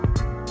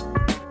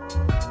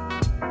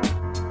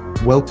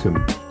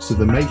Welcome to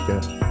The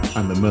Maker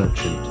and the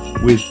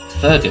Merchant with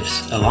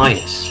Fergus,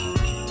 Elias,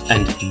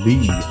 and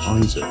Lee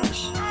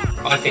Isaacs.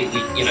 I think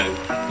we've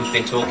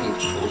been talking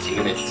for 40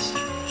 minutes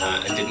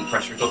and didn't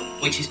press record,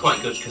 which is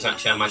quite good because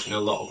actually I imagine a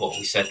lot of what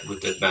we said would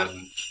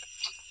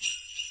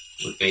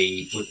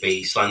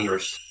be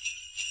slanderous.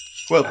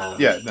 Well,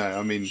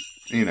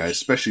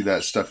 especially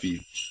that stuff you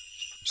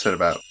said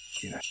about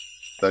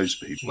those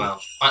people. Well,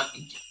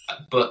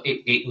 but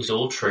it was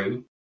all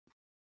true.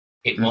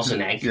 It was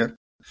an egg,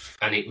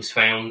 and it was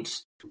found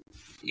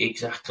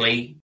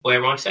exactly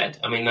where I said.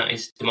 I mean, that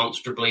is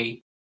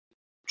demonstrably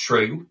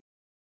true,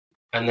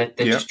 and they're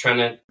just trying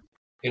to,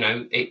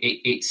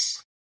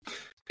 it's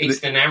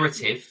the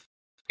narrative,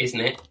 isn't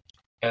it,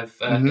 of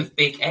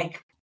Big Egg?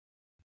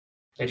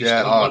 They just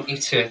don't want you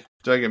to.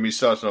 Don't get me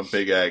started on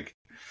Big Egg.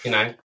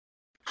 And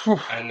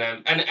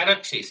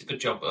actually, it's a good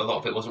job. A lot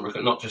of it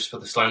wasn't not just for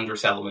the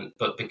slanderous element,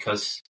 but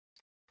because.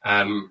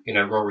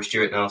 Rory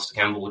Stewart and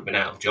Alistair Campbell would have been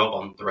out of job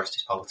on The Rest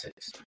is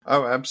Politics.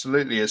 Oh,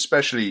 absolutely.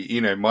 Especially,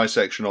 my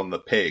section on the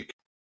pig.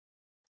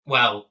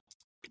 Well,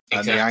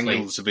 exactly. And the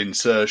angles of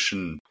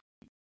insertion.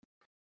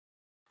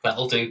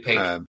 That'll do,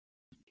 pig.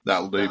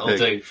 That'll do, pig.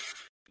 Do.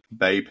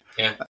 Babe.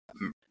 Yeah.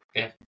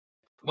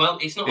 Well,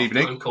 it's not often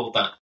I'm called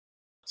that.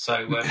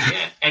 So,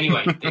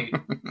 Anyway, dude,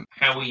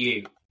 how are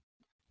you?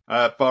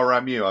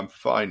 Bar you, I'm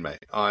fine, mate.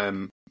 I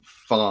am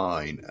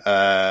fine.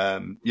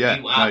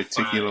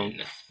 Ticking along.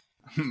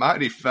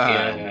 Mighty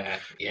fine.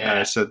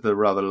 Yeah. Said the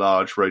rather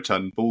large,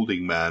 rotund,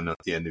 balding man at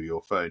the end of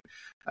your phone.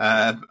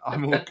 I'm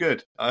all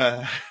good.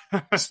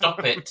 Stop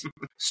it.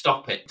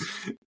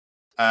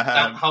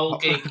 That whole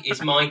gig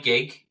is my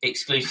gig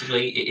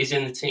exclusively. It is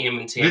in the TM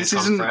and TM this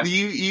contract.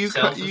 You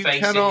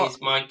Self-effacing is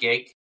my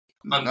gig.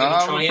 I'm going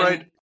to try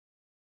and,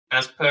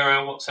 as per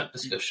our WhatsApp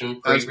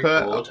discussion,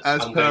 pre-record,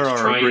 as per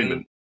our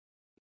agreement.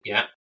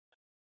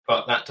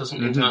 But that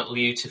doesn't entitle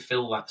you to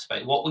fill that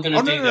space. What we're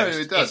going to do,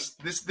 it does.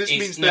 This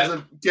means there's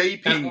a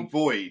gaping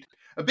void,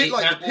 a bit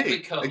like the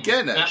pig.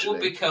 Again, actually,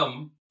 that will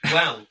become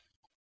well.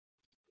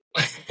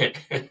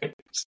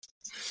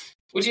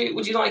 Would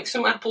you like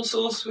some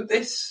applesauce with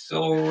this,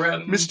 or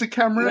Mr.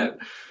 Cameron?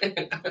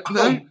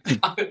 No.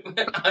 I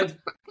have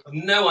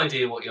no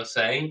idea what you're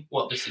saying.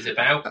 What this is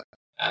about?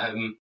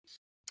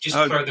 Just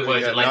throw the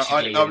word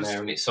allegedly in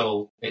there, and it's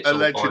all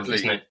allegedly, fine,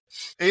 isn't it?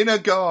 In a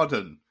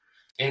garden.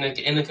 In a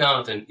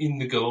garden.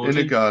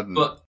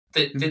 But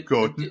the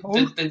garden.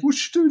 What's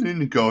she doing in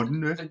the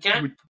garden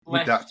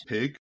with that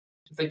pig?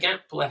 The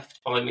gap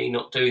left by me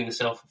not doing the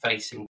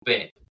self-effacing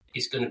bit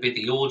is going to be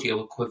the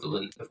audio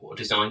equivalent of what a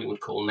designer would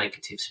call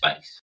negative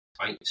space,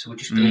 right? So we're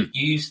just going to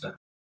use that.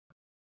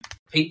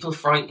 People are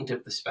frightened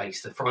of the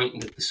space. They're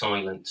frightened of the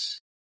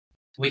silence,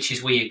 which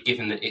is weird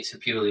given that it's a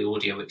purely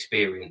audio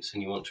experience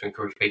and you want to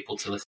encourage people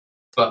to listen.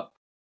 But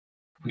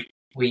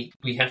we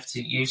have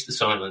to use the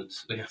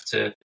silence. We have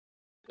to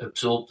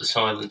absorb the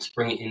silence,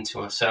 bring it into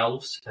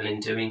ourselves, and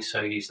in doing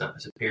so use that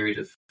as a period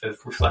of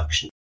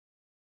reflection.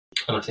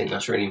 And I think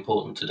that's really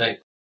important to do.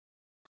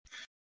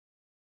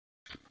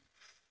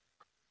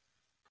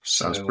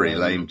 Sounds pretty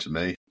lame to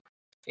me.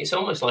 It's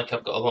almost like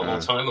I've got a lot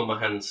more time on my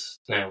hands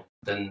now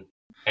than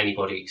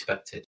anybody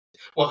expected.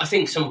 Well, I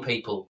think some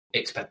people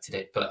expected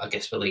it, but I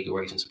guess for legal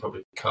reasons I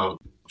probably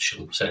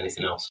shouldn't say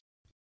anything else.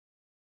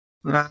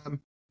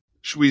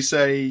 Should we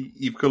say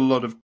you've got a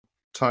lot of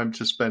time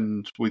to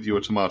spend with your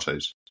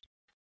tomatoes?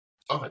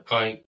 I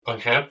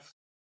have.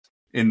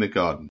 In the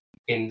garden?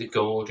 In the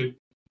garden,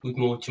 with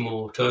my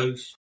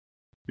tomatoes.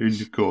 In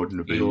the Garden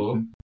of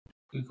Eden.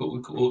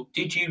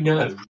 Did you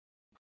know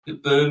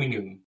that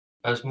Birmingham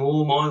has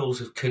more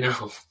miles of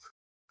canal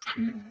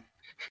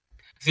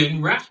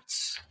than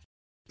rats?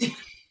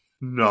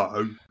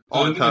 No.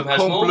 Birmingham has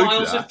more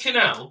miles of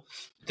canal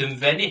than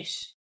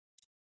Venice.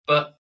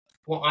 But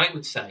what I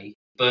would say,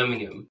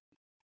 Birmingham,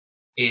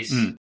 is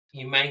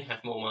you may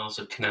have more miles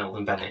of canal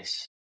than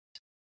Venice,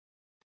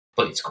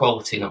 but it's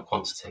quality, not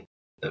quantity,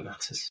 that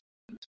matters.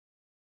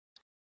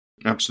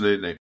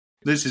 Absolutely.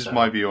 This is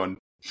my view on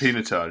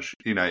Pinotage.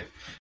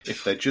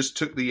 If they just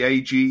took the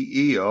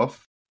AGE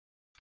off,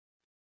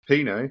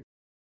 Pinot.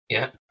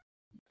 Yeah.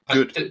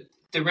 Good.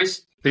 There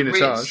is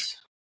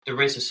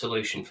a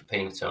solution for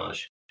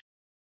Pinotage.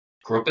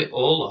 Grub it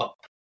all up,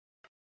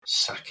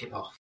 sack it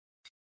off.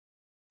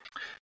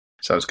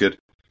 Sounds good.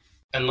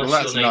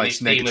 Unless your name is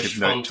Beamish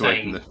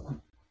Fontaine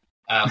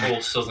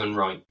or Southern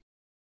Rye.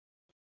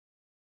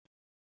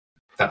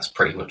 That's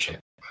pretty much it.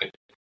 Right?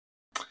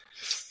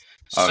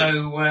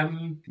 So,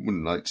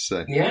 wouldn't like to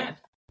say. Yeah.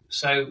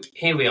 So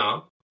here we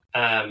are.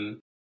 I've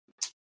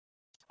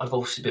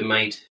obviously been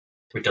made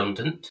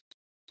redundant.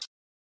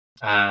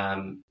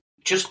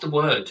 Just the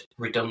word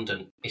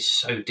redundant is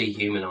so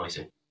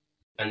dehumanising.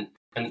 And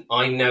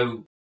I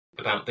know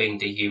about being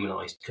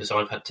dehumanised because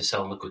I've had to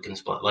sell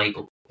McGuigan's Black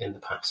Label in the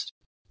past.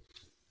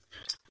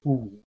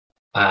 Ooh.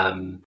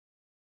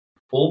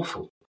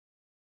 Awful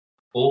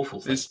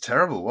thing. It's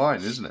terrible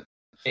wine, isn't it?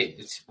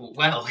 It's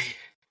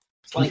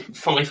like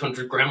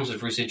 500 grams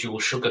of residual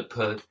sugar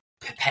per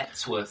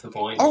pipette's worth of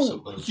wine or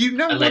something. You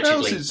know allegedly. what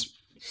else is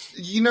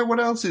You know what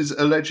else is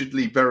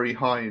allegedly very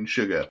high in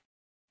sugar?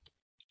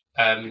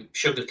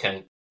 Sugar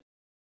cane.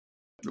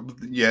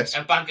 Yes.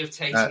 A bag of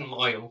Tate and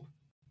Lyle.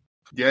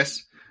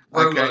 Yes.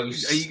 Okay.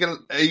 Rolos.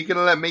 Are you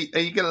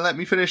gonna let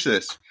me finish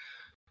this?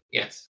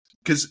 Yes.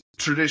 Because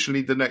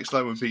traditionally the next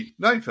line would be,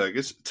 no,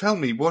 Fergus, tell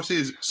me what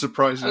is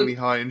surprisingly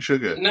high in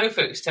sugar. No,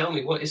 folks, tell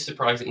me what is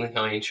surprisingly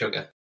high in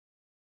sugar.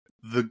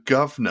 The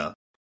governor.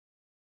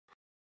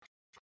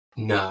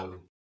 No.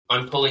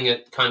 I'm pulling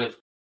a kind of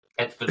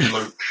Edward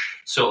Munch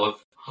sort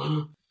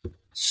of,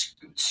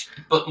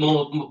 but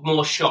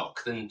more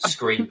shock than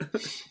scream.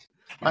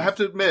 I have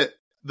to admit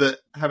that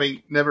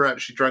having never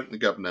actually drank the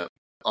governor,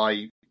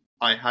 I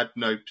had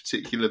no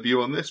particular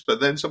view on this, but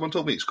then someone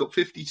told me it's got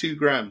 52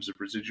 grams of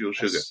residual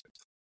sugar.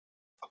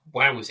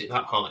 Wow, is it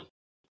that high?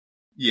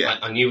 Yeah.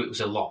 I knew it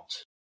was a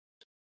lot.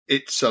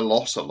 It's a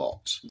lot.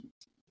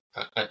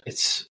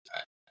 It's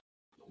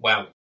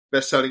wow.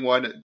 Best-selling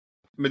wine at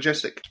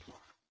Majestic.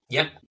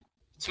 Yep.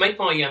 It's made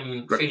by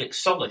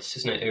Felix Solis,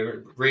 isn't it?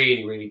 A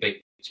really, really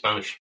big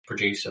Spanish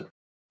producer.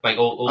 Make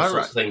all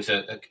sorts of things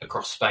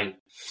across Spain.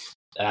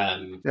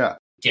 Yeah.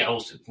 Yeah,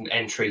 also an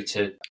entry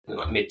to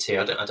like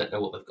mid-tier. I don't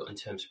know what they've got in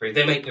terms of breed.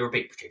 They're a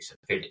big producer,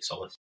 Felix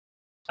Solis.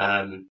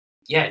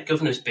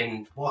 Governor's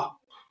been, what?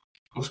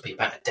 Must be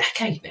about a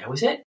decade now,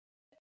 is it?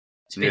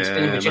 It's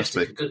been a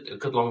Majestic a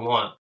good long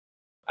while.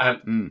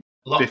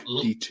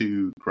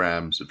 52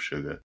 grams of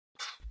sugar.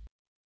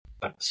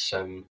 That's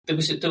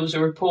there was a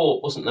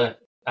report, wasn't there?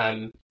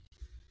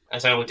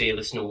 As our dear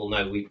listener will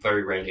know, we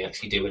very rarely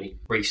actually do any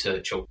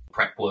research or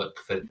prep work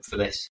for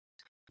this.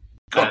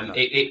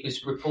 It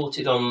was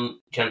reported on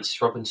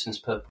Jancis Robinson's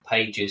Purple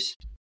Pages,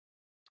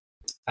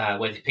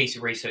 where the piece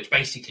of research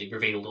basically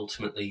revealed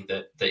ultimately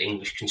that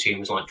English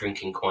consumers like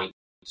drinking quite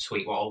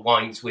sweet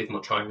wines with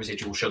much high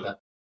residual sugar.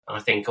 And I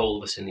think all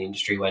of us in the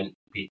industry went,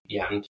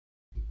 yeah, and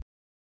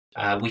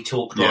we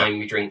talk wine,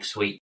 we drink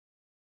sweet.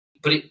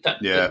 But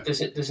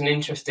there's an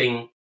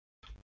interesting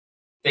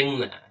thing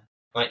there.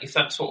 Like, if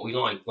that's what we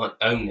like,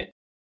 own it.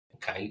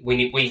 Okay,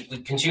 we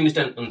consumers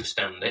don't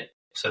understand it.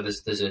 So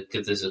there's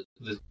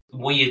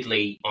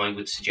weirdly, I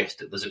would suggest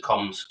that there's a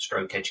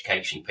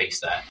comms/education piece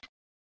there.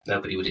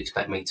 Nobody would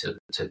expect me to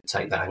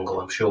take that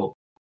angle, I'm sure.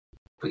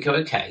 But we go,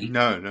 okay.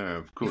 No,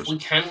 of course. If we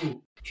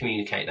can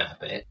communicate that a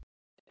bit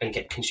and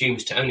get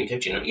consumers to own it, go,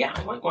 do you know, yeah,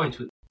 I like wines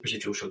with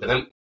residual sugar.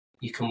 Then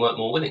you can work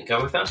more with it.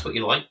 Go, if that's what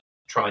you like,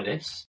 try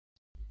this.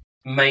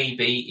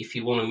 Maybe if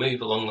you want to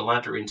move along the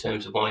ladder in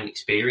terms of wine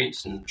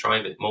experience and try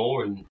a bit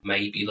more and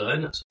maybe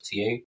learn, that's up to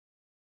you.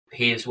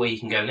 Here's where you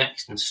can go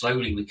next, and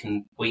slowly we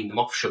can wean them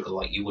off sugar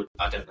like you would,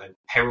 I don't know,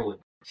 heroin.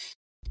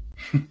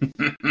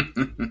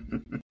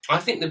 I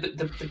think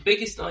the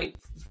biggest, like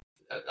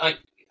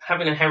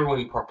having a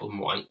heroin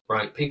problem,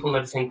 right? People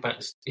never think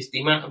about is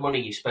the amount of money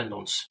you spend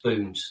on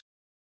spoons.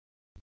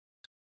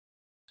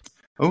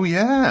 Oh,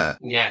 yeah.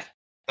 Yeah.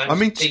 I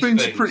mean,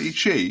 spoons are pretty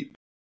cheap.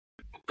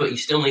 But you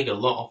still need a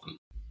lot of them.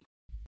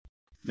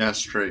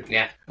 That's true.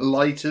 Yeah.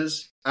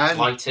 Lighters.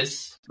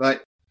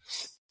 Like,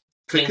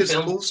 because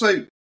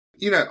also,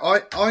 you know,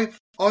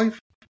 I'm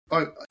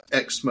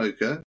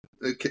ex-smoker,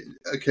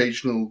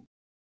 occasional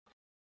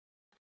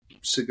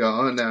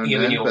cigar now and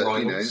then, but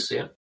rivals, you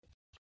know,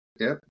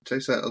 yeah,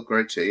 tastes like Earl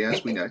Grey tea,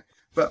 as we know.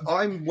 But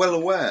I'm well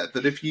aware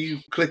that if you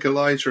click a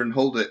lighter and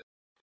hold it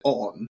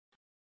on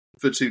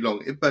for too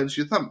long, it burns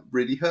your thumb. It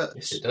really hurts.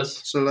 Yes, it does.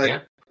 So,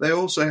 they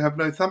also have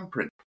no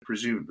thumbprint,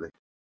 presumably.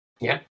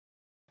 Yeah.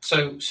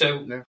 So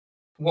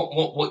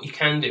what you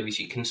can do is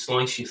you can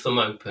slice your thumb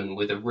open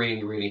with a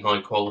really, really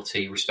high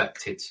quality,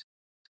 respected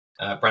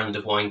brand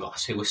of wine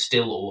glass who are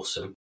still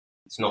awesome.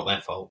 It's not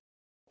their fault.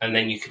 And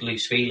then you could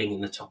lose feeling in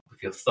the top of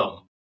your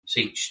thumb.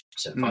 So you just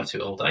set fire to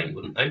it all day, you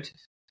wouldn't notice.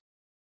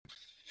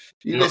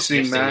 You're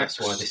listening, Max.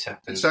 That's why this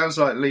happens. It sounds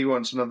like Lee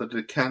wants another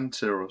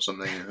decanter or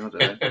something. I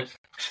don't know.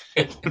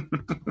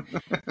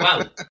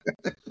 Well,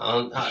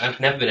 I've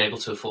never been able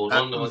to afford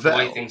one. The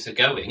way things are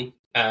going.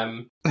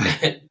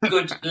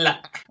 Good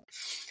luck.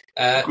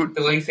 The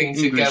way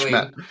things English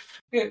are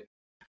going.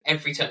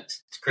 Every time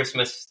it's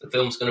Christmas, the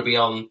film's going to be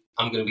on.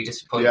 I'm going to be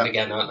disappointed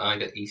again, aren't I?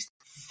 That he's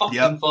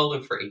fucking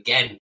falling for it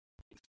again.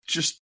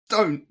 Just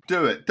don't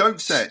do it.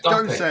 Don't say it.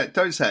 Don't say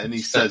it. And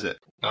he says it.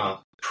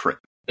 Oh, prick.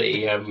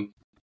 I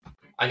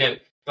know.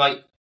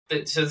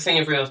 So the thing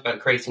I've realised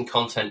about creating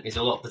content is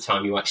a lot of the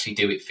time you actually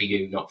do it for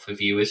you, not for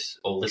viewers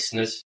or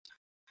listeners.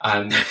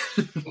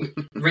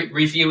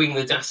 Reviewing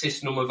the Das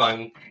ist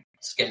Nummerwang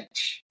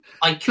sketch,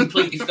 I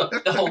completely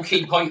forgot the whole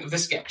key point of the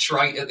sketch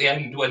right at the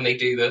end when they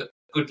do the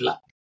good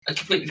luck. I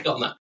completely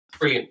forgotten that.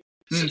 Brilliant.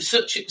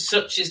 Such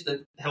is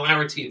the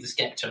hilarity of the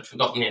sketch. I'd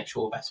forgotten the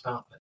actual best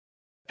part of it.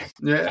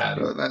 Yeah,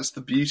 that's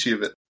the beauty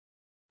of it.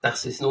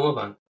 Das ist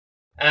Nummerwang.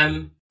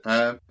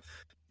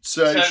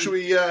 So should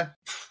we?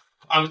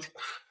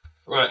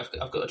 Right,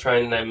 I've got to try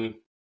and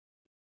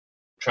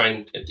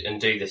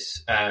do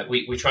this.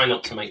 We try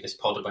not to make this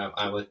pod about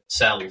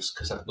ourselves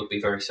because that would be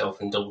very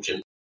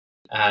self-indulgent.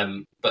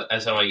 But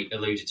as I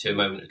alluded to a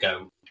moment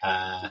ago,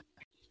 I've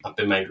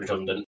been made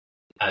redundant,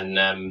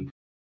 and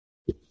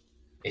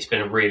it's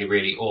been a really,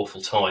 really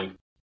awful time.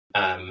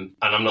 And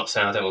I'm not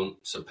saying I don't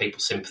want sort of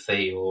people's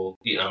sympathy, or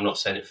I'm not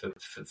saying it for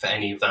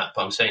any of that,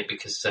 but I'm saying it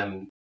because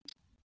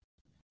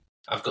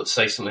I've got to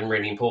say something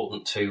really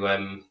important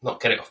to not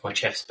get it off my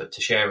chest, but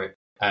to share it.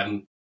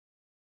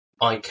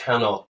 I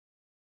cannot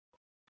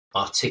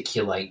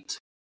articulate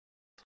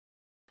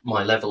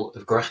my level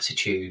of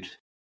gratitude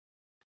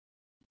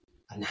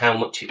and how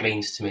much it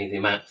means to me, the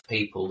amount of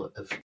people that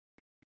have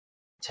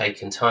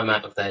taken time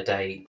out of their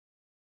day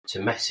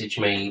to message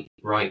me,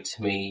 write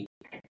to me,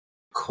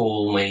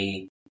 call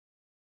me,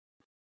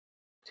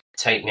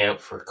 take me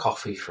out for a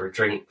coffee, for a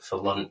drink, for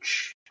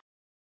lunch.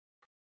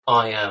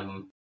 I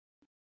am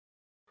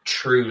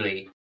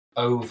truly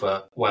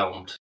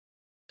overwhelmed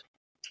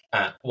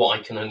at what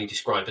I can only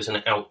describe as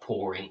an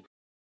outpouring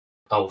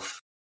of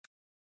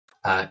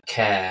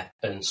care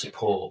and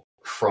support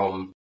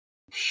from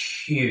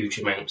huge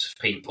amounts of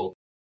people.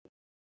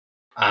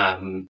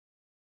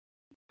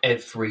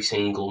 Every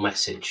single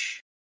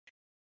message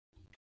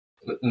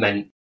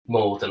meant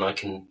more than I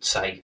can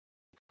say.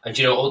 And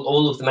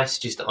all of the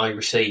messages that I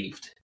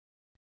received,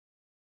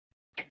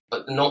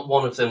 but not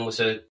one of them was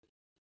a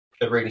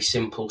really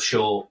simple,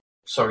 short,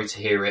 sorry to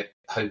hear it,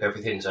 hope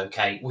everything's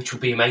okay, which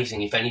would be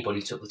amazing if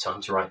anybody took the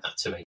time to write that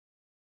to me.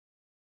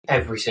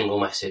 Every single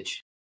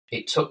message.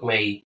 It took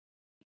me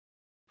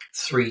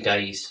 3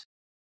 days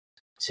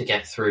to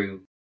get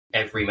through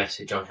every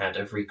message I had,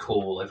 every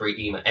call, every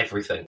email,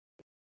 everything.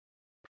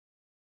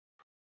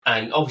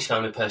 And obviously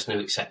I'm a person who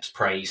accepts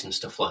praise and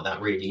stuff like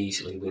that really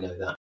easily, we know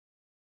that.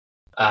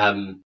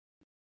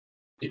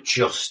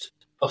 Just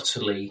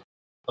utterly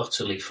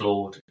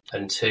flawed.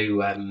 And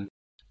to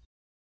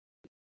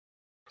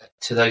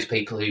those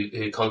people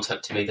who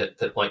contacted me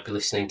that might be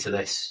listening to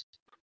this,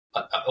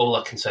 all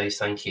I can say is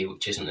thank you,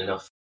 which isn't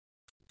enough.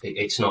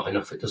 It's not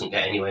enough. It doesn't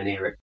get anywhere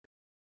near it.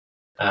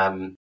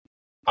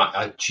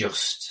 I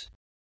just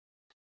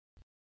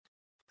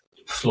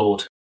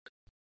flawed,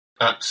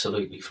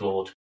 absolutely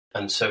flawed,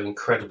 and so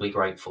incredibly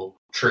grateful,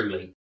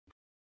 truly,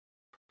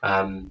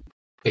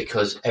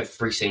 because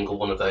every single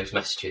one of those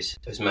messages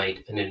has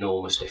made an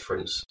enormous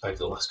difference over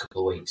the last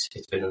couple of weeks.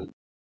 It's been an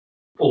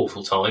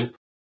awful time,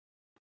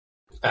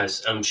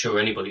 as I'm sure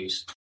anybody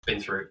who's been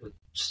through it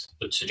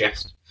would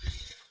suggest.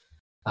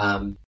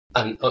 And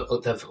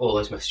all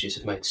those messages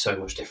have made so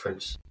much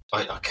difference.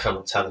 I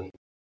cannot tell you.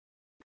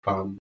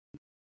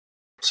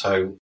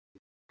 So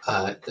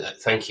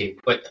thank you.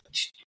 But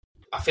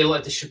I feel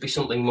like there should be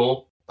something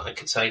more I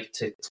could say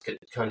to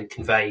kind of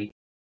convey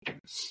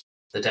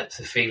the depth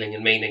of feeling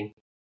and meaning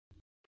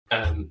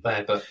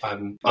there, but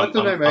I'm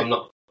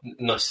not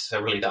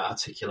necessarily that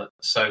articulate.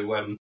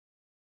 So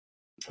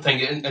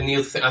thank you. And the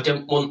other thing, I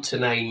don't want to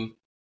name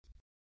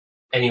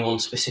anyone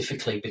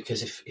specifically,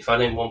 because if I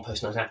name one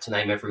person, I'd have to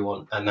name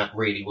everyone, and that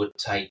really would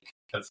take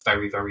a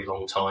very, very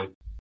long time.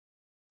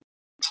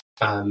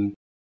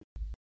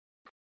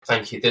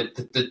 Thank you.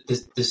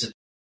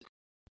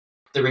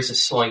 There is a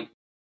slight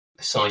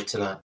side to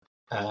that.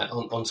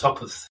 On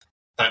top of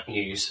that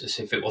news, as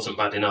if it wasn't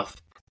bad enough,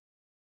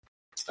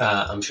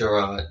 I'm sure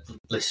our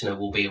listener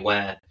will be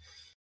aware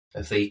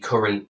of the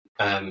current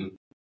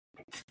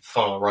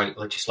far-right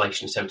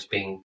legislation attempts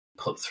being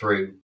put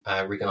through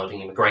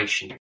regarding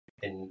immigration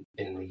in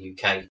the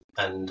UK.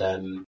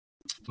 And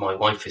my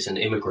wife is an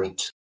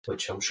immigrant,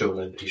 which I'm sure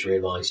nobody's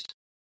realised.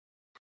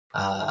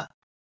 And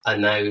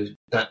now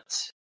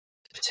that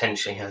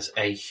potentially has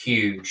a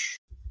huge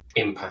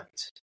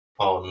impact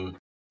on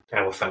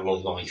our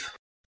family life,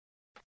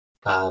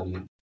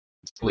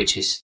 which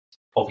is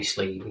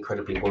obviously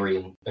incredibly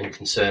worrying and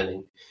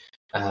concerning.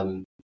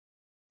 And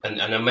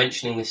I'm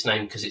mentioning this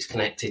name because it's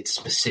connected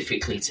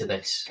specifically to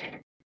this,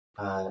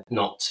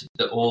 not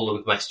that all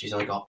of the messages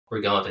I got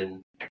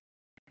regarding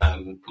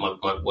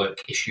my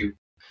work issue.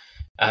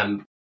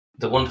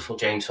 The wonderful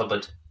James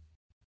Hubbard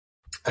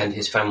and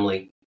his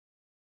family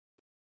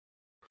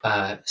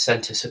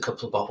sent us a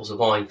couple of bottles of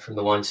wine from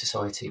the Wine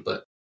Society,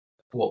 but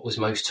what was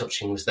most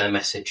touching was their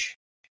message.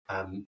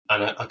 And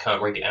I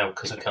can't read it out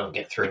because I can't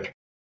get through it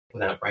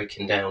without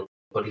breaking down.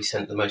 But he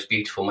sent the most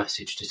beautiful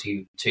message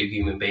to two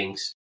human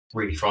beings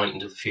really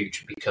frightened of the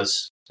future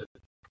because of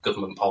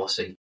government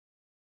policy.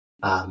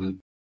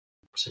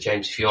 So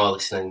James, if you are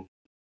listening,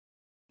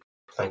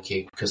 thank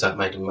you, because that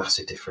made a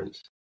massive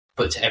difference.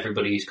 But to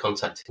everybody who's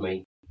contacted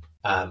me,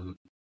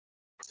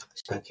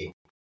 thank you.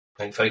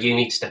 You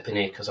need to step in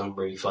here because I'm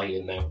really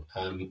flailing now.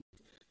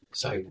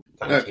 So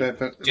thank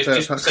you.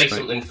 Just say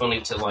something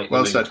funny to like.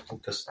 Well said.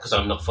 Because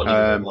I'm not funny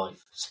in real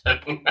life. So.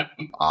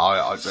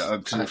 I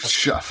don't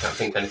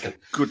think anything.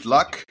 Good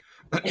luck.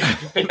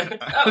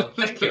 Oh,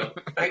 thank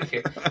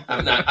you.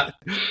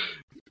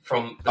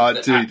 From the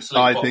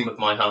absolute bottom of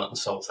my heart and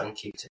soul,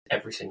 thank you to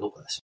every single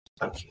person.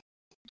 Thank you.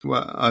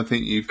 Well, I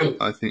think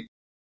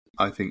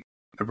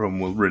everyone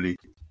will really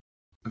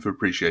have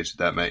appreciated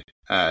that, mate.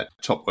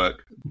 Top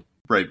work,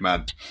 brave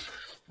man,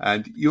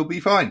 and you'll be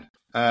fine.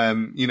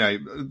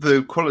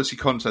 The quality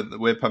content that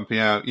we're pumping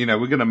out,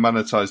 we're going to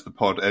monetize the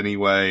pod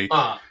anyway.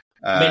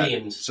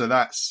 Millions. So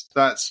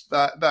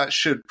that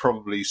should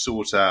probably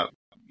sort out,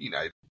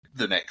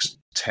 the next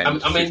 10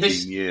 to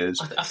 15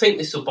 years. I think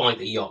this will buy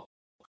the yacht,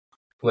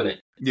 won't it?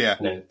 Yeah.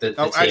 No, the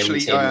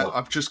actually,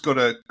 I've just got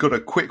a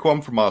quick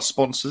one from our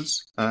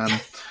sponsors.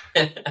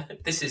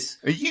 This is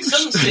Are you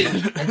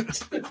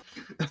Sunseed.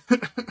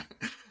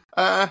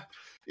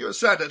 You're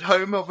sat at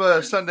home of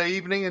a Sunday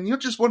evening and you're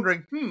just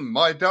wondering,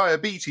 my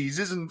diabetes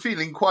isn't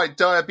feeling quite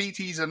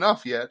diabetes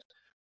enough yet.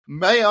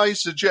 May I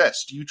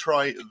suggest you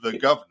try the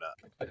Governor,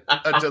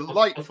 a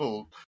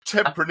delightful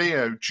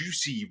Tempranillo,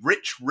 juicy,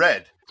 rich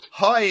red,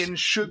 high in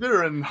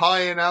sugar and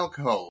high in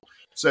alcohol.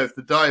 So if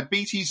the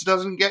diabetes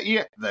doesn't get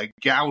you, the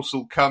gouse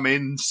will come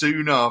in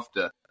soon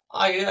after.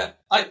 I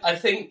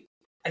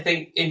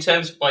think in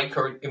terms of my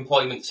current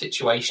employment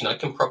situation, I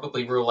can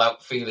probably rule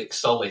out Felix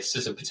Solis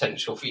as a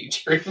potential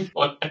future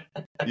employer.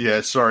 Yeah,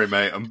 sorry,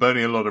 mate. I'm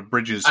burning a lot of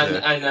bridges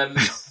here. And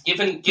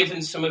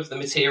given some of the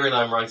material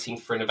I'm writing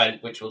for an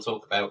event, which we'll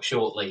talk about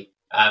shortly,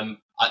 I'm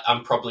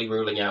probably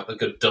ruling out a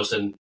good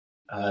dozen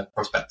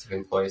prospective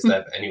employers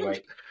there. But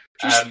anyway,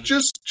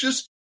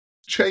 just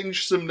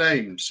change some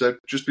names. So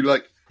just be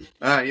like,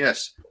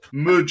 yes,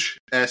 Mudge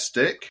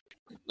Estic.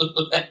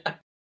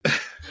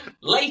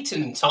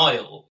 Leighton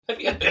Tile. Have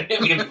you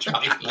ever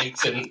tried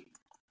Leighton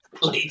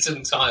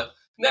Tile?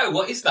 No,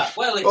 what is that?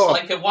 Well, it's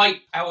like a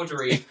white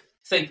powdery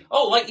thing.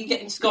 Oh, like you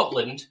get in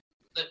Scotland.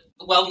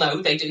 Well,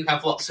 no, they do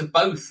have lots of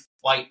both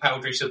white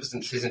powdery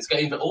substances in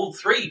Scotland, but all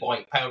three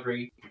white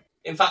powdery.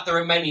 In fact, there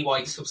are many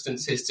white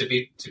substances to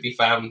be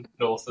found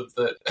north of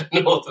the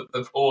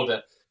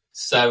border.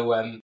 So,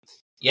 I'm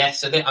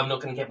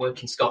not going to get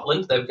work in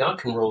Scotland. There we go. I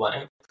can rule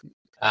that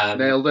out.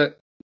 Nailed it.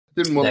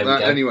 Didn't want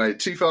that anyway.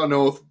 Too far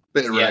north.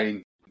 Bit of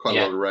rain, quite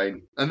a lot of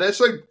rain, and they're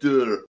so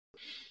duh.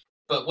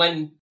 But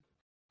when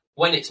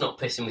it's not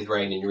pissing with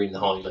rain and you're in the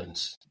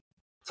Highlands,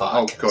 it's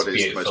the most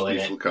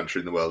beautiful country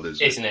in the world,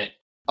 isn't it?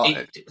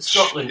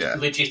 Scotland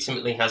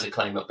legitimately has a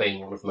claim at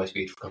being one of the most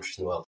beautiful countries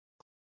in the world.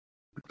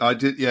 I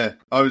did, yeah.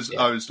 I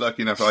was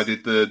lucky enough. I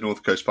did the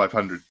North Coast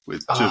 500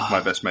 with two of my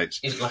best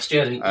mates. Last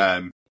year, didn't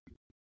you?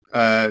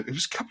 It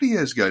was a couple of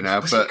years ago now,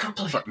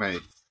 fuck me.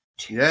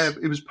 Jeez. Yeah,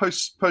 it was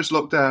post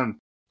lockdown,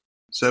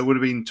 so it would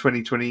have been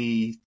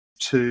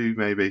 2022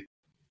 maybe.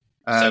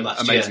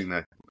 Amazing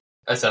though.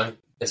 As I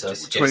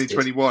suggested.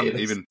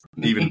 2021,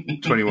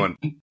 even 21.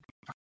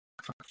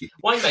 Fuck you.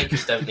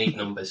 Winemakers don't need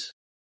numbers,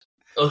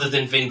 other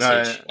than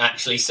vintage,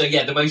 actually. So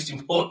yeah, the most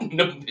important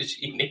numbers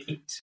you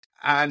need.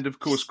 And of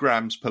course,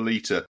 grams per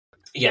litre.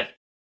 Yeah.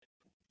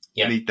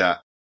 Need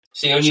that.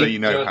 So you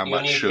know how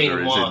much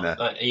sugar is in there.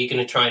 Are you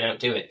going to try and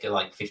outdo it? Get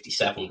like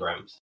 57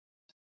 grams.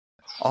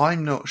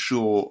 I'm not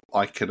sure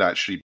I could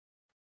actually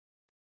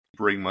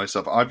bring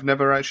myself. I've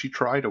never actually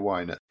tried a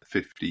wine at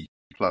 50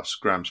 plus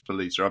grams per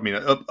litre. I mean,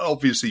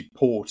 obviously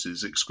port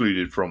is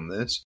excluded from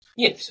this.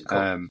 Yes,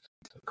 of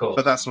course.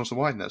 But that's not a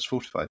wine. That's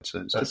fortified. So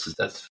it's different.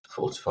 That's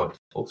fortified.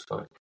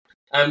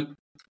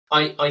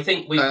 I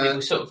think we've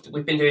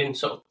been doing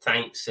sort of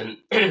thanks and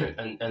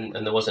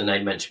there was a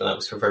name mentioned, but that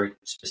was for a very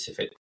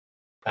specific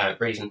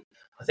reason.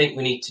 I think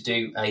we need to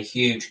do a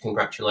huge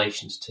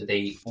congratulations to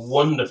the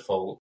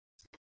wonderful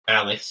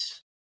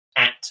Alice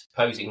at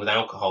Posing with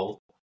Alcohol,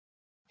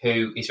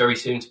 who is very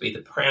soon to be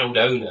the proud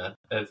owner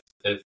of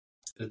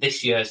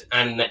this year's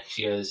and next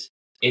year's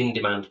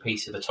in-demand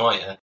piece of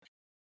attire,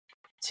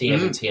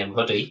 TM and TM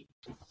hoodie.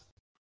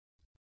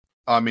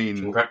 I mean,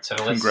 congrats,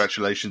 Alice.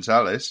 Congratulations,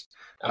 Alice.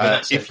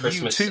 If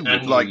Christmas you too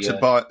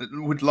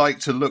would like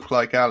to look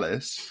like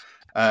Alice,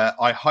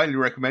 I highly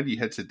recommend you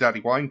head to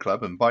Daddy Wine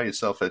Club and buy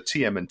yourself a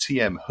TM and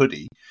TM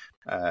hoodie.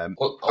 I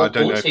don't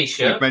know if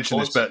we've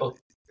mentioned this, but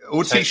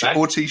or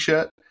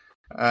t-shirt.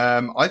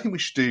 I think we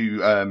should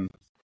do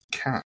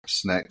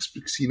caps next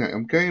because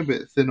I'm going a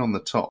bit thin on the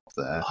top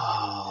there,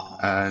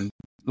 and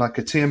like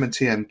a TM and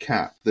TM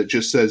cap that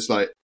just says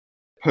like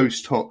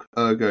post hoc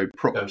ergo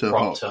propter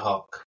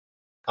hoc.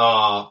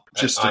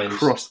 Just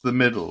across the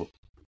middle.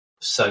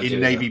 In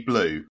navy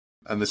blue,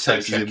 and the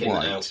text is in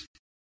white.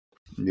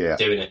 Yeah,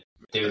 doing it.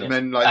 And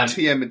then like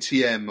TM and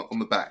TM on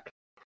the back.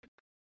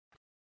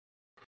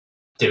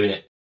 Doing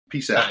it.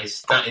 Peace out.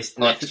 That is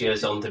next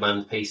year's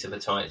on-demand piece of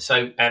attire.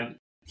 So,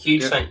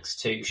 huge thanks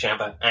to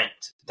Shabba at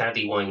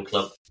Daddy Wine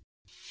Club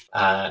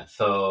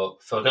for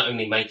not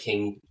only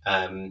making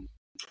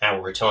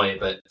our attire,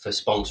 but for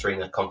sponsoring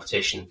that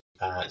competition.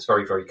 It's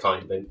very, very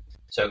kind of him.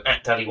 So,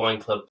 at Daddy Wine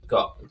Club,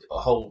 got a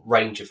whole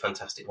range of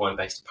fantastic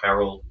wine-based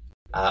apparel.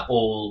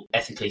 All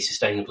ethically,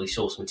 sustainably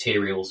sourced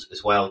materials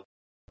as well.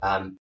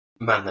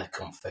 Man, they're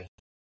comfy.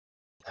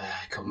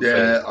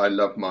 Yeah, I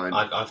love mine.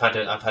 I've had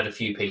a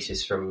few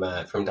pieces from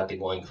Daddy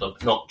Wine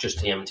Club, not just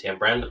TM and TM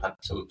brand. I've had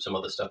some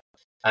other stuff.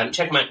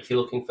 Check them out if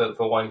you're looking for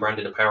wine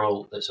branded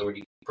apparel that's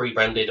already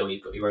pre-branded, or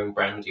you've got your own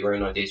brand, your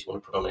own ideas you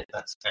want to put on it.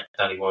 That's at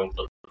Daddy Wine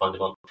Club. Find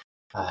them on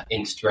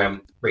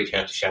Instagram. Reach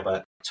out to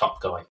Shabba.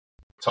 Top guy.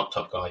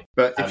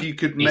 But if you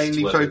could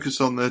mainly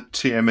focus on the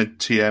TM and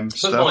TM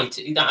stuff.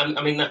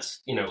 I mean,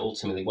 that's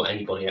ultimately what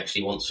anybody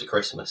actually wants for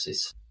Christmas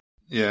is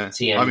TM.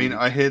 Yeah. I mean,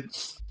 I heard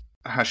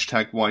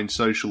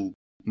 #WineSocial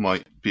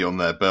might be on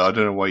there, but I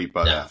don't know why you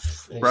buy No,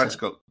 that. Brad's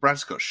got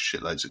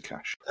shitloads of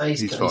cash.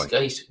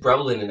 He's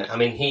rolling in it. I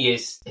mean,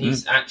 he's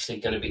actually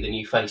going to be the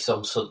new face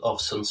of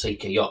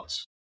Sunseeker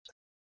Yachts.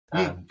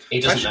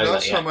 He doesn't know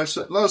that yet.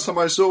 Last time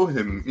I saw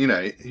him, he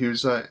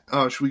was like,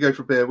 "Oh, should we go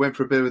for a beer?" Went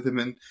for a beer with him,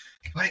 and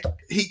like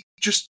he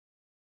just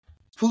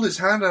pulled his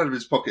hand out of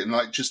his pocket, and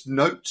like just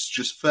notes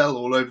just fell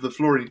all over the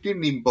floor, and he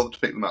didn't even bother to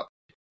pick them up.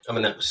 I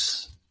mean, that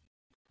was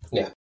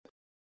No,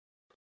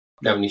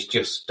 and he's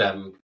just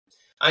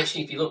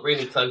actually, if you look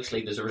really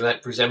closely, there's a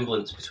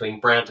resemblance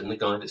between Brad and the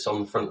guy that's on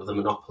the front of the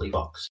Monopoly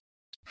box.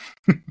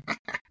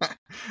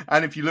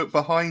 And if you look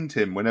behind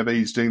him, whenever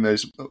he's doing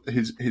his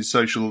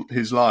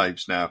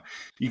lives now,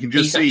 you can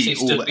just see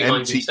all the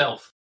empty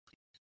himself.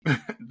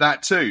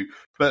 That too,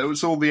 but it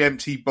was all the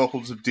empty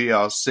bottles of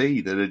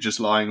DRC that are just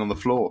lying on the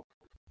floor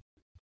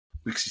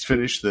because he's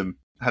finished them,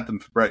 had them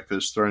for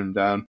breakfast, thrown them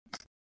down,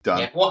 done.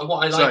 Yeah,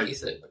 what I like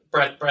is that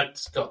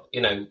Brad's got,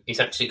 he's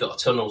actually got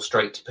a tunnel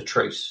straight to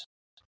Petrus.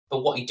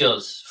 But what he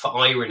does, for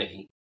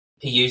irony,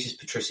 he uses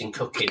Petrus in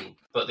cooking.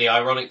 But the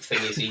ironic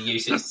thing is he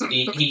uses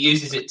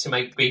it to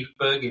make beef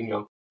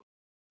bourguignon.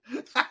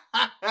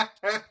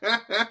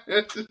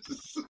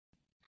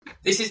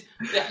 This is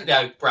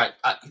Brad,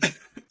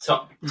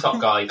 top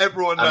guy.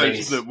 Everyone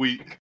knows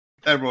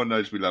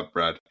we love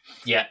Brad.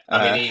 Yeah,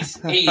 I mean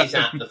he is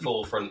at the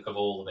forefront of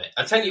all of it.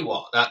 I tell you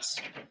what,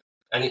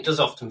 and it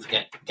does often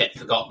get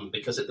forgotten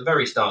because at the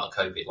very start of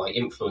COVID, like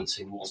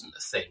influencing wasn't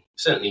a thing.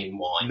 Certainly in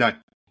wine. No.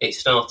 It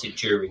started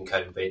during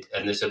COVID,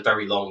 and there's a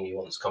very long,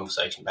 nuanced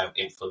conversation about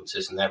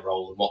influencers and their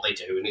role and what they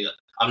do. And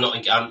I'm not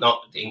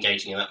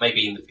engaging in that.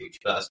 Maybe in the future,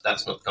 but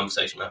that's not the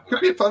conversation I'm having. Could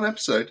be a fun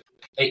episode.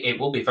 It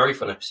will be a very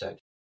fun episode.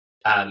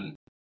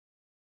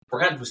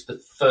 Brad was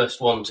the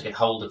first one to get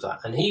hold of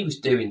that, and he was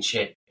doing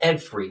shit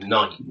every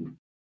night.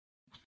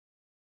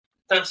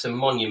 That's a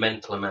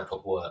monumental amount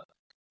of work.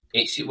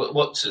 It's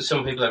what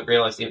some people don't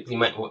realise, the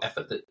amount of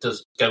effort that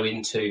does go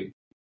into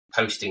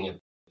hosting a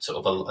sort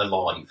of a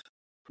live.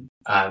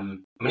 I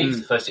mean, he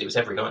was the first. It was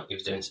every night he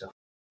was doing stuff.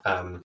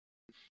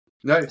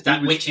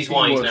 Which is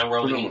why he's now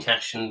rolling in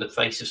cash and the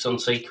face of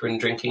Sunseeker and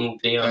drinking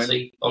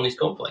DRC on his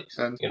cornflakes.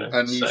 And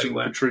using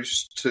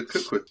Petrus to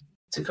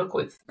cook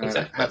with.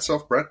 Exactly. Hats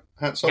off, Brad.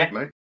 Hats off,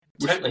 mate.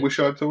 Wish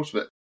I'd thought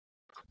of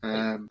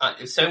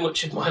it. So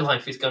much of my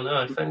life is gone.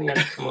 Oh, if only I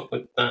had come up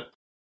with that.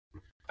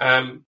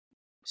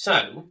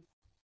 So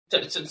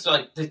it's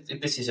like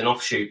this is an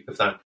offshoot of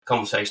that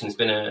conversation. There's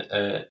been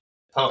a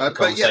part of the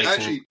conversation. But yeah,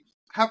 actually,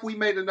 have we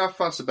made enough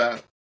fuss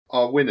about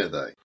our winner,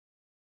 though?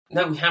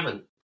 No, we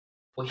haven't.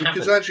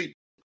 Because actually,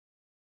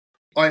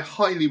 I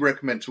highly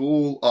recommend to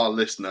all our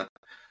listener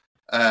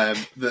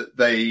that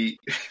they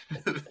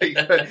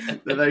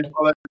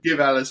follow, give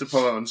Alice a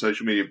follow on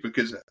social media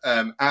because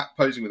at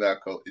Posing with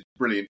Alcohol is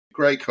brilliant,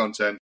 great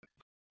content,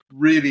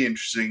 really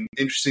interesting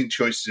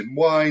choices in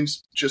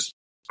wines, just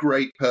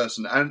great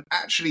person, and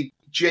actually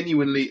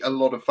genuinely a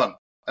lot of fun.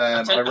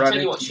 I tell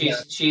you what,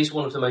 she is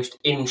one of the most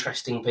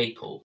interesting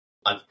people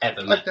I've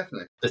ever met.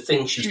 Definitely. The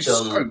things she's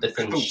done, so the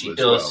things she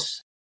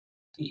does.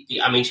 Well.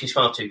 I mean, she's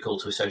far too cool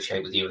to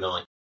associate with you and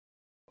I.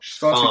 She's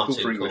far too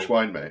cool for English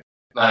wine, mate.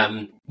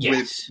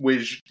 Yes.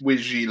 With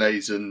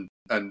gilets and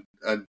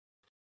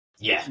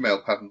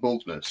male pattern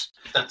baldness.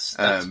 That's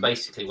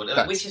basically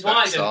what. Which is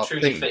why I don't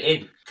truly fit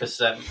in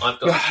because I've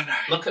got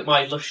look at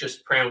my luscious,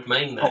 proud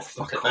mane there.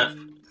 Look at that.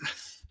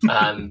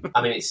 I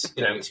mean,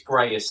 it's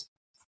grey as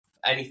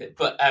anything.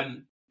 But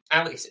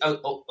Alex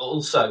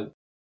also,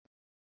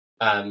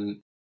 all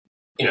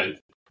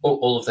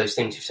of those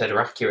things you said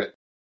are accurate.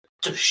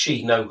 Does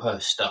she know her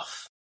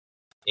stuff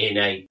in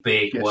a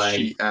big way?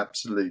 She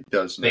absolutely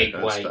does know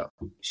her stuff.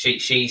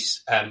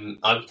 She's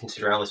I would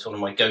consider Alice one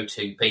of my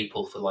go-to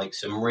people for like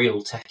some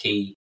real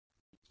techie,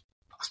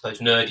 I suppose,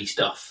 nerdy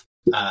stuff.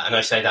 And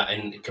I say that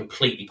in a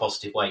completely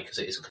positive way because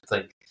it is a good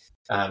thing.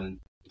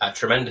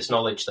 Tremendous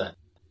knowledge there.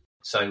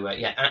 So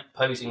at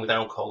Posing with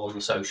Alcohol on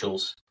the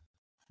socials,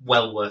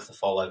 well worth a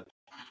follow.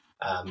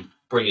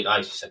 Brilliant,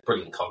 I just said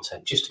brilliant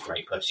content. Just a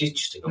great person. She's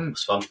just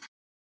enormous fun,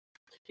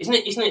 isn't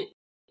it?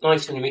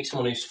 Nice when you meet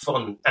someone who's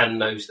fun and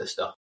knows their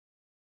stuff.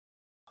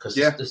 Because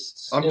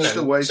I'm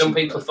still waiting. Some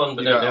people are fun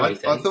but don't know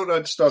anything. I thought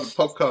I'd start a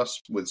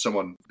podcast with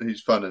someone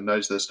who's fun and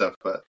knows their stuff,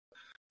 but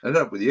I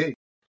ended up with you.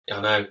 I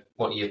know.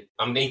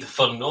 I'm neither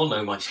fun nor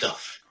know my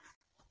stuff.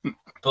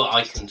 But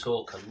I can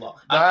talk a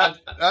lot.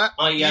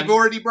 You've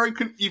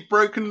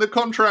broken the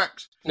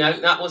contract. No,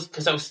 that was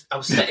because I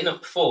was setting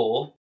up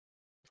for.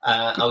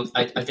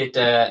 I did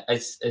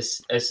as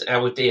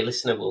our dear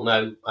listener will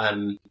know.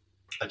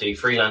 I do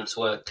freelance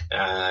work,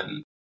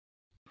 and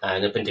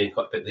I've been doing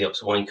quite a bit with the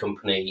Oxford Wine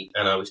Company.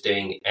 And I was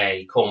doing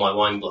a Call My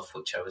Wine Bluff,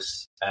 which I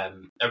was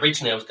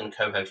originally I was going to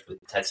co-host with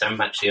Ted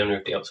Sandbach, the owner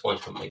of the Oxford Wine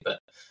Company, but.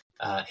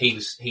 He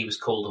was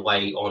called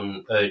away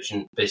on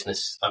urgent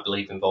business, I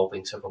believe,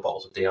 involving several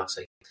bottles of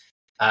DRC.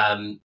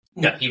 No,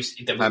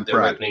 they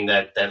were opening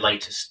their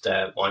latest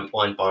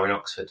wine bar in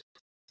Oxford,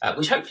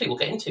 which hopefully we'll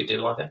get into, do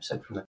a live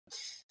episode from there.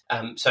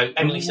 So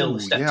Emily Silver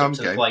stepped up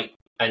to the plate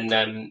and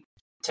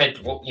Ted,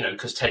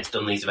 because Ted's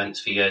done these events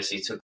for years,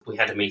 we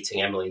had a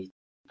meeting, Emily,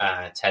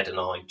 Ted and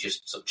I,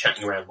 just sort of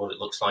chatting around what it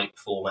looks like,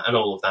 format and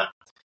all of that.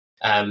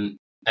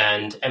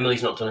 And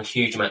Emily's not done a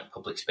huge amount of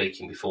public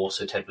speaking before,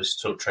 so Ted was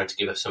sort of trying to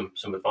give her some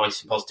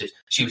advice and positives.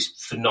 She was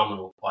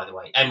phenomenal, by the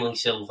way. Emily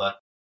Silver,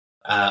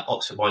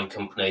 Oxford Wine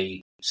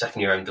Company,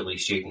 second-year MW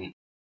student.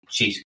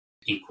 She's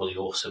equally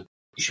awesome.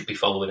 You should be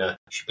following her.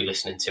 You should be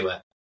listening to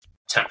her,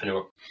 tapping her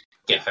up,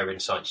 get her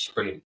insights. She's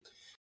brilliant.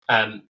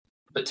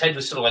 But Ted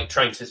was sort of like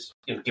trying to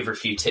give her a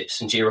few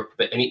tips and cheer up a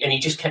bit, and he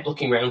just kept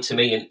looking around to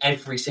me, and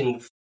every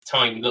single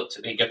time he looked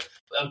at me, he go,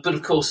 "But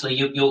of course, Lee,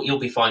 you'll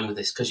be fine with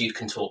this because you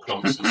can talk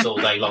nonsense all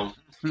day long."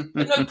 At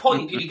no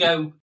point did he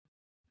go,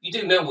 "You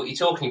do know what you're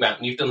talking about,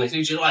 and you've done this."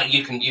 He's just like,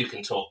 "You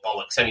can talk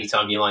bollocks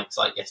anytime you like." It's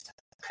like, yes,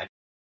 okay.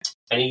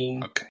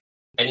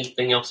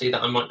 Anything else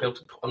that I might be able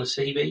to put on a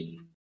CV?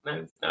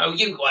 No,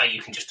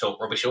 you can just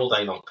talk rubbish all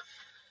day long.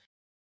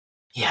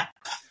 Yeah.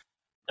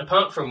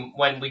 Apart from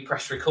when we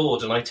press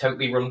record and I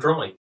totally run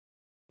dry.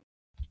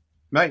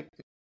 Mate,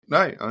 no,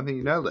 I think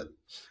you nailed it.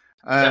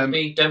 Don't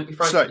be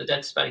frightened of the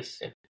dead space.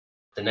 Yeah.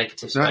 The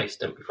negative space,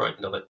 don't be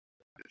frightened of it.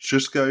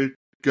 Just go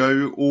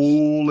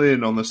all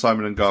in on the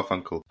Simon and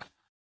Garfunkel.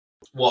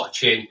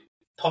 Watching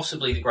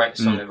possibly the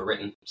greatest song ever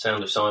written,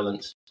 Sound of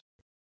Silence.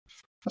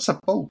 That's a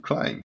bold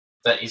claim.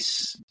 That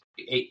is,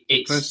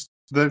 it's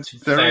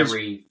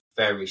very,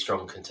 very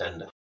strong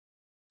contender.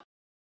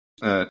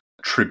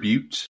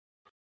 Tribute.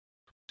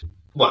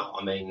 Well,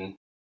 I mean,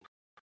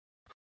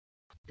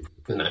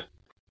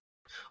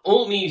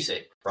 all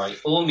music, right?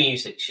 All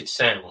music should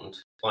sound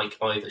like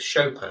either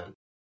Chopin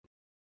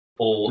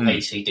or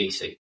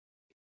AC/DC.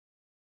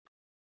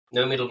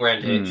 No middle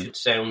ground here. It should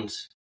sound.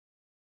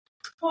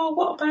 Oh,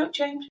 what about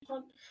James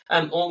Blunt?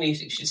 All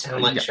music should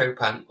sound like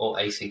Chopin or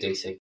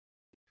AC/DC.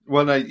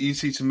 Well, no, you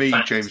see, to me,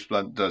 Fact. James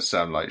Blunt does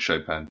sound like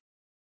Chopin. Have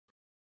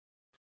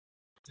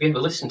you ever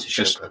listened to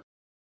Chopin?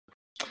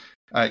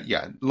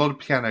 Yeah, a lot of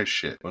piano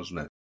shit,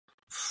 wasn't it?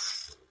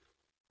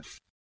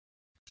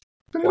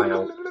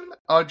 Wow.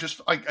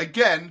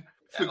 Again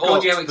forgot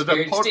Audio that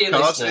a experience, dear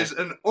podcast listener. is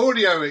an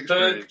audio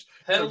experience.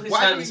 Berg held his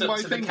Waggling hands up my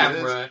to the fingers.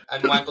 camera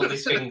and waggled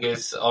his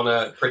fingers on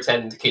a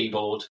pretend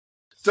keyboard.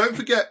 Don't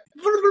forget.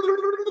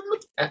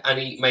 And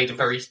he made a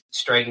very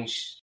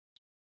strange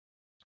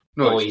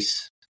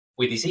noise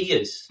with his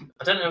ears.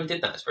 I don't know how he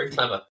did that. It's very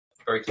clever.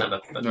 Very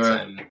clever. But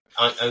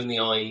only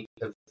I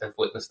have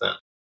witnessed that.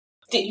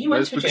 Did you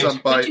go to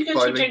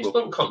a James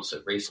Blunt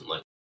concert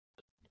recently?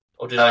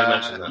 Or did I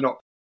imagine that?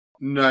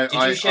 No,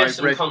 did you share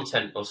some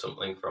content or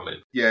something from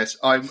him? Yes,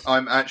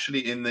 I'm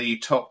actually in the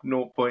top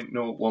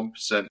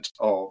 0.01%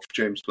 of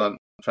James Blunt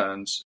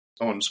fans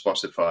on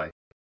Spotify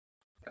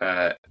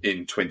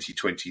in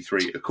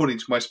 2023, according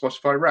to my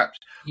Spotify Wrapped.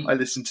 I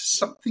listened to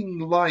something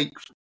like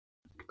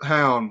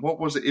what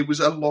was it? It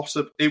was a lot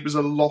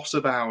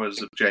of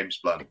hours of James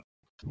Blunt.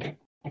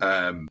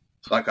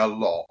 Like a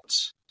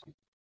lot.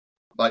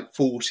 Like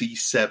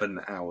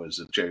 47 hours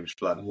of James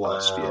Blunt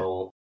last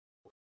year.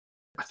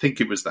 I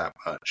think it was that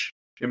much.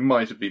 It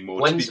might have been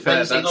more. When's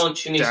he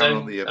launching his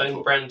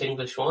own brand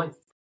English wine?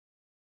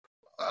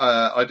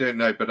 I don't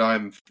know, but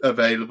I'm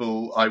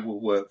available. I will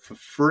work for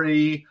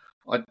free.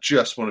 I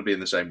just want to be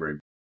in the same room.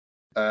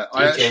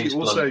 I actually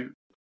also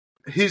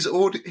he's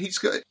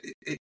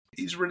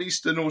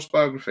released an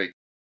autobiography,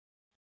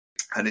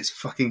 and it's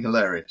fucking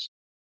hilarious.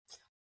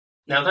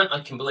 Now that I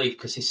can believe,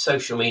 because his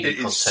social media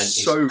content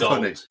is so gold.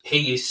 funny.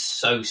 He is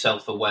so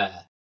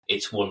self-aware.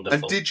 It's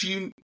wonderful. And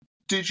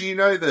did you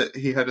know that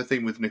he had a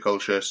thing with Nicole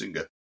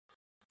Scherzinger?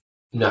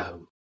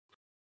 No.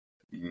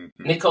 Mm-hmm.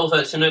 Nicole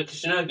Scherzinger.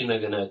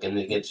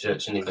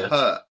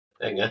 Her.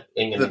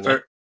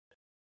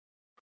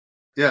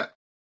 Yeah.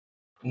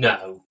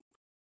 No.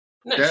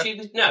 No, yeah. She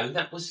was. No,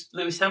 that was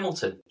Lewis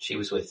Hamilton. She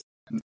was with.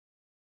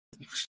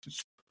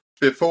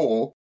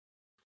 Before.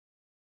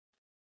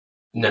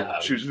 No.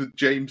 She was with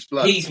James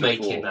Blunt. He's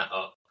making that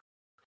up.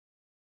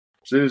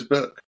 It's in his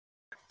book.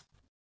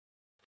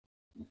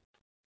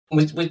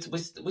 Was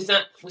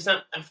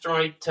that after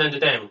I turned her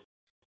down?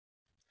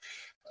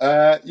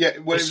 Yeah,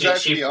 well, it was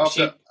actually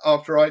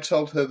after I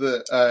told her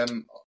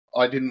that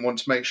I didn't want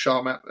to make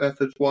Charmat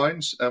method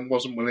wines and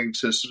wasn't willing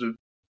to sort of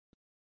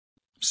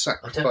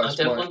sacrifice.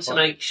 I don't want to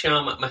make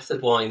Charmat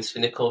method wines for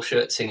Nicole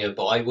Scherzinger,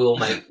 but I will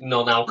make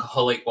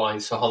non-alcoholic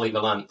wines for Holly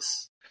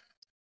Valance.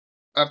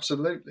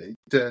 Absolutely.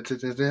 Oh,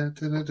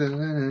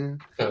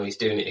 he's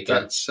doing it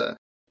again.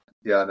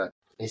 Yeah, I know.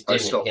 He's doing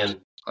it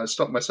again. I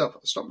stopped myself.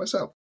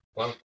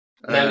 Well,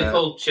 now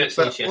Nicole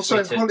Scherzinger she asked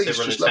me to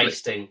run a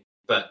tasting,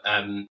 but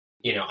I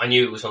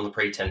knew it was on the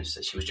pretense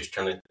that she was just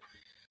trying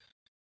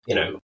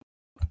to,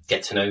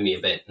 get to know me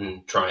a bit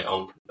and try it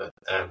on. But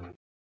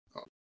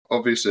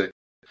obviously,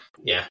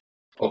 yeah,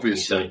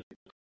 obviously,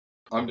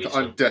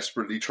 I'm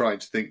desperately trying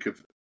to think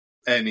of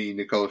any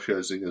Nicole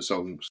Scherzinger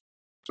songs,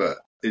 but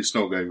it's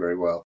not going very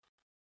well.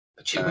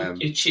 She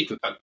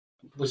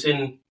was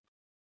in.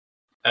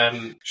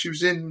 She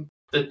was in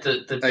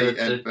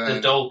the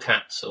Doll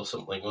Cats or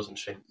something, wasn't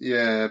she?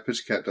 Yeah,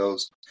 Pussycat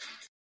Dolls.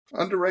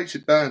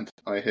 Underrated band,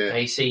 I hear.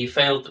 Hey, see, you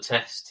failed the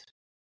test.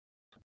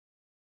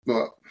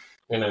 Well,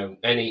 You know,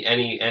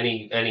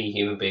 any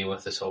human being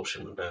worth a soul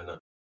shouldn't have known that.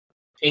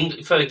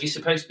 Ferg, you're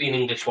supposed to be an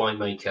English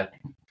winemaker.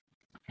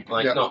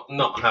 Like, Yeah.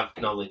 not have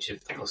knowledge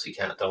of the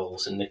Pussycat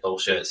Dolls and Nicole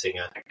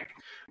Scherzinger.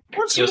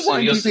 what sort of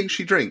wine do you think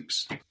she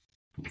drinks?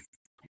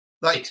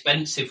 Like,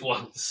 Expensive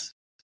ones.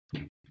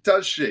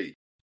 does she?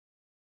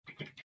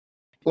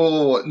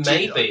 Or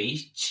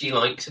Maybe she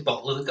likes a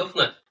bottle of the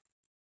Governor.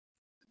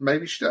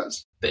 maybe she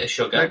does. Bit of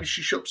sugar. Maybe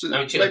she shops at.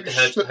 I mean, maybe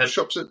her she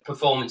shops at.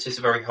 performances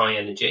are very high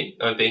energy.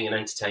 Being an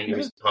entertainer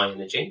is high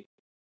energy.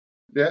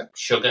 Yeah.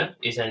 Sugar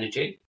is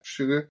energy.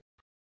 Sugar.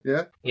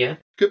 Yeah. Yeah.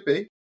 Could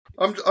be.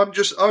 I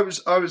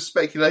was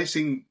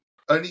speculating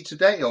only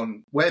today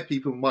on where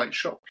people might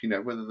shop. You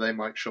know, whether they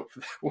might shop for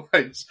their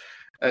wines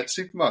at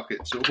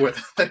supermarkets or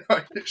whether they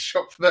might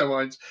shop for their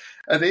wines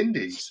at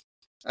indies.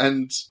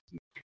 And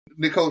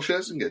Nicole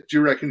Scherzinger, do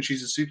you reckon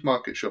she's a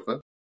supermarket shopper,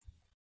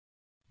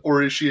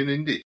 or is she an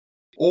indie,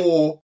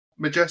 or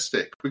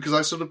Majestic? Because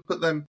I sort of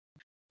put them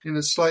in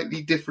a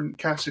slightly different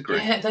category.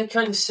 Yeah, they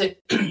kind of sit.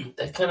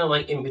 They're kind of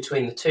like in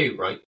between the two,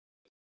 right?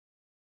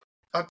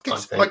 I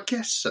think.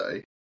 guess so.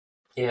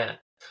 Yeah.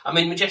 I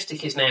mean,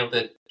 Majestic is now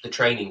the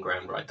training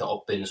ground, right? That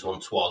Obbins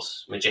once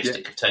was.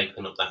 Majestic have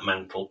taken up that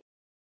mantle.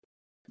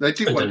 They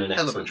do and one done an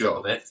hell of a excellent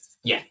job of it.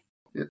 Yeah.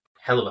 Yeah.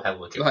 Hell of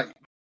a job. Like,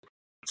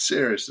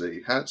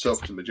 seriously, hats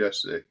off to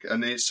Majestic.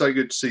 And it's so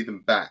good to see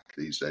them back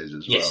these days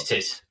as well. Yes, it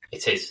is.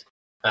 It is.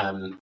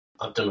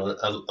 I've done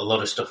a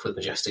lot of stuff with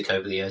Majestic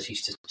over the years.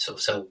 Used to sort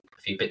of sell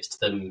a few bits to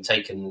them.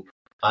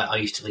 I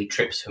used to lead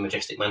trips for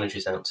Majestic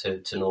managers out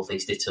to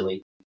northeast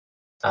Italy.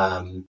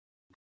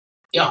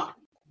 Yeah,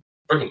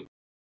 brilliant,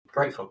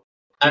 great fun.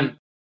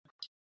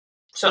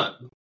 So,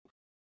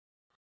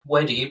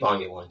 where do you buy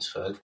your wines,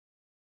 Ferg?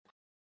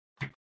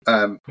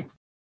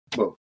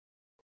 Well,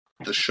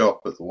 the shop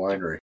at the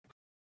winery.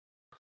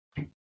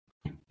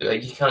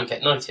 You can't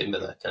get night timber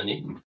there, can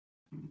you?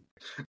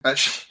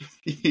 Actually,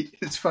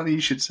 it's funny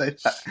you should say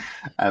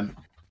that.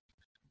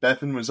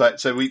 Bethan was like,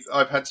 so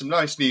I've had some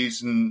nice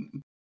news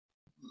and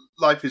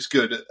life is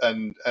good,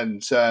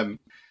 and so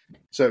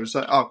it was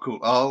like, oh cool,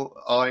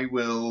 I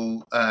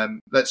will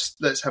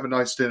let's have a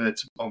nice dinner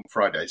on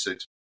Friday. So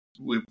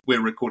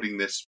we're recording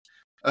this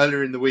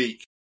earlier in the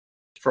week.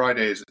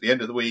 Friday is at the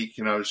end of the week,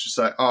 and I was just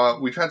like,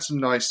 we've had some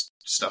nice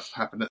stuff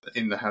happen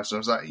in the house. And I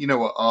was like, you know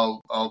what,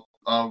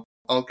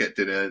 I'll get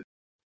dinner.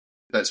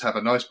 Let's have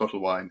a nice bottle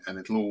of wine, and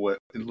it'll all work.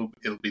 It'll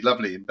be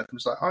lovely. And Bethan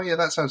was like, oh yeah,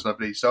 that sounds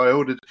lovely. So I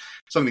ordered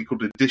something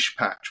called a dish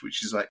patch,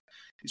 which is like,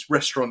 it's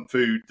restaurant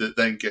food that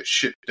then gets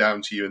shipped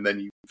down to you, and then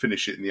you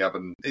finish it in the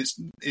oven. It's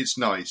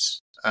nice.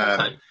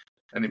 Okay.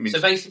 And it means,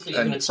 so basically,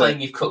 you're going to claim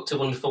you've cooked a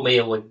wonderful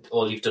meal when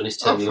all you've done is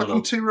turn the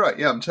on. Too right.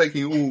 Yeah, I'm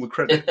taking all the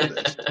credit for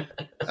this.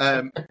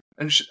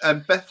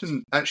 And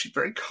Bethan actually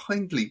very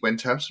kindly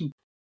went out and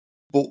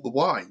bought the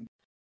wine.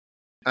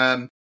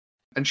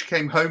 And she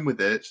came home with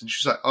it, and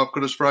she's like, I've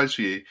got a surprise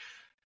for you.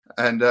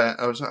 And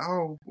I was like,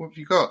 oh, what have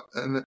you got?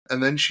 And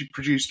then she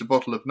produced a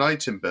bottle of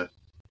Night Timber.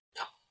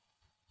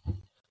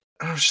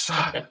 And I was just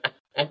like,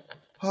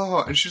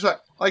 oh, and she's like,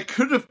 I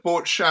could have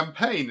bought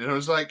champagne. And I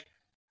was like,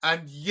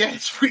 and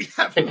yes, we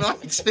have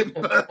Night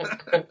Timber.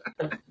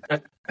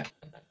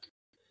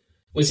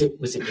 Was it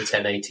the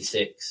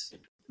 1086?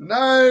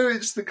 No,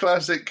 it's the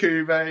classic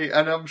Cuvée,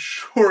 and I'm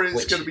sure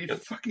it's going to be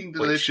fucking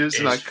delicious,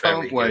 and I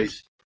can't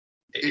wait.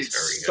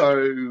 It's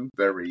so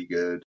very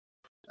good.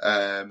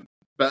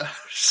 But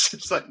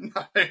it's like,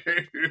 no.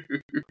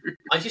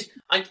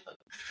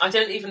 I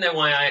don't even know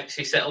why I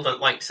actually settled on,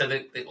 like, so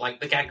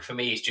the gag for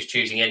me is just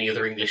choosing any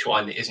other English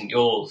wine that isn't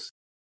yours.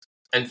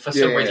 And for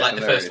some reason, like,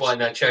 the first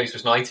wine I chose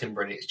was Night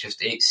Timber, and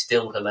it's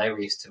still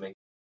hilarious to me.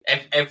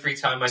 Every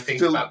time I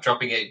think about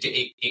dropping it,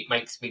 it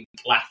makes me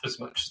laugh as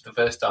much as the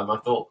first time I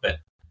thought of it.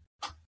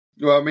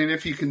 Well, I mean,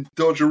 if you can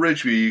dodge a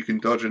Ridgeview, you can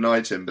dodge a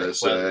Night Timber.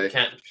 So well,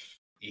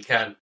 you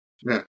can.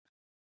 Yeah.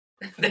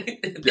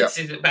 This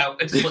is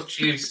about as much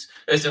use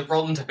as a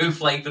Rondo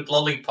flavoured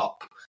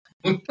lollipop.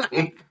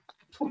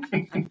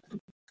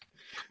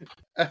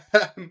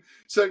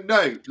 So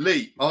no,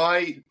 Lee,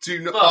 I do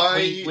not.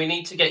 We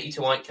need to get you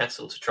to White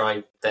Castle to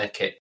try their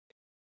kit.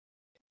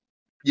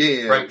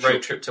 Yeah,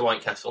 road trip to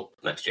White Castle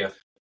next year.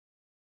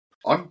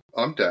 I'm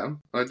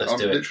down. I'm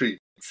literally.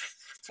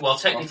 Well,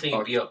 technically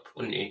you'd be up,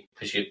 wouldn't you?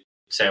 Because you're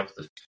south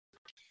of.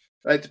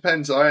 It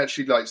depends. I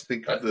actually like to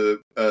think of the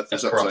Earth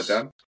as upside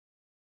down.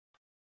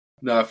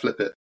 No, I flip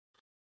it.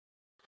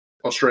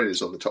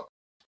 Australia's on the top.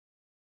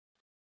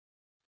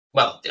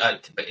 Well,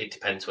 it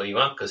depends where you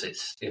are, because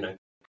it's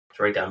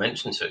 3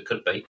 dimensions, so it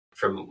could be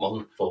from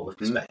one form of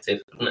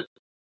perspective, couldn't it?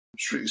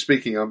 Strictly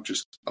speaking, I'm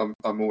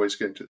always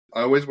going to.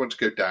 I always want to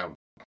go down.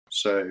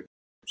 So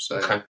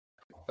okay.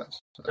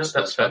 That's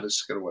fair. how this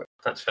is going to work.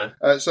 That's fair.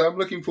 So I'm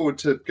looking forward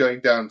to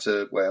going down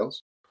to Wales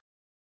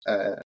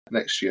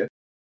next year.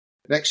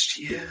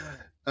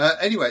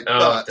 Anyway,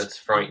 but that's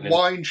frightening.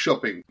 Wine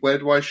shopping. Where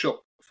do I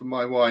shop for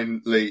my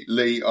wine, Lee?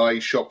 Lee, I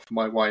shop for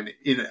my wine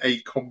in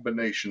a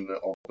combination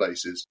of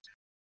places.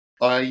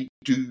 I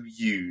do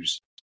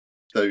use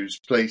those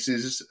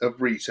places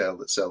of retail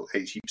that sell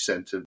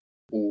 80% of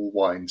all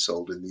wine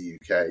sold in the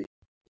UK.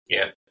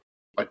 Yeah.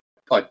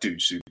 I do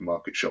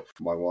supermarket shop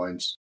for my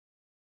wines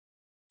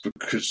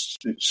because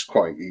it's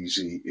quite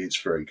easy, it's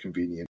very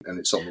convenient, and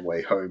it's on the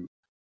way home.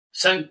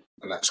 So,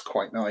 and that's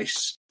quite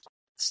nice.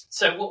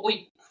 So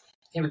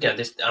here we go.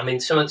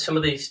 Some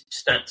of these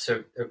stats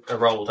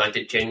are old. I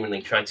did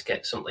genuinely try to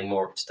get something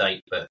more up to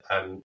date, but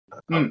I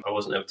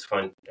wasn't able to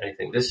find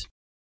anything. There's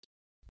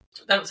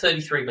about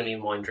 33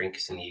 million wine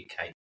drinkers in the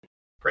UK,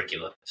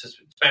 regular. So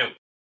it's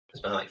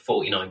about like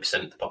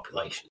 49% of the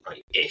population,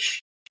 right?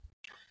 Ish.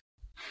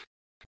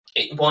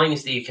 Wine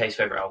is the UK's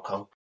favourite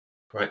alcohol,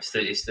 right?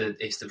 It's the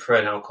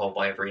preferred alcohol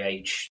by every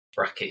age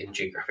bracket and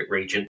geographic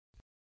region.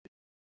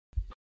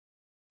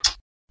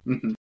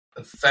 Mm-hmm.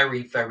 A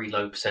very, very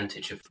low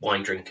percentage of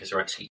wine drinkers are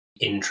actually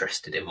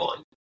interested in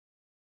wine.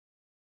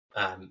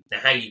 Now,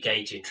 how you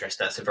gauge interest,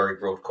 that's a very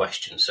broad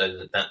question.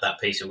 So that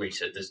piece of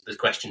research, there's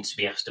questions to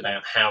be asked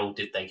about how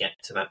did they get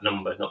to that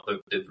number, not the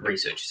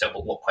research itself,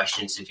 but what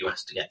questions did you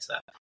ask to get to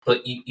that?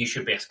 But you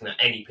should be asking that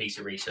any piece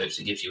of research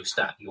that gives you a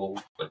stat.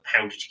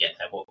 How did you get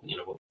there? What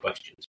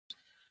questions?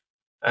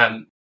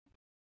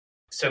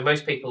 So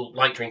most people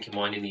like drinking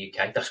wine in the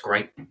UK. That's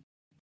great.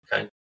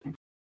 Okay.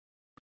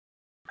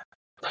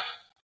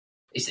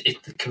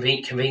 The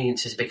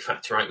convenience is a big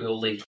factor, right? We all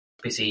live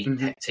busy,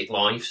 hectic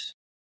lives.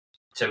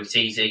 So it's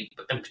easy,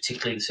 and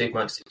particularly the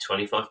supermarkets,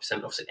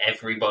 25% off. So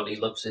everybody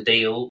loves a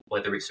deal,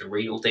 whether it's a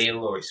real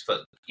deal or it's for,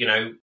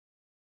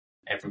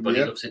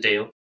 everybody loves a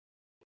deal.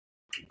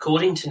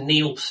 According to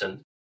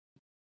Nielsen,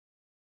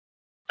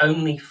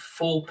 only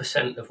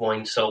 4% of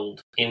wine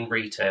sold in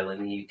retail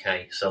in the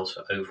UK sells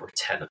for over a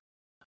tenner.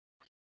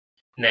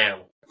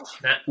 Now,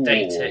 that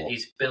data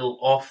is built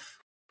off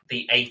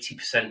the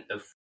 80%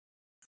 of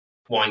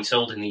wine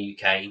sold in the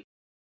UK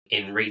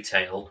in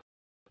retail,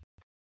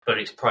 but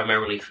it's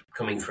primarily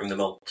coming from the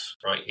malts,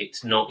 right?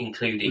 It's not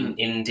including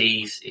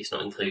indies, it's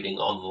not including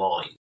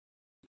online.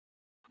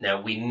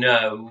 Now, we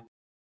know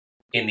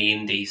in the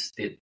indies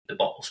the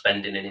bottle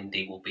spending in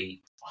indie will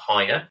be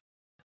higher,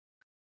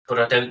 but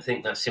I don't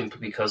think that's simply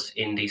because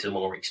indies are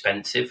more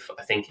expensive.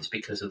 I think it's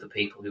because of the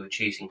people who are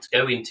choosing to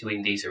go into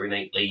indies are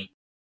innately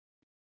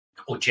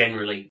or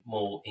generally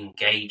more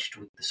engaged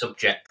with the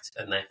subject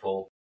and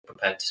therefore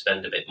prepared to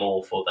spend a bit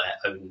more for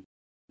their own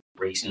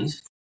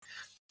reasons.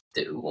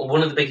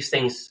 One of the biggest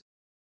things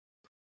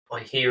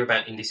I hear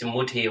about indies and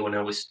would hear when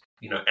I was,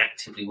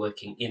 actively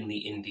working in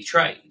the indie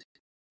trade,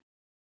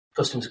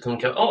 customers come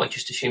and go, "Oh, I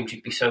just assumed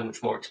you'd be so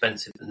much more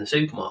expensive than the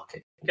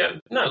supermarket." I go,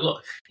 "No,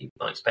 look, if you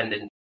like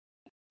spending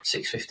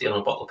 $6.50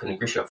 on a bottle of Pinot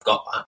Grigio, I've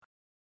got that.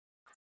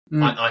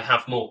 I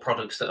have more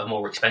products that are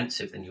more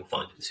expensive than you'll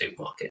find in the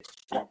supermarket.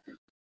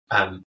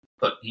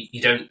 But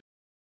you don't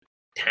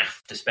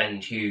have to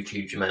spend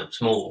huge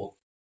amounts more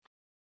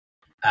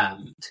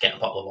to get a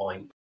bottle of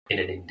wine in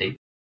an indie."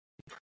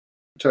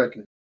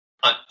 Totally.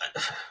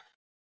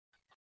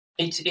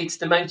 It's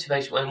the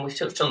motivation, and we've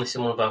touched on this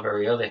in one of our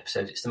very early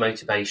episodes. It's the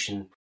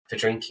motivation for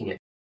drinking it,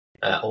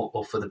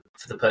 or for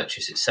the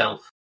purchase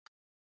itself.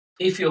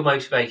 If your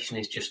motivation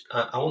is just,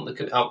 I want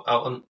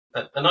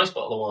a nice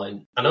bottle of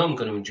wine, I know I'm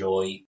going to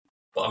enjoy,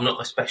 but I'm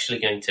not especially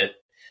going to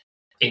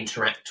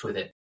interact with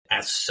it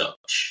as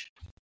such.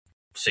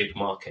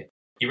 Supermarket,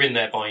 you're in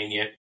there buying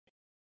your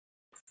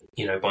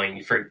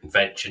fruit and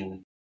veg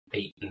and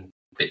meat and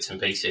bits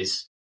and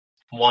pieces.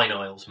 Wine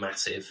aisle's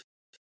massive.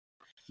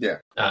 Yeah.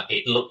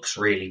 It looks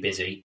really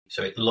busy,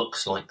 so it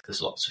looks like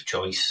there's lots of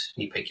choice.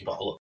 You pick your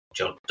bottle up,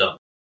 job done.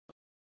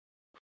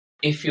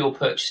 If you're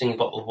purchasing a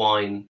bottle of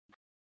wine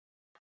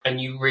and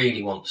you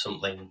really want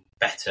something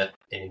better,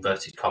 in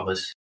inverted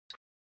commas,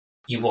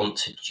 you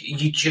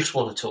just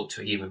want to talk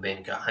to a human being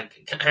and go, how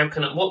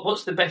can I,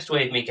 what's the best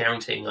way of me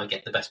guaranteeing I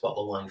get the best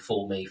bottle of wine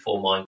for me,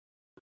 for my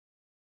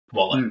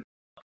wallet?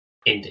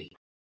 Indie.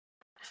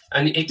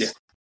 And it's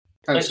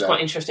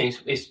quite interesting.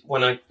 Is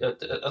when a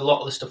lot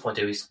of the stuff I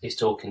do is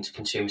talking to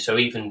consumers. So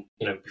even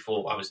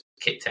before I was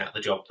kicked out of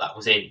the job that I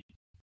was in,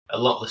 a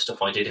lot of the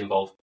stuff I did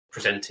involved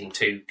presenting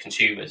to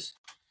consumers.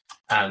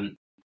 Sorry,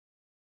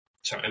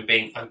 I'm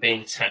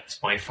being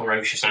attacked by a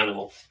ferocious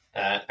animal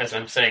as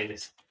I'm saying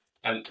this.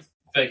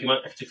 Ferg, you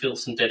might have to fill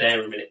some dead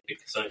air a minute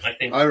because I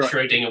think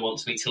Schrodinger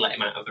wants me to let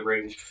him out of the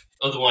room.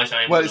 Otherwise,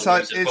 I am. Well, it's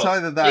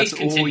either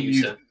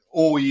that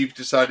or you've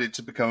decided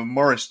to become a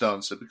Morris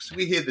dancer because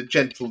we hear the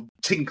gentle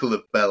tinkle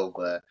of bell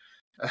there.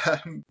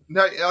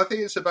 No, I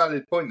think it's a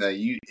valid point there.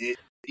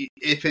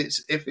 If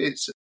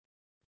it's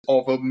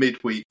of a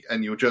midweek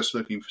and you're just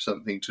looking for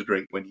something to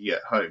drink when you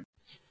get home,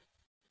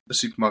 the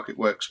supermarket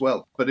works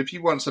well. But if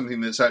you want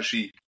something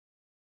that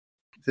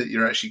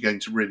you're actually going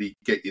to really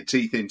get your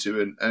teeth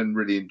into and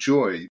really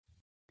enjoy,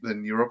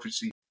 then you're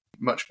obviously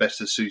much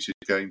better suited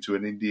to going to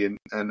an Indian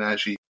and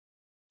actually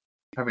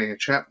having a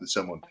chat with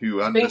someone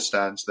who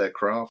understands their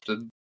craft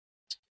and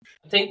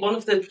I think one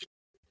of the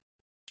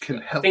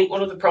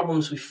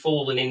problems we've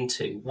fallen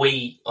into,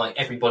 like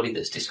everybody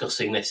that's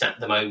discussing this at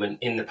the moment,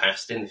 in the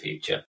past, in the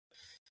future,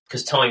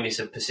 because time is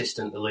a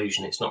persistent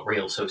illusion, it's not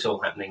real, so it's all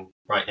happening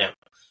right now,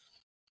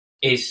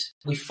 is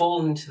we've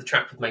fallen into the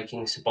trap of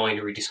making this a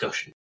binary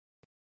discussion.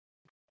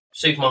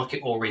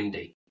 supermarket or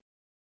indie.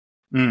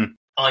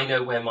 I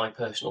know where my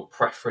personal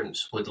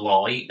preference would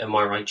lie and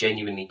where I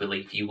genuinely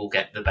believe you will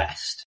get the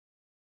best.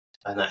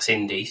 And that's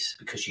indies,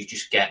 because you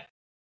just get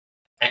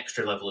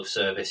extra level of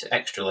service,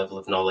 extra level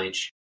of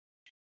knowledge.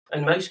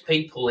 And most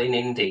people in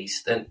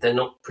indies, they're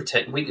not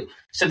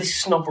so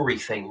this snobbery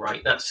thing,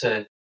 right? That's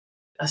a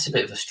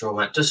bit of a straw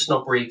man. Does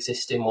snobbery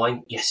exist in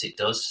wine? Yes, it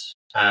does.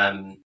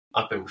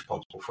 I've been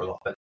responsible for a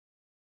lot of it.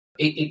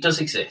 It does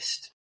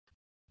exist,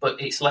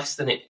 but it's less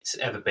than it's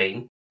ever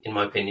been, in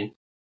my opinion.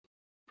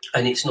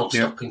 And it's not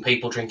stopping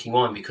people drinking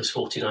wine, because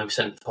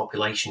 49% of the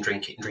population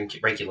drink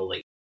it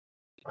regularly.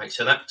 Right,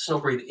 so that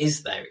snobbery that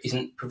is there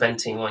isn't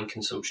preventing wine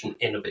consumption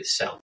in of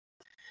itself.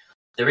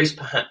 There is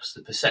perhaps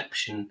the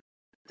perception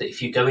that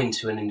if you go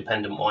into an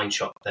independent wine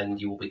shop, then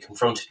you will be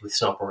confronted with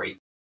snobbery.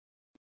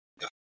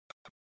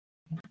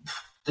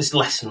 There's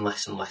less and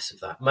less and less of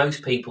that.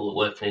 Most people that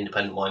work in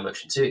independent wine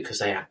merchants do it because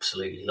they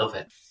absolutely love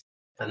it.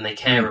 And they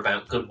care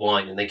about good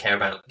wine, and they care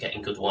about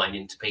getting good wine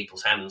into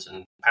people's hands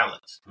and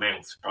palates,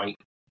 mouths, right?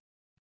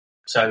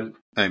 So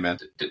Amen.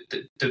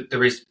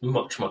 There is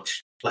much,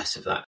 much less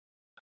of that.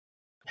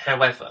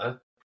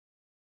 However,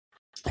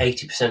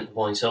 80% of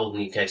wine sold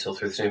in the UK is sold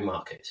through the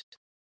supermarkets,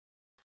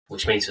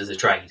 which means there's a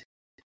trade.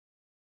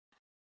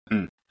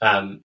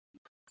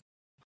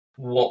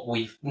 What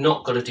we've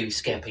not got to do is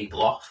scare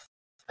people off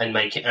and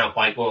make it out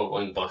like,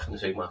 well, you buy from the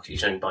supermarket, you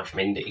don't buy from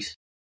indies.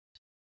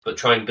 But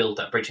try and build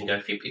that bridge and go,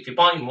 if you're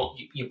buying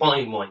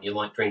wine, you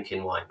like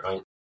drinking wine,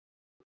 right?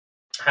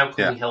 How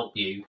can we help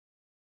you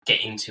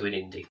get into an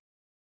indie?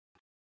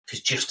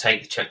 Because just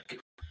take the check.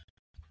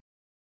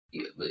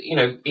 You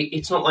know,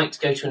 it's not like to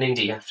go to an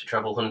indie, you have to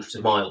travel hundreds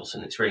of miles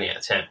and it's really out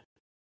of town.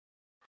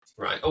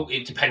 Right. Oh,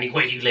 depending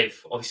where you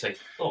live, obviously.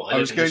 Oh, I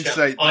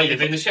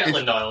live in the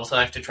Shetland Isles, so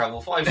I have to travel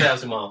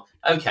 5,000 miles.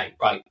 Okay,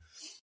 right.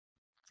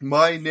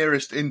 My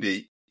nearest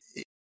indie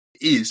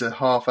is a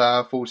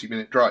half-hour,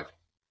 40-minute drive.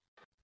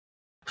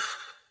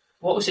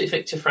 What was it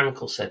Viktor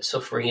Frankl said?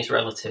 Suffering is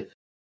relative.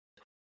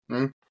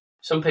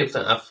 Some people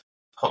don't have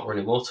hot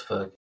running water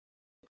for...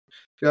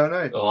 Yeah, I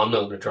know. Oh, I'm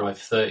not going to drive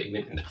 30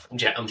 minutes.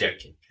 I'm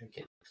joking.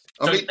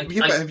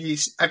 Have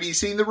you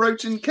seen the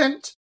roads in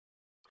Kent?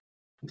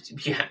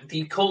 Do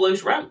you call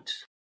those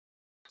roads?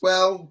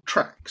 Well,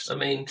 tracks. I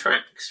mean,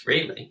 tracks,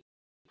 really.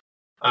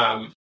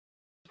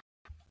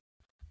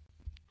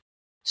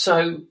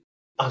 So,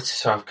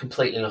 sorry, I've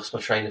completely lost my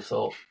train of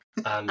thought.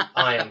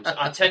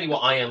 I tell you what,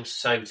 I am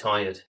so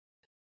tired.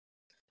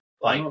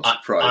 Like,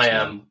 I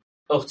am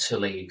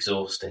utterly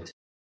exhausted.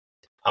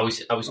 I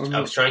was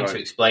trying to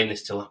explain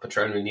this to La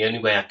Patrona, and the only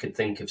way I could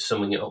think of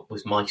summing it up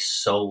was my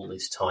soul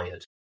is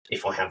tired,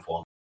 if I have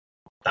one.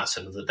 That's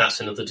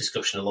another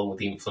discussion along with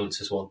the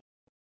influencers one.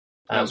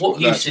 What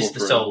use is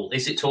the soul?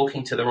 Is it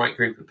talking to the right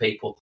group of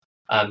people?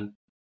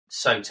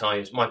 So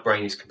tired. My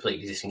brain is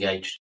completely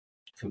disengaged.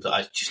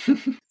 I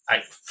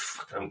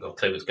haven't got a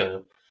clue what's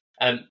going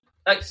on.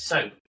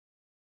 So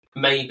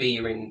maybe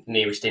your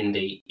nearest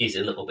indie is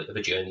a little bit of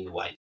a journey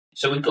away.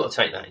 So we've got to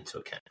take that into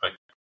account, right?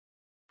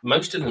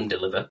 Most of them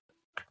deliver.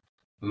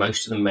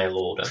 Most of them mail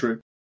order.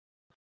 True.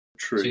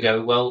 So you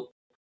go, well,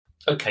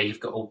 okay, you've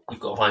got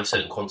to buy a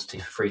certain quantity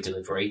for free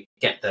delivery.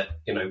 Get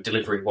that,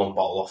 delivery one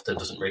bottle often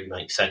doesn't really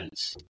make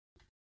sense.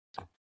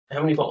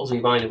 How many bottles are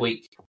you buying a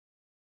week?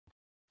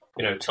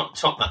 Top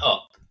that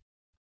up.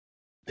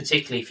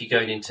 Particularly if you're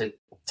going into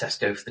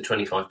Tesco for the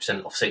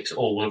 25% off 6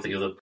 or one of the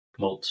other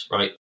malts,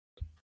 right?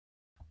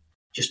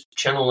 Just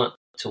channel that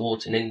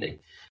towards an indie.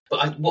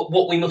 But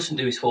what we mustn't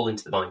do is fall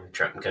into the binary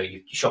trap and go,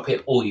 you shop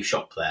here or you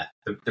shop there.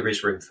 There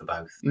is room for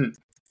both.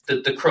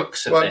 The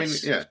crux of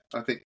this...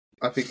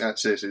 I think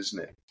that's it,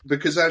 isn't it?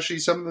 Because actually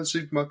some of the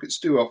supermarkets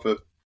do offer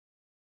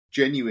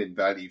genuine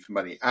value for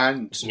money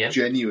and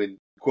genuine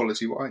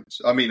quality wines.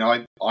 I mean,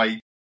 I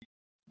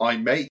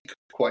make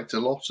quite a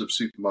lot of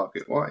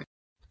supermarket wine.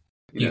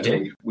 You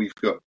do? We've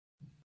got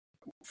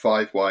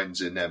 5 wines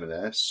in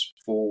M&S,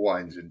 4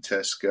 wines in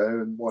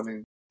Tesco,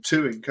 and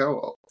 2 in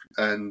Co-op.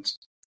 And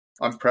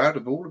I'm proud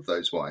of all of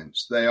those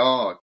wines. They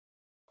are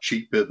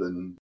cheaper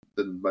than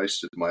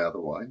most of my other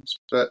wines,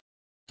 but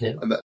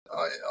the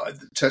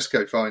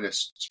Tesco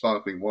Finest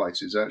Sparkling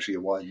White is actually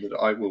a wine that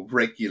I will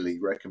regularly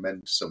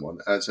recommend to someone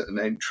as an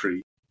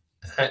entry.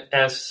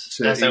 As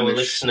our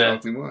listener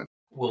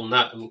will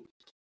know,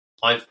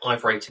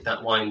 I've rated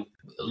that wine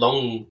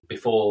long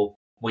before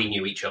we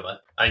knew each other,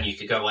 and you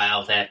could go,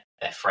 "Wow, they're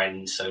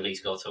friends, so Lee's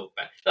got to talk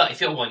about." Like,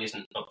 if your wine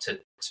isn't up to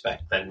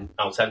spec, then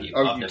I'll tell you.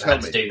 I've never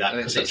had to do that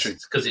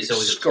because it's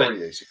always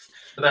excoriating.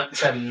 But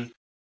that,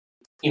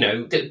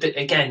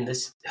 again,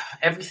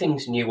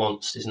 everything's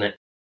nuanced, isn't it?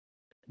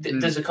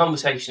 There's a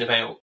conversation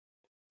about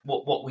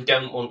what we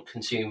don't want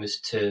consumers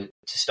to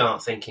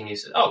start thinking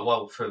is, oh,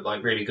 well, for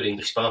like really good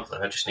English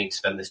sparkling, I just need to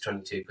spend this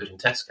 22 quid in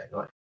Tesco.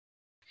 Right?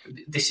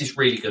 This is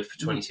really good for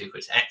 22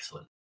 quid. It's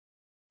excellent.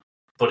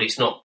 But it's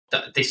not.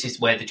 This is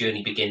where the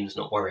journey begins,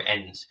 not where it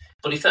ends.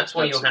 But if that's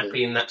where you're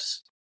happy and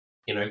that's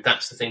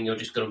the thing you're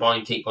just going to buy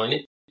and keep buying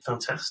it,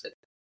 fantastic.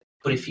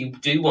 But if you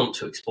do want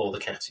to explore the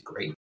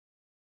category,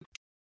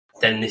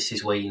 then this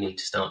is where you need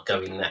to start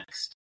going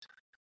next.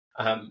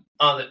 Are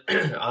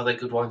there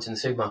good wines in the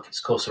supermarkets?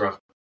 Of course there are.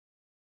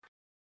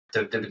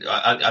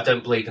 I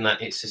don't believe in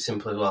that. It's as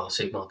simple as, well,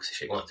 supermarkets are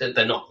shit wines.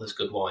 They're not. There's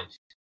good wines.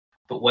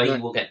 But where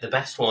you will get the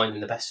best wine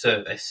and the best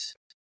service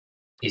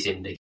is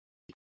indie.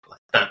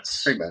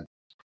 That's... Amen.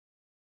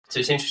 So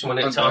it's interesting when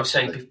I was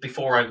saying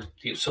before I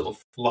sort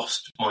of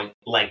lost my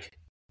leg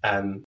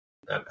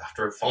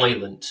after a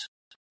violent,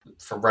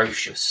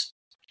 ferocious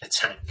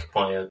attack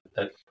by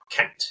a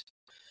cat.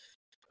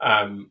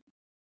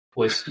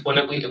 Was when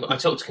I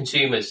talk to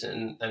consumers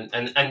and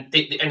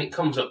it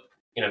comes up,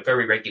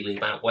 very regularly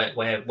about where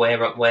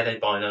they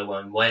buy their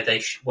wine,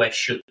 where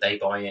should they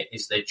buy it,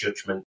 is their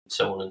judgment,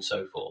 so on and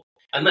so forth,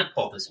 and that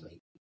bothers me.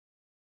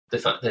 The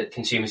fact that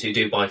consumers who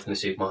do buy from the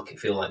supermarket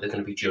feel like they're going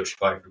to be judged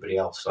by everybody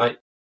else, right?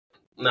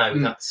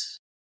 No,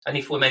 and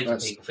if we're making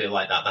people feel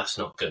like that, that's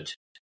not good,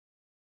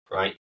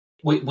 right?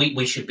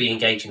 We should be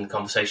engaging in the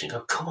conversation. Go,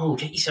 come on,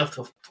 get yourself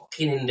to a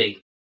fucking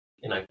indie,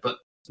 But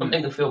I'm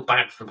making them feel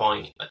bad for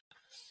buying it.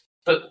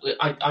 But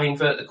I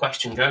invert the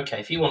question. Go, okay,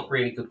 if you want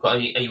really good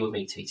quality, are you with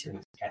me,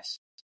 T2? Yes.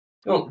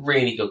 If you want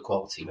really good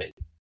quality meat,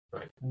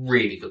 right?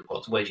 Really good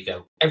quality. Where'd you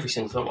go? Every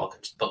single time I go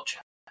to the butcher.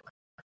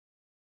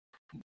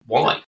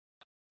 Why?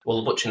 Well,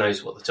 the butcher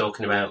knows what they're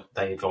talking about.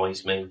 They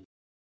advise me,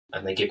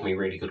 and they give me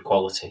really good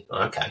quality.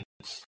 Okay.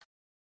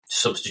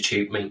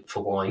 Substitute meat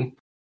for wine,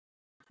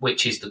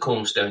 which is the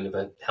cornerstone of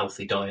a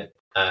healthy diet,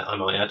 I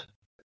might add.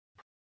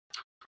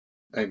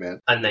 Amen.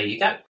 And there you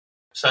go.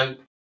 So,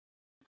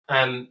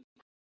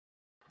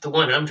 the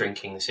wine I'm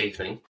drinking this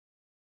evening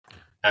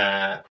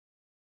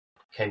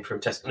came from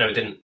Tesco. No, it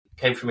didn't.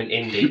 Came from an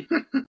indie.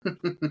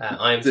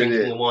 I am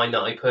drinking a wine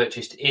that I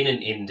purchased in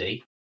an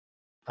indie.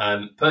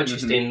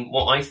 Purchased in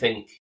what I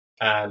think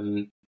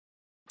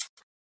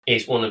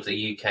is one of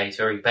the UK's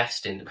very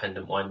best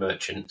independent wine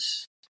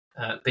merchants,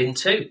 Bin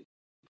 2.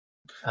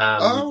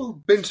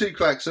 Bin 2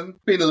 Claxon.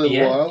 Been a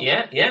little while.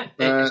 Yeah.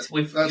 That's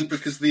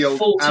because the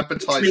old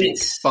advertising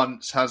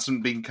bunts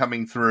hasn't been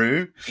coming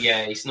through.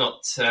 Yeah, he's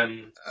not...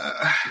 come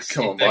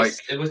on, Mike.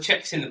 There were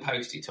checks in the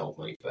post, he told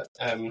me. But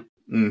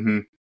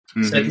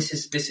So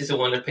this is a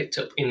one I picked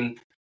up in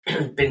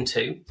Bin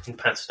 2 in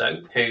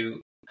Padstow,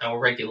 who our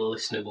regular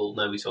listener will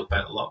know we talk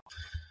about a lot.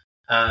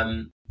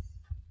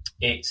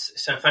 It's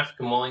South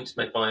African wine. It's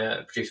made by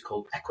a producer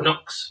called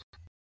Equinox.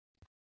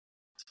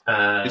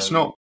 It's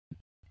not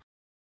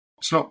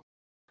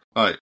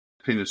like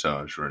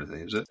Pinotage or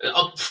anything, is it?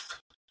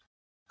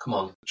 Come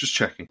on. Just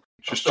checking.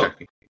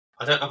 Checking.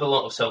 I don't have a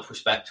lot of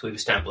self-respect, we've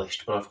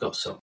established, but I've got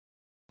some.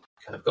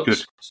 Okay, I've got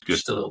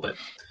just a little bit.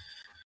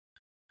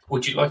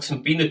 Would you like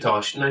some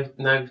Pinotage?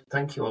 No,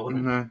 thank you. I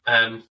wouldn't. No.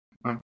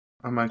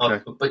 I'm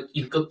okay. But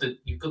you've got the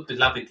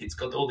Lavit. It's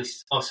got all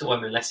this. Also,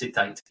 I'm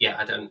acetate. Yeah,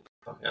 I don't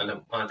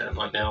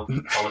like nail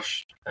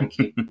polish. Thank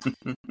you.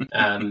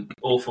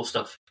 Awful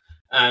stuff.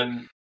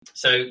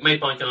 So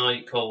made by a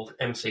guy called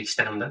MC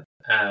Stander.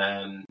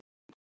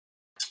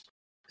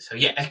 So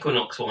yeah,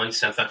 Equinox wine,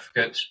 South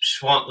Africa. It's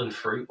Swartland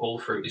fruit. All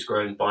fruit is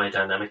grown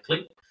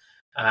biodynamically.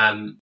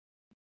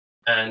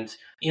 And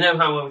you know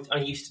how I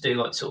used to do,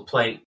 like, sort of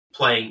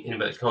playing in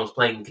inverted commas,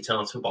 playing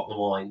guitar to a bottle of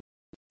wine.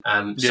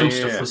 Some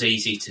stuff was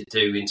easy to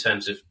do in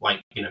terms of,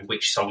 like,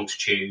 which song to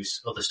choose.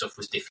 Other stuff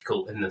was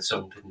difficult, and the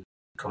song didn't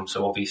come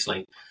so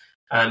obviously.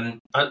 I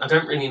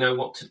don't really know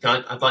what to.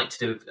 I'd like to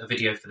do a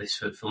video for this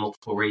for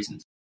multiple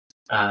reasons.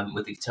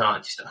 With the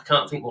guitar, I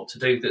can't think what to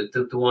do.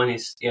 The wine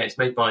is it's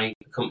made by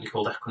a company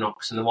called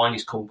Equinox, and the wine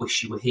is called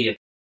Wish You Were Here.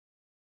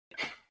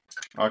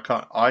 I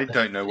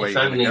don't know where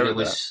you're going to go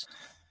with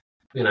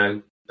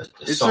that.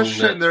 It's such a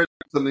shame there's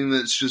something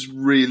that's just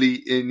really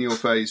in your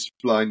face,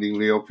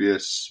 blindingly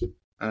obvious.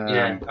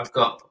 I've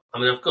got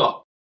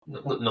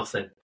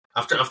nothing.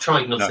 I've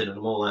tried nothing, and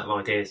I'm all out of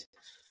ideas.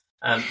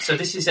 So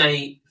this is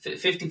a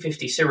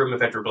 50-50 Syrah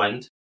Mourvedre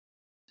blend,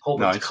 whole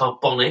bunch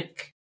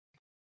carbonic.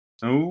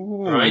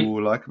 Oh, right?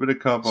 Like a bit of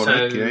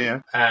carbonic,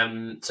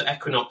 So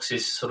Equinox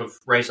is sort of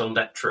raison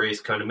d'etre,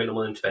 is kind of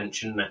minimal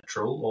intervention,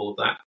 natural, all of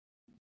that.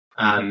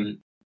 And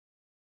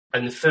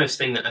the first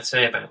thing that I'd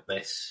say about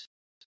this,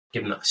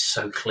 given that it's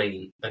so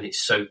clean and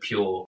it's so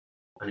pure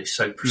and it's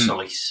so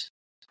precise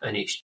and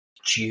it's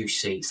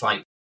juicy, it's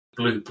like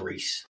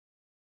blueberries,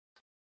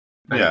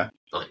 like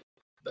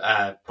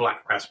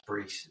black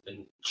raspberries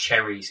and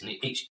cherries, and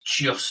it's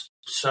just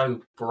so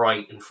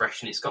bright and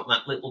fresh, and it's got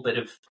that little bit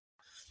of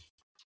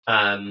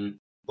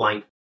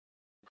like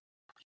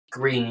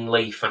green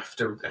leaf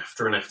after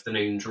an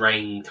afternoon's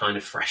rain kind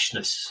of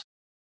freshness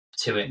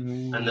to it,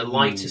 and the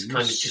lightest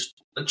kind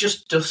of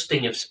just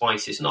dusting of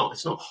spice. It's not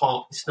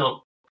hot.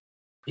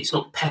 It's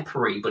not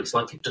peppery, but it's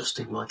like a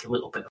dusting, like a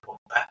little bit of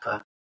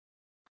pepper.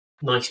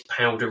 Nice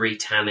powdery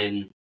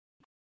tannin,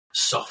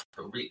 soft.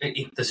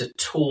 There's a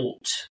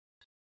taut.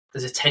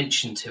 There's a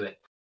tension to it,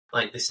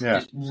 like this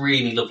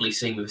really lovely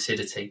seam of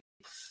acidity.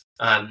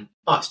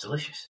 It's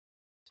delicious.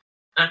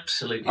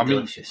 Absolutely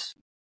delicious.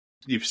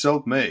 You've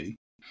sold me.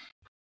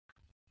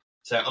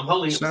 So I'm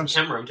holding up to the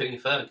camera. I'm doing a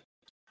third.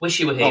 Wish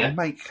you were here. Oh,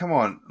 mate, come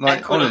on!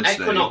 Like,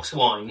 honestly, Equinox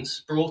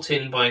wines, brought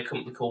in by a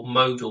company called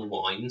Modal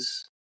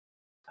Wines,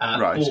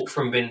 Right. bought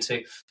from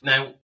Vintu.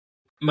 Now,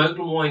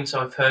 Modal Wines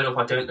I've heard of.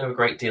 I don't know a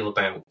great deal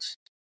about,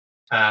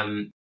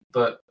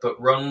 but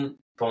run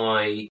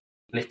by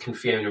Nick and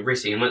Fiona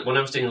Rizzi. And when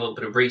I was doing a little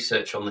bit of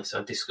research on this,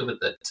 I discovered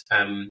that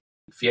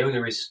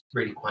Fiona is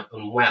really quite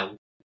unwell,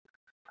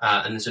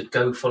 and there's a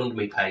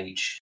GoFundMe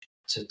page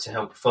to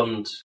help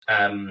fund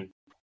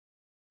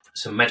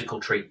some medical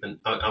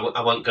treatment.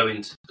 I won't go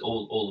into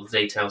all the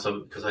details of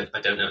it because I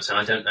don't know. So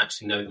I don't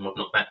actually know them. I've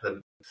not met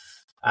them.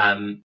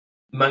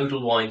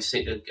 Modal Wines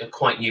are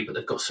quite new, but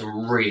they've got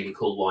some really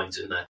cool wines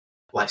in there,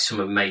 like some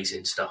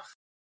amazing stuff.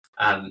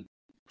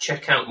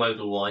 Check out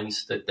Modal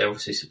Wines. They're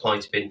obviously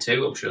supplied to Bin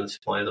 2. I'm sure they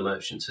supply other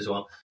merchants as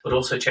well. But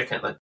also check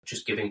out that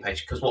Just Giving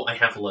page, because what I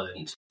have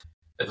learned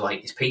of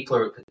late is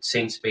people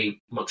seem to be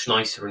much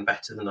nicer and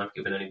better than I've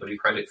given anybody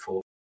credit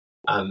for.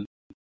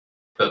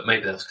 But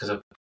maybe that's because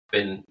I've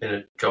been in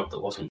a job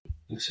that wasn't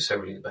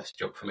necessarily the best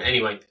job for me.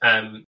 Anyway,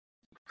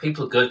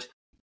 people are good.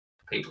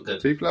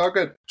 People are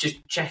good.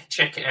 Just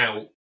check it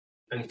out,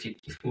 and if you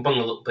can bung a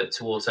little bit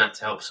towards that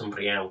to help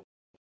somebody out,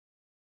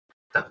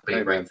 that would be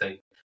a great thing.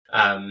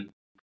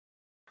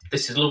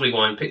 This is a lovely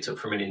wine picked up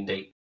from an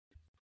indie.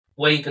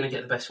 Where are you going to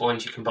get the best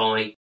wines you can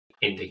buy?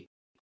 Indie.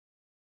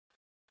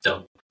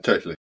 Done.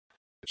 Totally.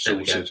 There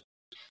we go. Sorted.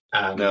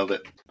 Nailed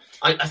it.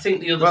 I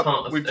think the other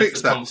part of we the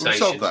fixed that. conversation... We've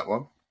solved that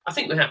one. I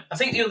think we have. I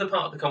think the other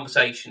part of the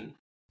conversation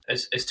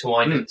as to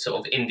why the sort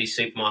of indie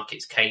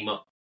supermarkets came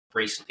up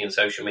recently on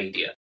social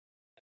media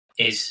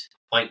is,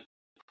 like,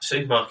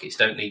 supermarkets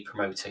don't need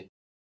promoting.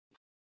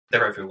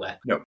 They're everywhere.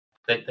 No.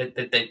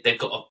 They've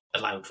got a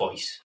loud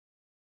voice.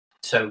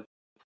 So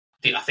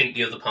I think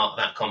the other part of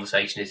that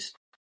conversation is,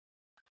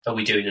 are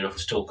we doing enough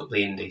to talk up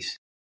the indies?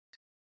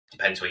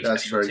 Depends where your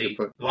specialty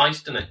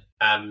lies, doesn't it?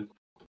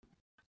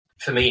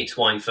 For me, it's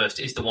wine first.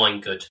 Is the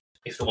wine good?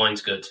 If the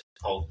wine's good,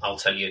 I'll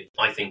tell you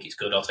I think it's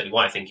good. I'll tell you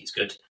why I think it's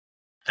good.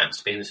 Happens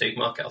to be in the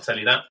supermarket, I'll tell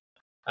you that.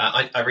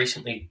 I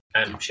recently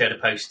shared a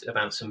post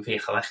about some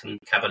Viechalechen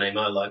Cabernet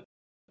Merlot,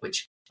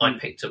 which I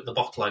picked up the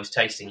bottle I was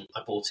tasting.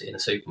 I bought it in a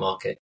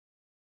supermarket.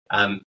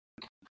 But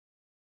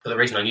the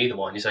reason I knew the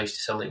wine is I used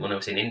to sell it when I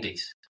was in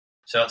Indies.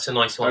 So that's a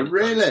nice one. Oh,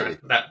 really?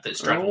 That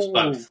straddles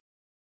both.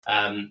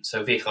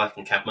 So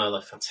Viechalechen Cab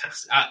Merlot,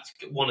 fantastic.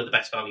 One of the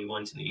best value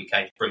wines in the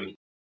UK. Brilliant.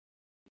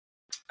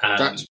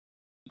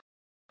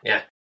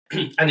 Yeah,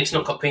 and it's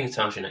not got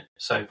pinotage in it,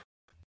 so.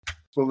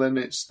 Well, then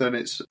it's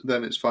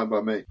fine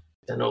by me.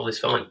 Then all is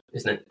fine,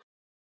 isn't it?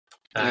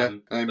 But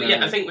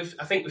yeah, I think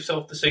we've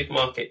solved the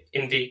supermarket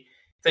indie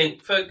thing.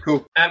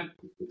 Cool.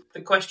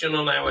 The question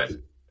on our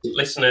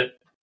listener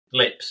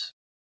lips: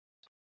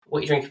 what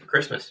are you drinking for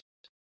Christmas?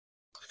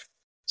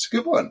 It's a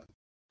good one.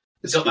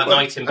 It's got that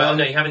night timber. Oh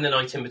no, you're having the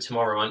night timber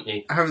tomorrow, aren't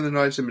you? Having the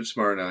night timber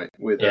tomorrow night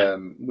with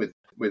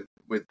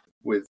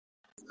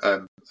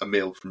a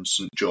meal from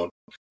St John.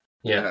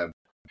 Yeah.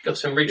 Got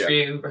some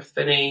Ridgeview,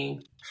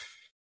 Rathbinny.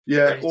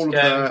 Yeah, all of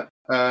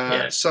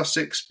that.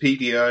 Sussex,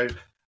 PDO.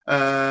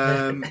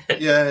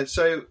 Yeah,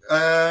 so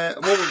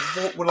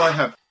what will I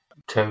have?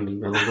 Tony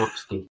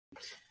Milanovsky.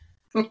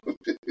 What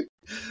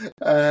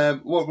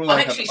will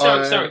I have? Actually,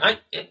 sorry.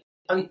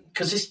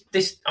 Because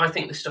this, I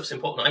think this stuff's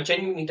important. I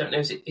genuinely don't know.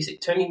 Is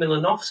it Tony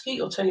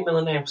Milanovsky or Tony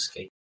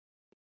Milanowski?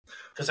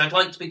 Because I'd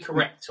like to be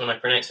correct when I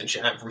pronounce it,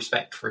 and have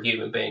respect for a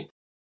human being.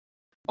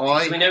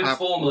 I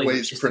have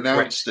always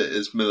pronounced it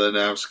as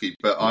Milanowski,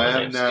 but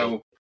I am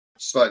now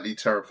slightly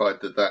terrified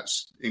that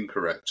that's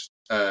incorrect.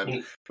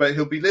 But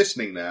he'll be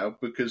listening now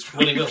because he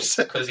will,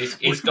 because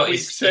he's got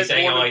his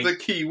AI one of the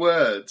key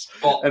words,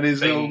 and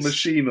his little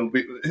machine will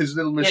be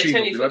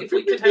like. If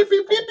we could have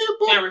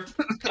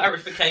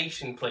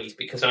clarification, please,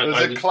 because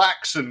there's a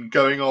klaxon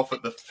going off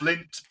at the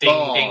Flint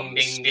ding, ding,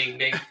 ding, ding,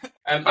 ding.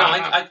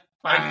 I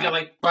feel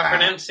like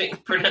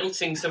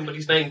pronouncing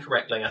somebody's name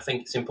correctly. I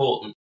think it's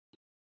important.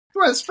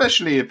 Well,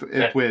 especially if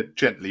we're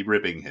gently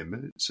ribbing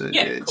him, it's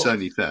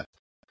only fair.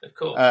 Of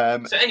course.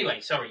 So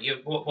anyway, sorry,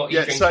 what are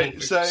you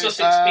drinking? Sussex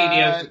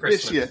PDO for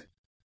Christmas? This year,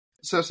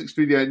 Sussex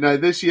PDO. No,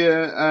 this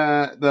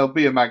year there'll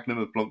be a Magnum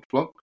of Blanc de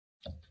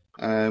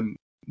Blanc.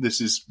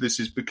 This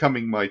is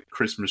becoming my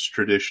Christmas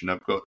tradition.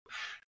 I've got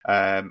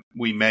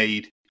we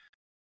made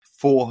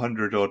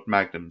 400 odd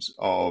Magnums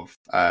of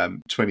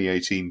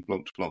 2018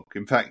 Blanc de Blanc.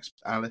 In fact,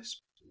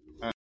 Alice.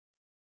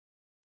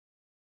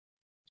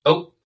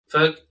 Oh,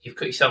 Ferg, you've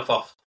cut yourself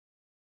off.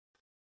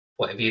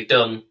 Whatever you've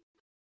done.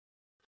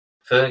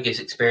 Ferg is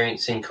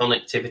experiencing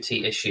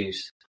connectivity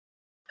issues.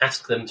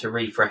 Ask them to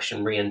refresh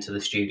and re-enter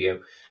the studio.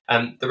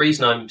 The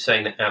reason I'm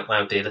saying that out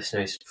loud, dear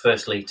listeners, is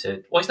firstly it's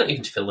not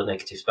even to fill the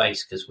negative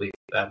space, because we've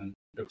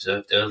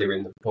observed earlier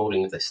in the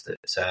recording of this that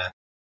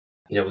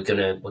we're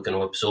going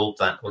to absorb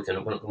that. We're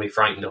not going to be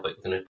frightened of it.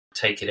 We're going to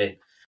take it in.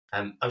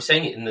 I'm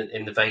saying it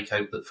in the vague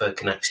hope that Ferg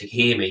can actually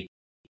hear me,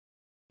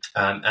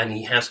 and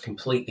he has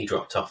completely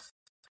dropped off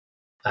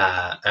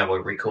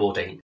our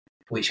recording,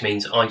 which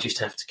means I just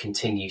have to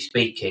continue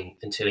speaking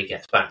until he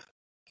gets back.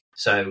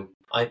 So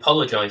I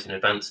apologise in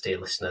advance, dear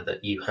listener,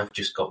 that you have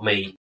just got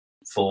me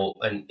for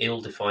an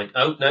ill-defined...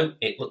 Oh, no,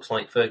 it looks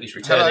like Ferg is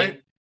returning.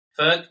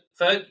 Ferg,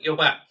 you're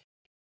back.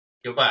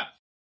 You're back.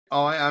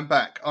 I am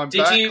back. I'm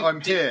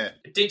here.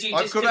 Did you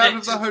I've got out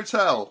of the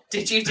hotel.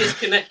 Did you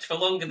disconnect for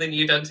longer than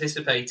you'd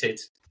anticipated?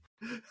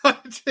 I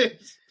did.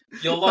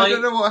 I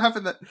don't know what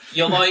happened there.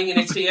 You're lying in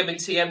a TM and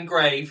TM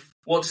grave.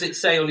 What does it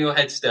say on your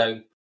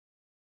headstone?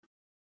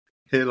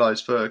 Here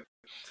lies Ferg.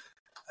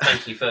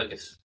 Thank you,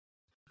 Fergus.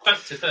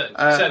 Back to Ferg.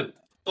 So,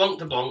 Blanc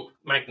de Blanc,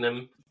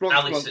 Magnum.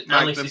 Alice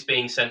is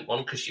being sent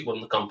one because she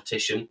won the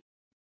competition.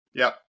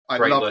 Yep, I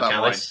Great love work, that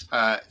Alice.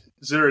 wine.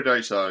 Zero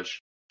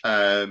dosage,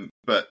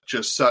 but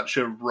just such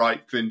a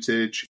ripe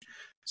vintage,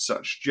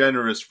 such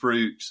generous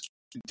fruit.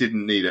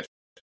 Didn't need it.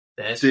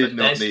 There's need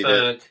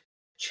Ferg it.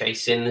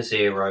 chasing the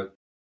zero.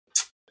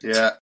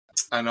 Yeah,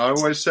 and I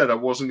always said I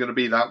wasn't going to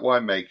be that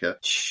winemaker,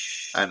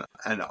 and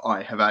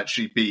I have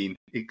actually been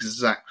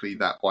exactly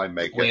that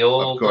winemaker. We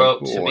all grow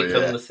up to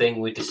become the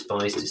thing we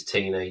despised as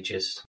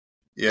teenagers.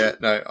 Yeah,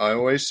 no, I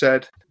always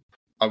said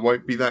I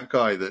won't be that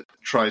guy that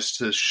tries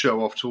to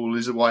show off to all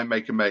his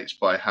winemaker mates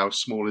by how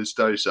small his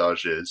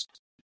dosage is,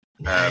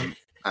 and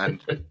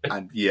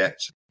yet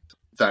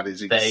that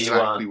is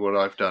exactly what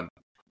I've done.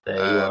 There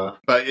you are.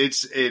 But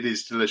it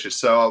is delicious,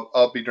 so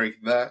I'll be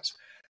drinking that.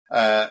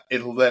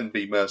 It'll then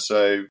be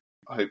Merceau,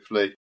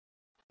 hopefully.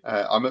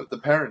 I'm at the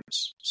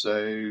parents',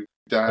 so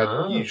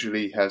Dad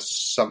usually has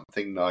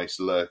something nice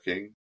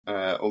lurking.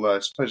 Although I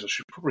suppose I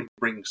should probably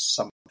bring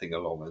something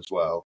along as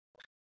well.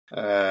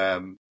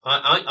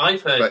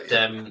 I've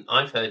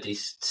heard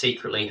he's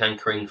secretly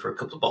hankering for a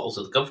couple of bottles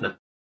of the Governor.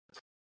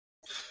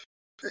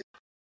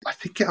 I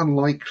think it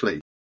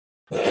unlikely.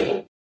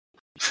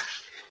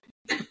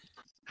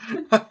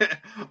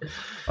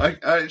 I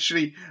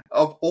actually,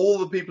 of all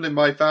the people in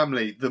my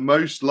family, the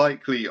most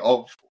likely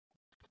of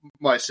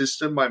my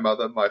sister, my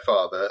mother, my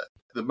father,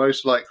 the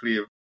most likely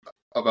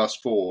of us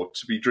four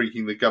to be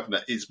drinking the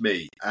Governor is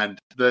me, and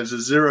there's a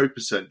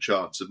 0%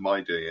 chance of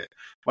my doing it.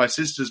 My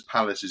sister's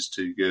palate is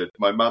too good,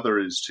 my mother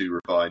is too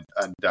refined,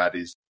 and Dad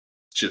is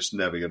just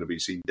never going to be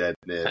seen dead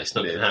near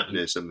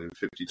something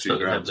 52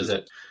 grams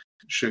of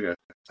sugar.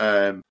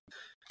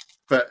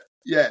 But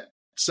yeah,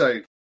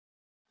 so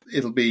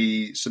it'll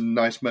be some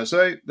nice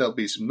Merceau, there'll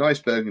be some nice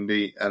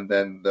Burgundy, and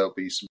then there'll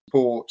be some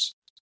port,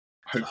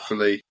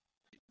 hopefully.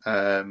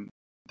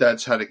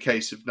 Dad's had a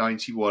case of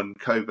 91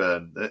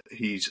 Coburn that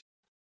he's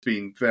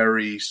been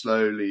very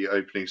slowly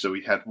opening. So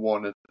we had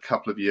one a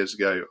couple of years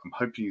ago. I'm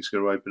hoping he's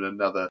going to open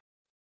another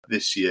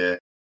this year.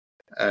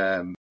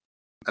 And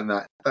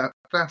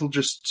that'll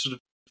just sort of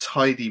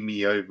tidy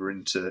me over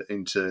into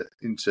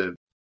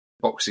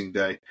Boxing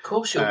Day. Of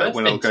course, you're both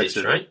vintage,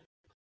 right?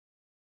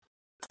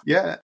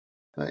 Yeah,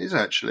 that is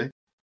actually.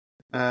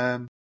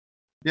 Yeah,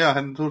 I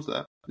hadn't thought of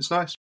that. It's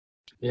nice.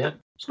 Yeah.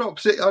 It's not.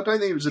 I don't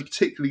think it was a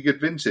particularly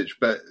good vintage,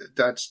 but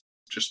Dad's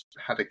just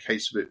had a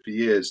case of it for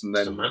years, and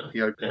then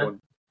he opened one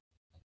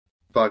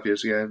 5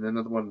 years ago, and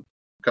another one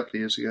a couple of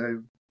years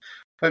ago.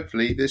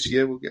 Hopefully, this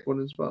year we'll get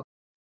one as well.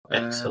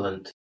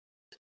 Excellent.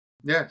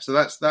 Yeah, so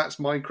that's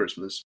my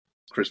Christmas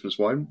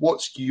wine.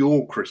 What's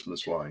your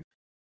Christmas wine?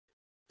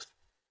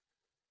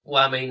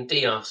 Well, I mean,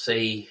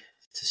 DRC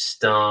to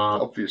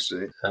start.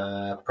 Obviously.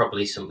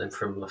 Probably something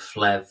from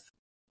Leflaive,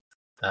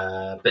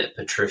 a bit of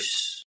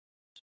Petrus,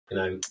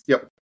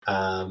 Yep.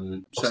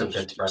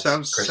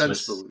 Sounds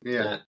sensible,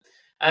 yeah.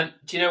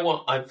 Do you know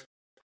what? I've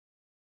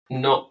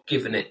not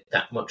given it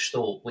that much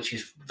thought, which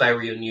is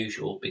very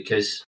unusual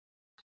because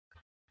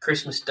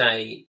Christmas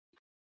Day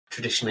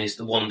traditionally is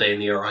the one day in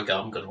the year I go,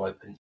 I'm going to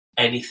open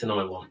anything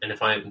I want. And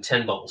if I open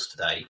 10 bottles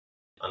today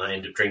and I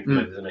end up drinking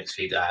over the next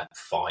few days,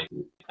 5.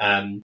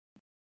 I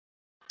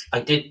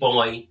did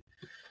buy,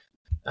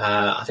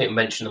 I think I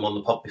mentioned them on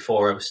the pod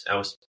before, I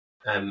was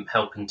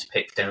helping to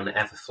pick down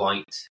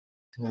Everflight.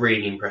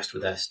 Really impressed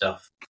with their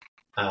stuff.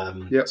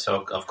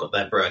 So I've got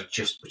their bread,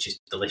 which is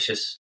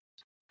delicious.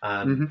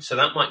 So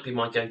that might be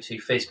my go-to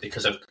fizz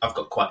because I've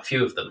got quite a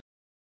few of them.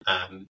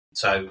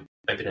 So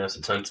maybe now's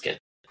the time to get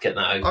that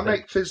open. I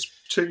make fizz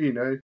too, Do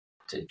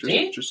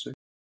you?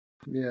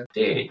 Yeah.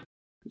 Do you?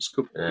 It's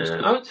cool. Keep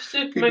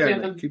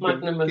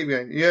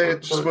going. Yeah,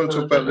 just want to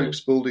talk about Luke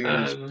Spalding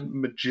and his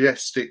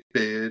majestic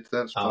beard.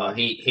 That's fine.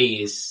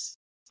 He is.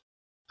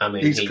 I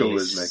mean, he's cool,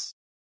 isn't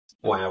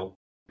he? Wow.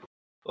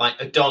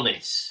 Like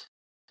Adonis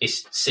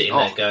is sitting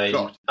there going,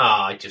 God.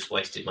 I just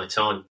wasted my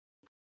time.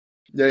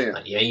 Yeah.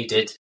 Like, yeah, you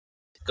did.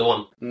 Go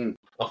on.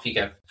 Off you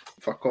go.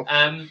 Fuck off.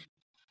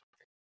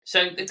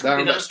 So let's talk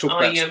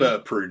about spur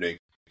pruning.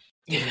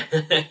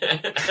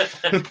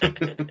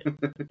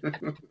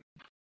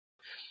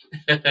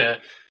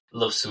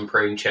 Love some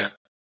prune chat.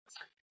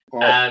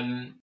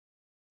 Oh.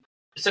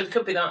 So it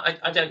could be that.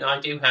 I don't know. I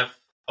do have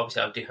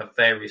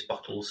various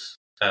bottles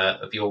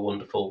of your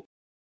wonderful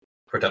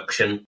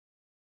production.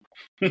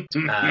 But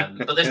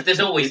there's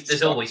always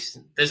fizz.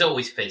 There's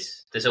always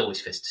fizz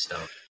to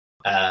start.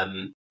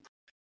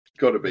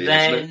 Got to be.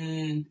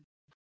 Then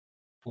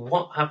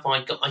what have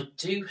I got? I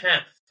do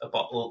have a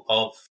bottle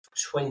of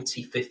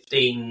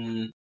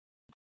 2015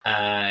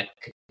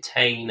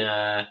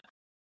 Catena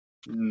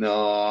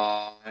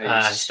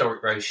Nice.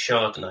 Historic Rose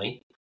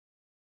Chardonnay.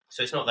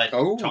 So it's not their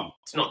top.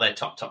 It's not their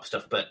top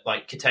stuff, but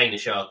like Catena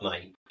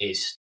Chardonnay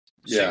is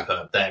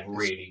superb. They're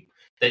really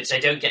they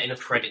don't get enough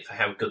credit for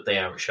how good they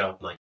are at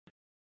Chardonnay.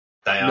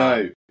 They are.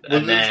 No,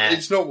 well,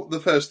 it's not the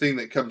first thing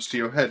that comes to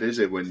your head, is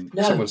it? When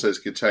someone says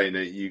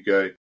Catena, you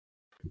go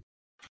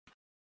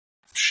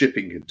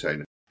shipping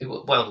container.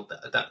 Well,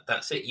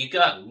 that's it. You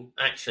go.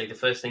 Actually, the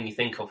first thing you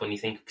think of when you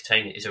think of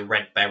Catena is a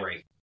red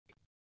beret.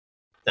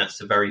 That's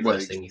the very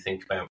first thing you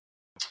think about.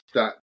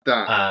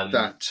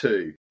 That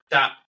too.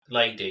 That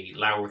lady,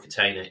 Laura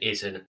Catena,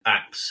 is an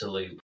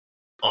absolute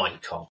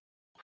icon.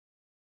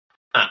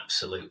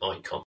 Absolute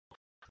icon.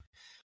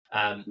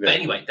 But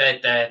anyway,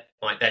 they're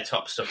like their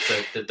top stuff.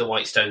 The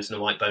White Stones and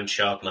the White Bone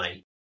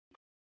Chardonnay.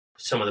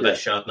 Some of the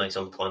best Chardonnays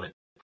on the planet.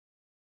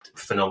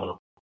 Phenomenal.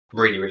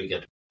 Really, really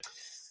good.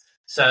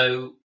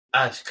 So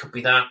it could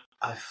be that.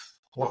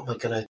 What am I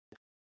gonna?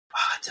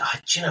 I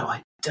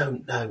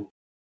don't know.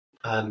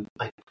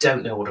 I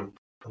don't know what I'm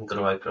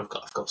going to open.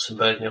 I've got some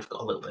Burgundy. I've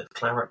got a little bit of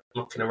claret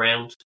knocking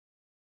around.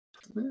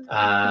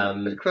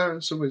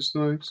 Claret's always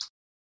nice.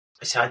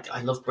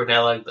 I love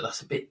Brunello, but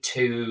that's a bit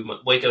too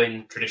much. We're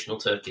going traditional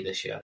turkey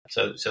this year,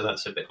 so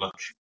that's a bit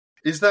much.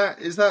 Is that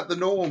the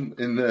norm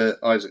in the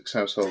Isaacs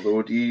household,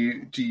 or do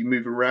you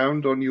move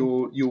around on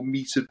your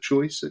meat of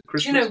choice at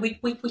Christmas?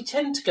 We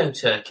tend to go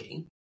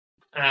turkey,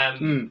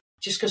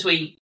 just because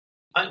we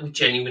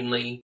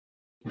genuinely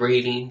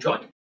really enjoy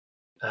it.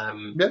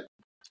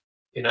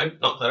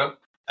 Knock that up.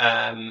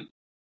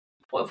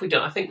 What have we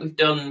done? I think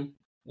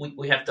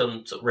we have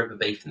done sort of ribber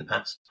beef in the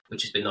past,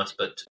 which has been nice.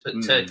 But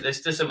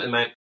there's something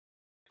about,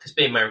 because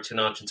being married to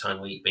an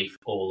Argentine, we eat beef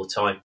all the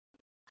time.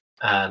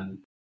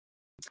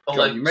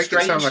 Although God, you make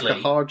it sound like a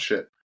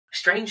hardship.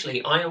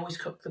 Strangely, I always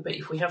cook the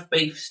beef. If we have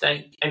beef,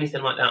 steak,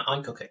 anything like that, I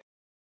cook it.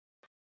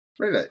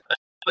 Really?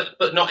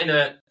 But not in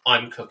a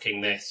I'm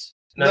cooking this.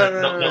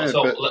 No, not at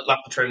all. La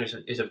Patrona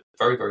is a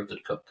very, very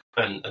good cook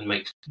and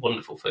makes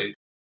wonderful food.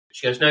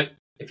 She goes, no,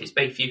 if it's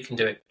beef, you can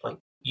do it. Like,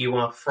 you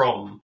are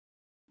from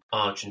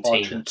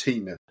Argentina.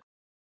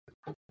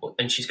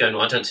 And she's going,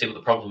 well, I don't see what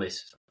the problem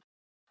is.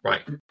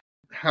 Right.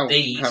 How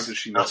does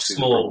she not see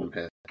small. The problem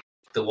here?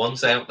 The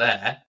ones out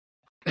there,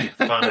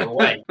 far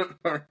away.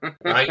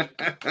 Right?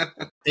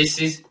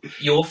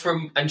 You're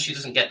from, and she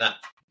doesn't get that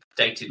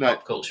dated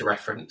pop culture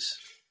reference.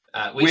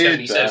 Which weird,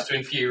 only serves to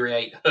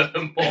infuriate her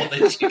more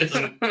than she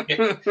doesn't.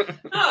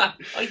 I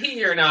hear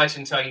you're an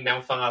Argentine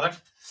now, Father.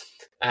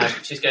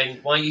 She's going,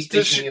 why are you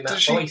speaking in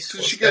that voice?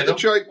 Does she get the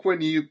joke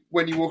when you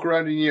walk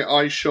around in your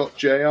I Shot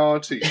JR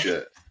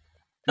t-shirt?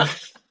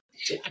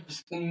 She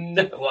has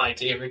no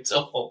idea at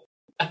all.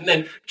 And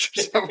then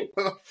what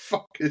the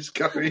fuck is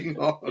going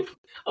on?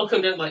 I'll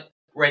come down like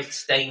red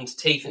stained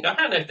teeth and go,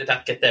 how on earth did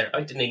that get there?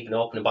 I didn't even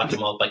open a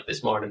bottle of Malbec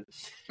this morning.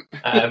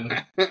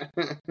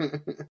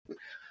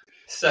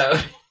 So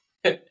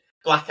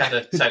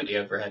Blackadder totally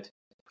overhead.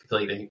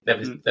 Completely.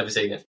 Never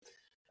seen it.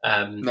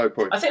 No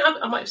point. I think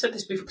I might have said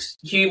this before.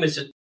 Humour's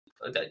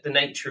the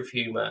nature of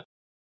humour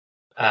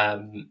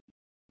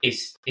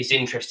is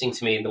interesting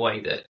to me in the way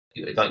that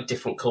like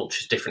different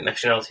cultures, different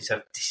nationalities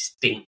have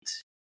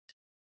distinct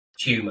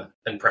humour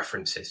and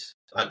preferences.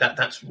 Like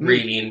that's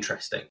really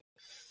interesting.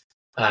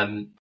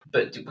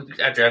 But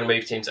Adriana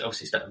moved into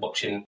obviously started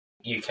watching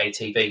UK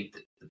TV.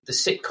 The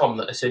sitcom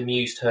that has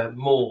amused her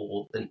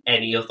more than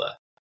any other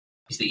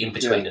is The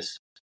In-Betweeners.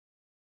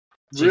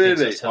 Yeah.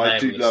 Really?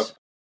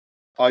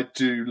 I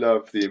do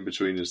love The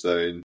In-Betweeners,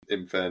 though,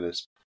 in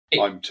fairness.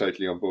 I'm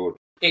totally on board.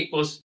 It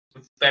was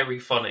very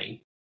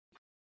funny.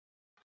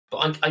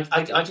 But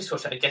I just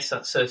watched it. I guess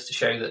that serves to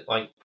show that,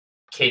 like,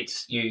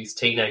 kids, youth,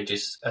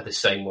 teenagers are the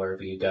same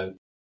wherever you go.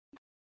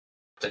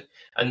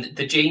 And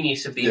the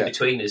genius of The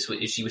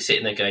In-Betweeners is you were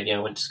sitting there going, I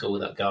went to school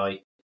with that guy,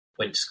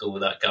 went to school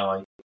with that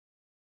guy,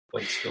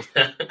 went to school with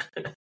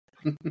that.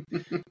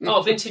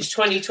 Oh, Vintage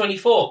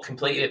 2024,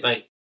 completed it,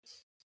 mate.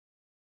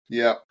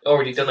 Yeah.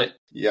 Already done it.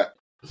 Yeah.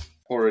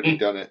 Already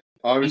done it.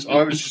 I was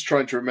just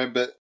trying to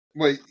remember.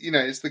 Well,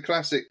 it's the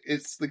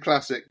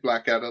classic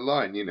Blackadder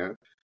line.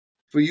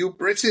 For you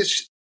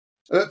British,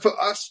 for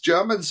us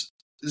Germans,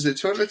 the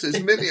toilet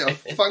is merely a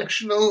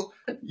functional,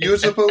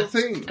 usable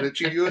thing that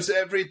you use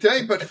every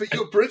day. But for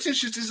you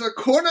British, it is a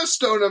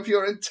cornerstone of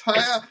your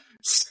entire.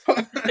 So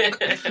good.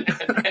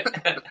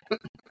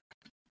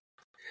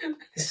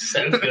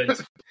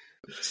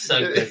 So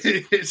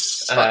good.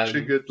 It's such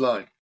a good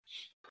line.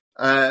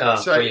 Brilliant.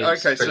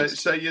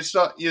 So you're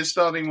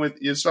starting with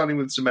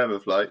some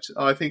Everflight.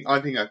 I think I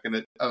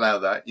can allow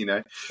that.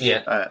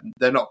 Yeah.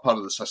 They're not part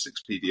of the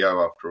Sussex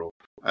PDO after all.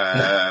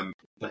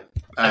 No.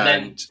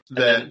 And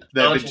they're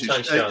vintage.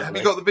 Chardonnay. Have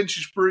you got the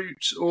vintage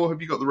Brut or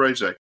have you got the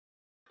Rosé?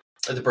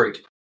 The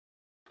Brut.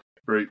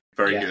 Brut,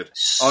 very good.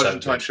 So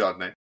Argentine good.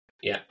 Chardonnay.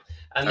 Yeah.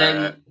 And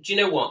then, do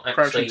you know what? Actually,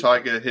 Crouching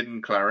Tiger,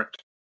 Hidden Claret.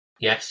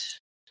 Yes.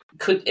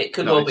 It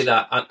could well be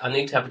that. I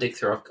need to have a dig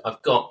through.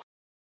 I've got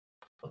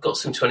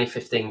some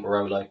 2015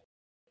 Barolo.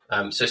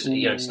 So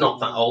it's not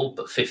that old,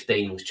 but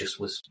 15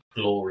 was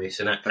glorious.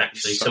 And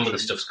actually, some of the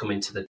stuff's come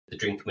into the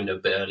drinking window a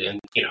bit early, and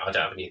I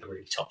don't have any of the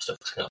really top stuff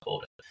because I can't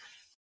afford it.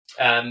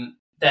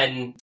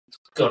 Then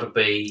got to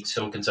be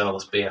some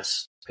Gonzalez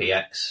BS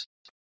PX.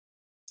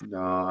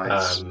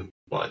 Nice. Gonzalez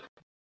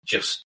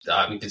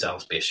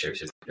BS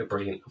series are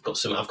brilliant.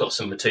 I've got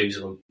some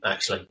Methuselah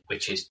actually,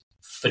 which is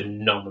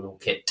phenomenal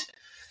kit.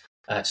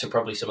 So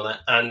probably some of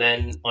that. And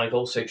then I've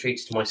also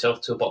treated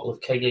myself to a bottle of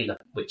Kahlila,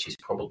 which is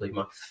probably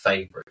my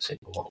favourite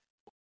single one.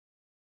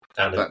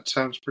 And that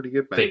sounds pretty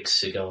good, mate. Big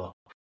cigar.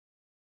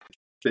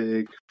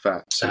 Big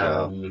fat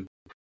cigar.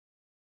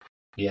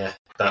 Yeah,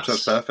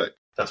 sounds perfect.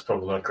 That's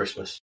probably my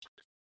Christmas.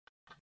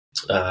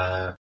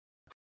 Yeah.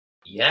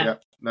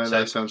 No,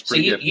 that sounds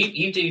pretty good.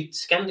 You do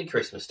Scandi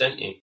Christmas, don't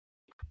you?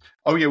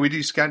 Oh yeah, we do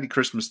Scandi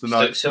Christmas the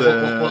night. So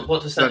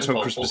what does that that's involve?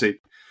 on Christmas Eve.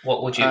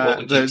 What would you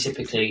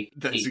typically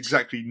There's eat?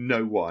 exactly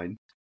no wine.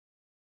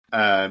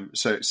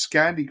 So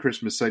Scandi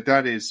Christmas. So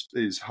Dad is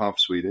half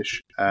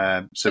Swedish.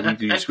 So we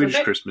do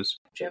Swedish Christmas.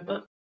 Do you have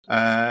that?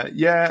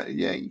 Yeah.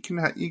 You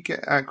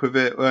get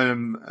aquavit.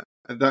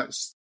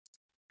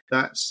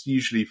 That's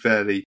usually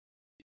fairly.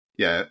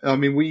 Yeah, I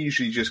mean, we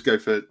usually just go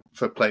for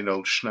plain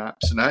old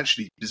schnapps, and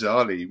actually,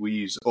 bizarrely, we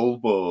use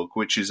Aalborg,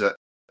 which is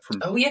from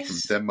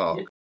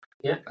Denmark.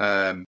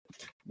 Yeah.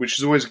 Which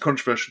is always a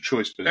controversial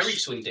choice, but very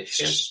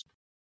Swedish.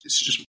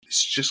 It's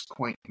just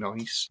quite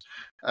nice.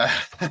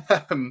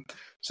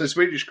 So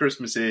Swedish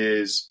Christmas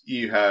is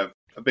you have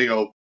a big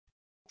old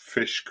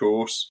fish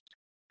course,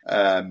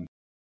 and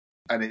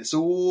it's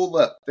all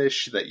that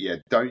fish that you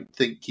don't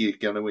think you're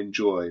going to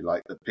enjoy,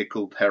 like the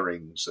pickled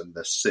herrings and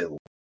the sill.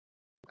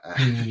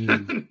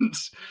 And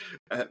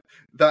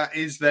that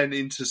is then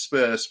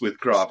interspersed with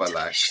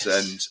gravlax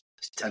and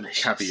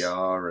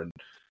caviar, and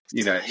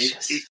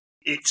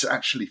it's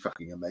actually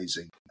fucking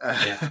amazing.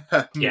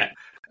 Yeah.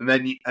 And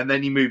then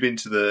you move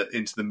into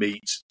the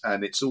meat,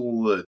 and it's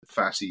all the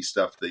fatty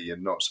stuff that you're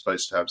not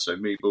supposed to have. So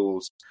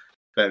meatballs,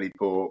 belly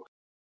pork,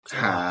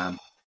 ham.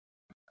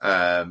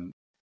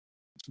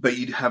 But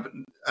you'd have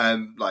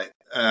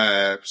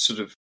sort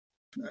of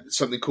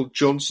something called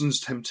Johnson's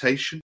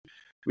Temptation,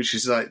 which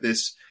is like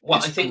this. Well,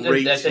 I think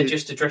they're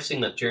just addressing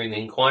that during the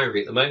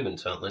inquiry at the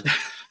moment, aren't they?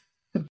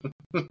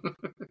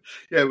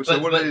 Yeah, so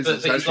what it is,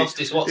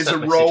 it's a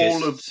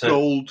roll of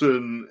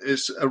golden.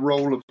 It's a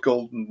roll of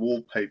golden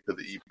wallpaper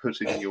that you put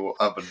in your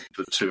oven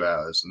for 2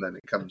 hours, and then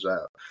it comes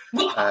out.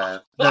 I'm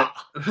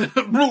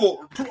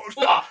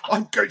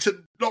going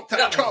to knock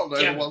that child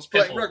over whilst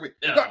playing rugby.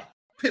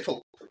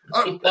 Piffle.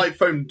 Oh, my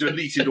phone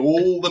deleted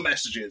all the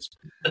messages.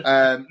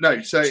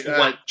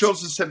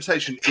 Johnson's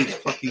Temptation is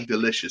fucking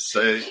delicious.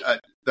 So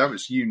that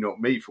was you, not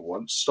me, for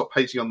once. Stop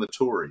hating on the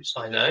Tories.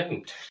 I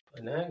know.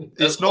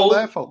 It's not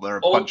their fault. They're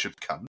a bunch of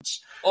cunts.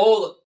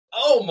 Oh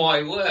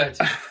my word!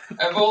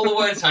 Of all the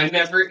words I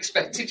never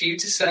expected you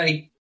to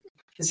say,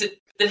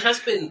 there has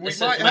been. We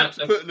might have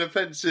to put an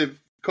offensive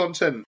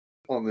content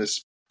on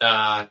this.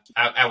 Our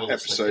listeners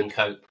episode. can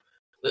cope.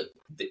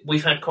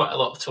 We've had quite a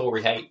lot of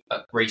Tory hate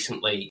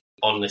recently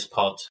on this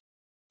pod,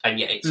 and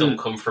yet it's all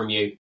come from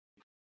you,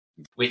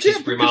 which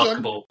is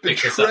remarkable.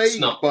 Because that's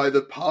not by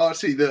the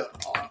party that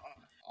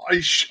I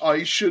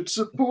should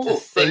support. The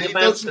thing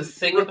about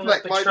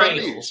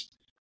betrayal,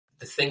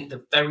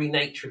 the very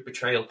nature of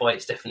betrayal, by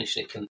its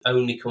definition, it can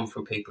only come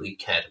from people you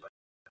cared about.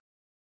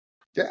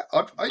 Yeah,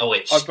 I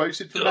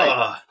voted for May.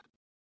 I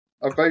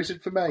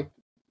voted for May.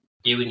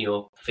 You and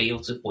your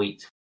fields of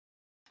wheat.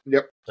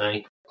 Yep.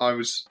 Right.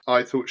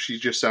 I thought she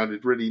just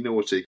sounded really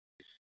naughty.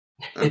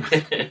 was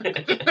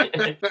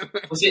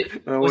it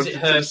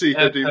her to see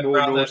her do more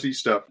naughty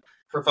stuff?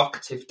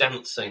 Provocative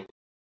dancing.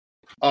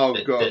 Oh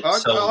god!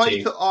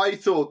 I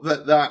thought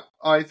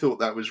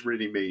that was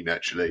really mean,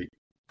 actually.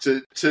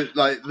 To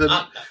like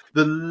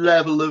the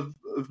level of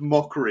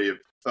mockery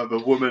of a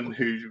woman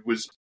who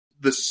was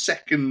the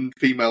second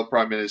female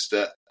prime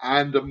minister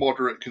and a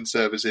moderate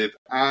conservative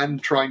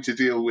and trying to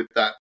deal with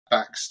that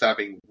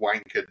backstabbing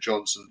wanker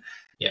Johnson.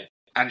 Yeah.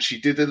 And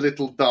she did a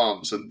little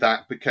dance, and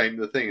that became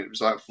the thing. It was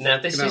like, now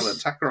this is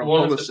attack her on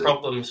one policy. Of the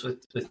problems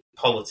with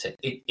politics.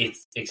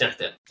 It's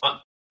exactly that.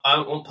 I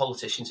don't want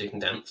politicians who can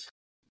dance.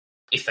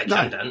 If they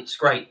can dance,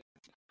 great.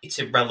 It's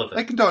irrelevant.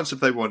 They can dance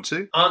if they want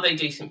to. Are they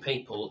decent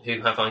people who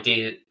have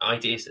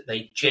ideas that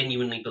they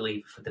genuinely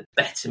believe for the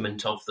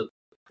betterment of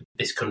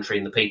this country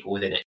and the people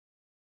within it?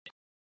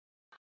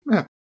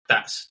 Yeah.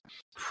 That's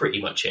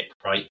pretty much it,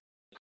 right?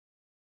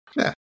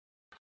 Yeah.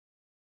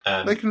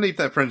 They can leave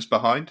their friends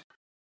behind.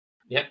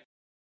 Yeah.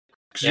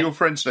 Because your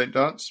friends don't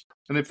dance.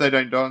 And if they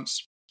don't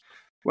dance,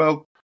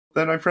 well,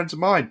 they're no friends of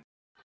mine.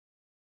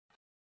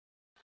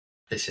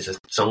 This is a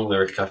song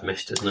lyric I've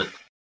missed, isn't it?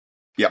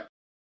 Yep.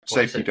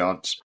 Safety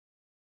dance.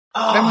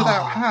 Oh. Men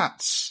without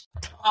hats.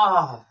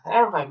 Oh,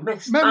 how have I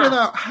missed Men that?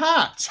 without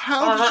hats.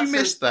 How did you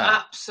miss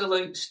that?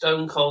 Absolute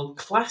stone cold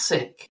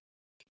classic.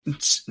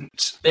 This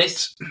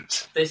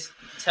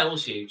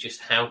tells you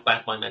just how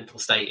bad my mental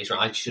state is.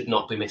 Right, I should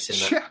not be missing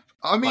that. Yeah,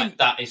 I mean,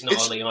 that is not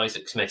Ollie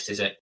Isaacs miss, is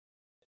it?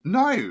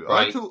 No,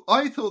 right.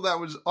 I thought that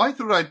was. I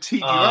thought I'd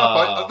teed you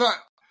up.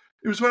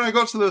 It was when I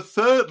got to the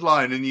third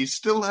line and you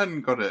still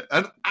hadn't got it.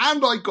 And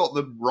I got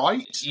them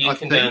right, You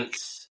can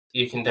dance.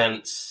 You can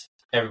dance.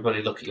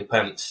 Everybody look at your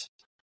pants.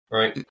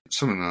 Right?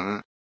 Something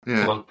like that.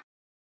 Yeah. Come on.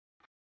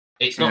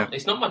 It's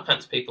not my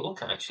pants people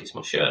look at, actually. It's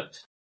my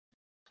shirt.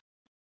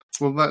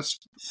 Well, that's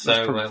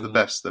probably the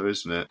best, though,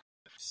 isn't it?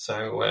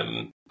 So,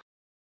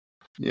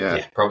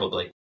 yeah,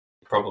 probably.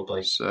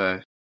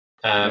 So,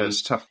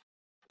 it's tough.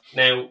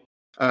 Now,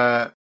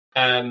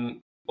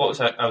 what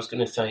was I was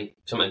going to say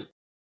something.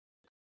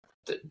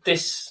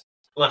 This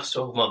last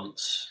 12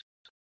 months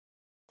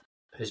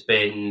has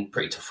been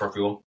pretty tough for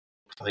everyone.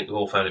 I think we've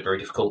all found it very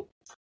difficult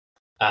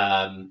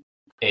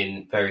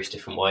in various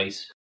different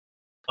ways.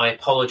 I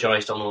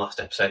apologised on the last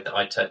episode that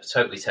I'd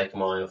totally taken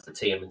my eye off the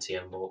TM and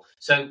TM law.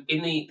 So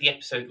in the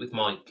episode with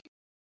Mike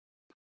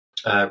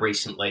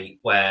recently,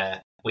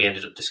 where we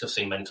ended up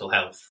discussing mental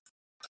health,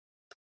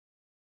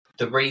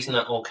 the reason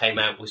that all came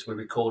out was we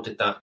recorded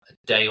that a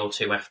day or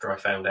two after I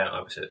found out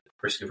I was at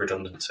risk of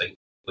redundancy,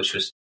 which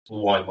was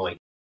why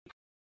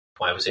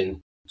I was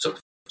in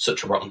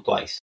such a rotten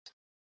place.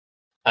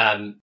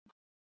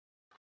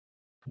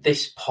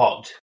 This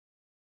pod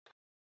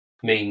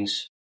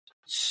means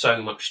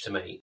so much to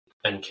me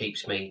and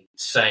keeps me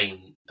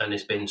sane and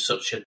has been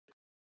such a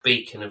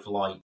beacon of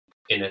light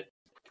in a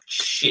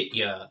shit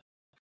year.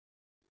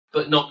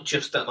 But not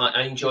just that. Like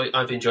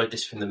I've enjoyed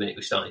this from the minute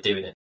we started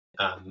doing it.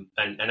 And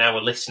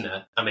our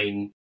listener, I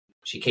mean,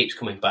 she keeps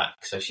coming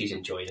back, so she's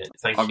enjoying it.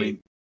 Thank you.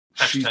 Mean,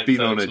 she's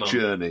been on a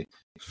journey.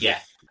 Yeah,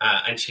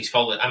 and she's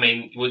followed. I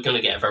mean, we're going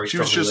to get a very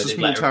strong worded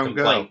letter of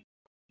complaint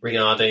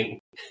regarding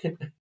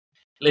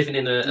living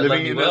in a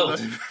lonely world.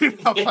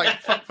 Oh, thank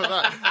fuck for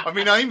that. I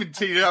mean, I even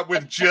teed it up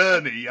with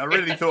journey. I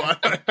really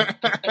thought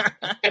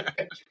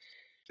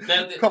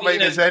can't make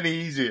this any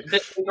easier.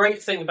 The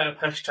great thing about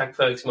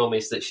 #Ferg's Mum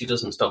is that she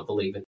doesn't stop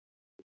believing.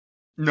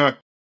 No,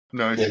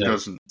 she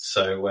doesn't.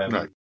 So,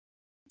 no.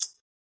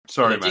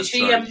 Sorry,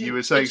 man. You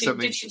were saying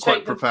something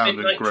quite profound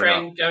and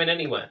grown up. Going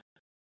anywhere?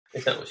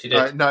 Is that what she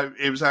did? No,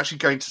 it was actually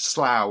going to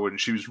Slough, and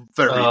she was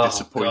very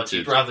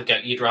disappointed.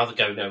 God, you'd rather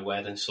go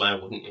nowhere than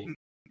Slough, wouldn't you?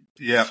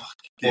 Yeah.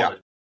 What a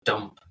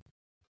dump.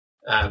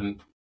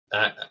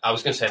 I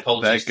was going to say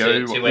apologies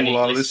to any all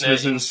our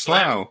listeners in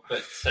Slough,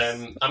 but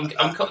I'm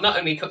not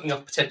only cutting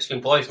off potential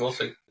employees, I'm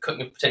also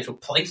cutting off potential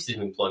places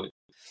of employment.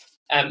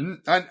 And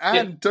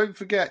don't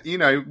forget,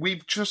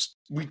 we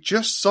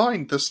just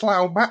signed the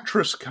Slough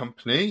Mattress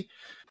Company.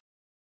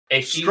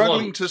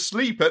 Struggling to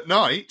sleep at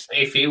night.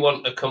 If you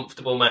want a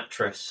comfortable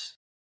mattress,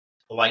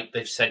 like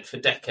they've said for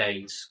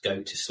decades,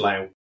 go to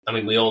Slough. I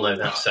mean, we all know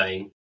that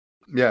saying.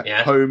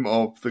 Yeah, home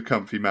of the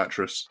comfy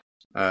mattress.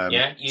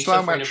 You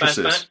Slough suffering mattresses.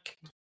 a bad back?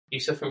 You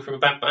suffering from a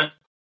bad back?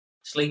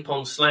 Sleep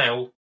on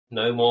Slough,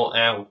 no more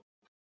owl.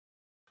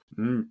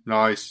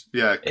 Nice.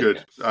 Yeah,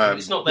 good.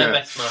 It's not their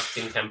best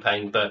marketing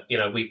campaign, but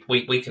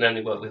we can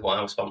only work with what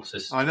our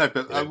sponsors. I know,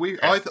 but I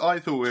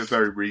thought we were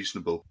very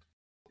reasonable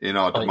in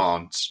our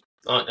demands.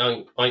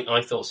 I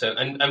thought so,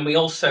 and we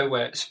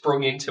also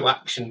sprung into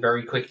action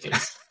very quickly.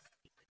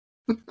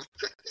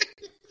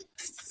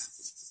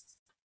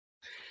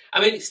 I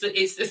mean, it's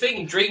the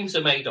thing dreams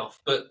are made of,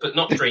 but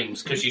not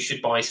dreams, because you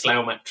should buy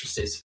Slough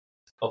mattresses,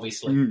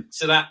 obviously.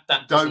 So that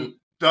doesn't.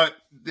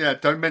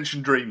 Don't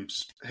mention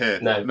dreams here.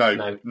 No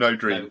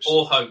dreams. No.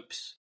 Or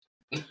hopes.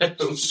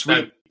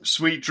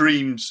 Sweet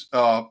dreams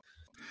are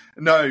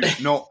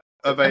not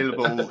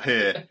available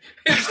here.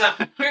 Who's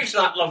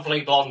that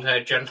lovely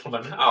blonde-haired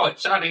gentleman? Oh,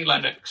 it's Annie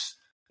Lennox.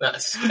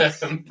 That's.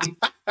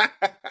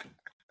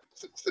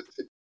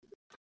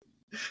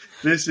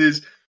 This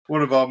is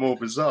one of our more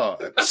bizarre.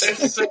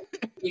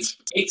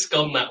 It's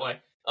gone that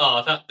way.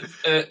 Oh,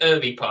 that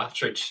Irby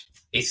Partridge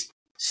is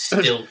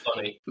still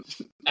funny.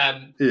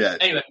 Yeah.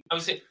 Anyway,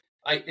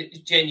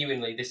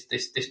 genuinely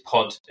this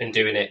pod and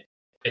doing it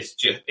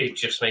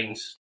just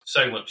means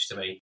so much to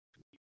me.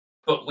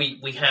 But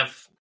we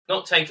have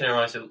not taken our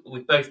eyes.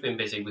 We've both been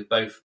busy. We've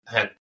both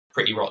had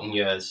pretty rotten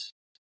years.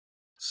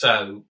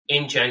 So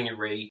in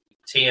January,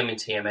 TM and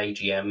TM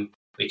AGM,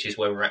 which is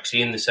where we're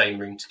actually in the same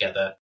room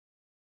together,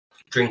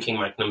 drinking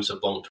magnums of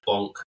Blanc de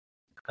Blanc,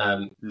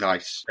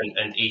 nice,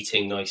 and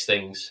eating nice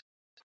things.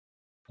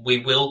 We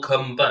will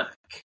come back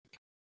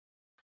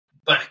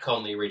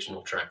on the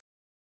original track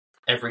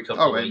every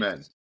couple of weeks.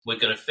 Amen. We're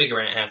going to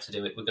figure out how to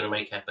do it. We're going to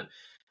make it happen.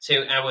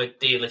 To our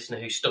dear listener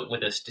who stuck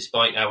with us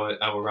despite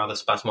our rather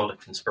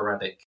spasmodic and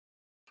sporadic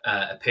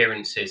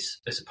appearances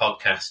as a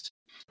podcast,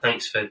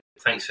 thanks for.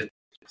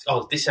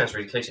 Oh, this sounds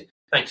really cliche.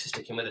 Thanks for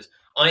sticking with us.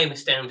 I am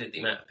astounded at the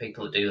amount of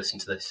people that do listen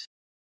to this,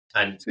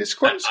 and it's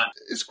quite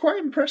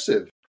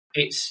impressive.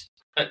 It's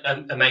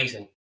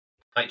amazing,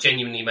 like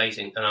genuinely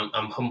amazing, and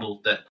I'm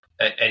humbled that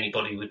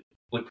anybody would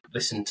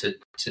listen to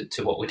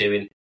what we're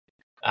doing,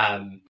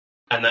 and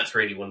that's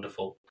really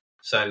wonderful.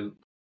 So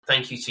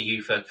thank you to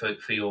you for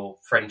your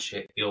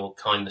friendship, your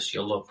kindness,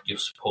 your love, your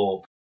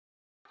support,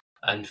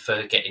 and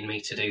for getting me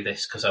to do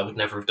this, because I would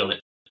never have done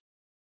it,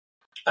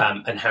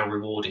 and how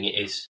rewarding it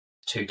is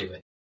to do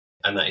it,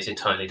 and that is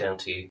entirely down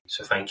to you.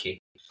 So thank you.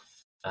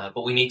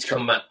 But we need to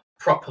come back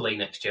properly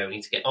next year. We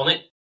need to get on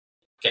it.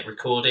 get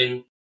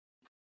recording.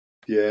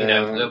 Yeah, You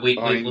know, we've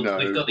I got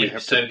know. the We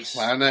have to episodes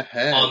plan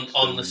ahead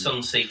on the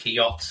Sunseeker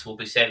yachts. We'll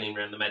be sailing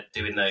around the Med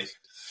doing those.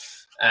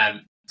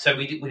 So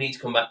we need to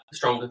come back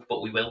stronger,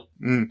 but we will.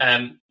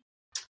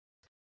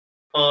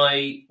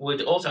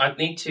 I'd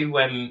need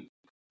to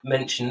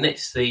mention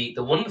this: the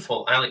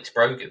wonderful Alex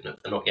Brogan of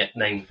the Not Yet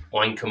Named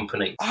Wine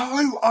Company.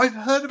 Oh, I've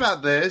heard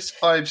about this.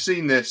 I've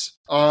seen this.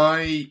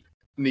 I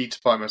need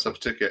to buy myself a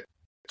ticket.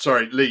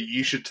 Sorry, Lee,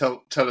 you should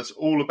tell us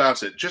all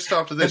about it just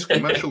after this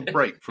commercial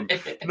break from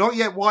Not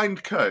Yet Wine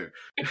Co.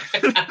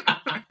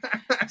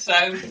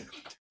 So,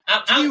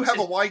 do you have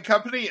a wine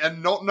company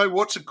and not know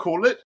what to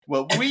call it?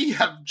 Well, we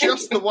have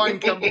just the wine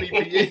company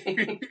for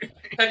you.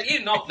 Have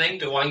you not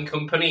named a wine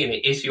company and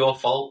it is your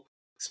fault?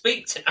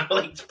 Speak to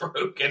Alex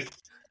Brogan.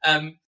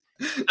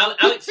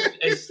 Alex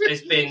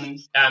has been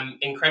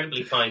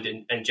incredibly kind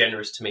and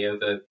generous to me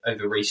over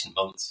recent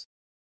months.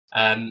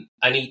 And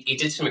he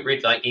did something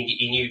really, like,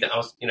 he knew that I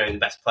was, in the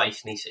best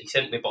place, and he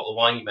sent me a bottle of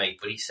wine he made,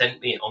 but he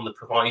sent me it on the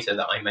proviso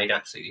that I made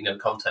absolutely no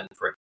content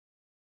for it.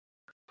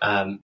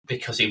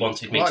 Because he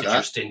wanted me to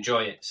just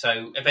enjoy it.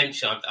 So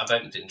eventually I've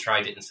opened it and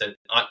tried it and said,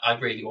 I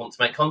really want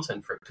to make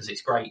content for it because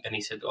it's great. And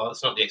he said, well,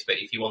 that's not the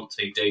expectation. If you want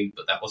to, do,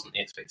 but that wasn't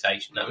the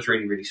expectation. That was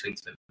really, really sweet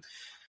of him.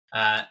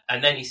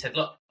 And then he said,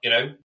 look,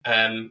 want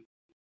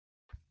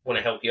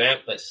to help you out.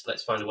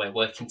 Let's find a way of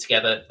working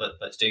together.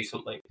 Let's do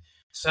something.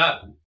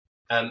 So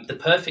the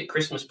perfect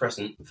Christmas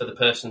present for the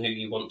person who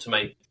you want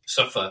to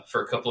suffer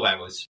for a couple of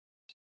hours,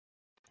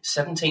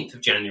 17th of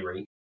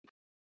January,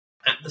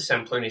 at the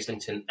Sampler in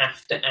Islington,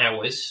 after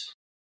hours,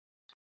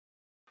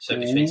 so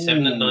between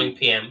 7 and 9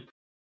 p.m.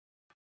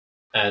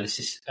 This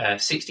is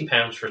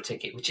 £60 for a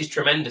ticket, which is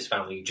tremendous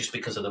value just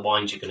because of the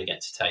wines you're going to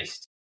get to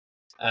taste.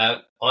 I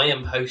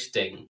am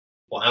hosting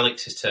what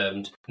Alex has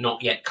termed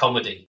Not Yet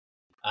Comedy,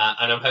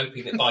 and I'm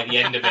hoping that by the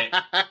end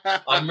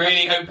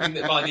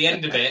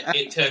of it,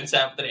 it turns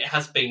out that it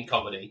has been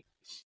comedy.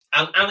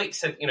 And Alex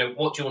said,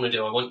 what do you want to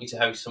do? I want you to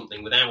host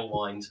something with our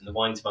wines and the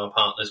wines of our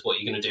partners. What are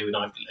you going to do? And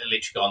I've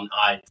literally gone,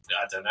 I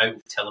don't know,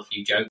 tell a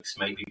few jokes,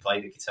 maybe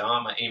play the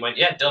guitar. And he went,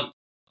 yeah, done.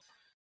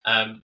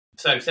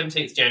 So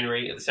 17th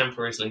January at the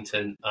Sampler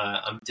Islington,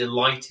 I'm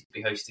delighted to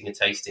be hosting a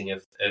tasting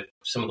of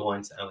some of the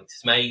wines that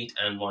Alex has made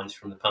and wines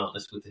from the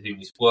partners with whom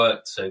he's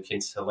worked. So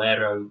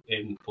Quincelero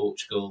in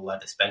Portugal, La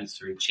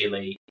Despensa in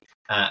Chile,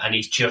 and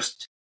he's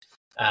just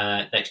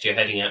next year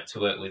heading out to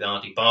work with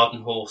Ardi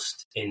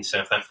Badenhorst in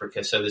South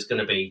Africa. So there's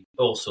going to be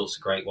all sorts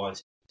of great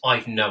wines.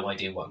 I've no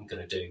idea what I'm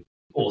going to do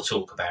or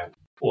talk about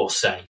or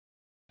say.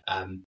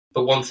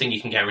 But one thing you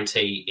can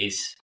guarantee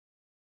is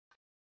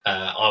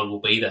I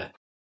will be there.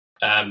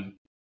 And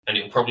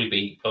it will probably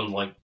be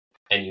unlike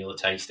any other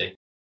tasting.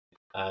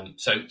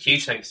 So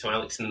huge thanks to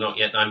Alex and the Not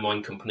Yet Known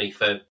Wine Company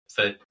for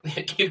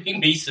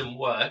giving me some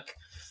work.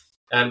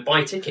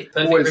 Buy a ticket,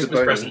 perfect Always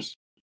Christmas present.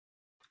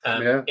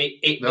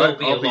 It will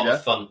be a lot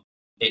of fun.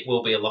 It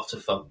will be a lot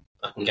of fun.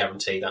 I can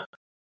guarantee that.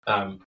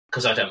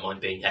 Because I don't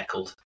mind being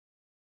heckled.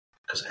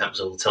 Because it happens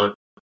all the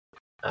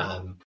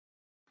time.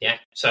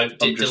 So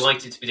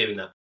delighted to be doing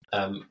that.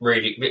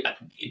 Really,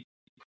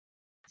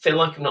 feel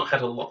like I've not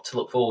had a lot to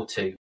look forward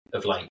to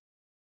of late,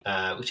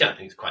 which I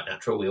think is quite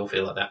natural. We all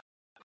feel like that.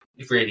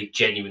 Really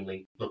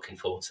genuinely looking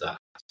forward to that.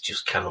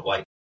 Just cannot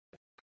wait.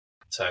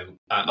 So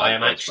I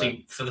am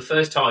actually, for the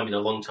first time in a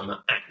long time, I'm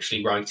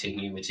actually writing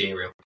new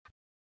material.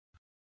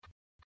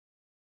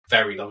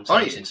 Very long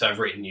time since I've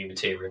written new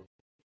material.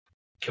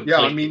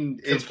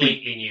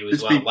 Completely new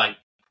as well.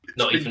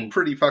 It's been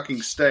pretty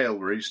fucking stale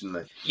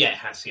recently. Yeah, it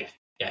has. Yeah,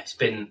 it's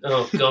been.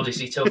 Oh God, is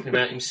he talking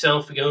about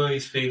himself again? Oh,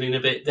 he's feeling a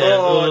bit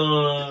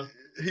down.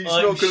 He's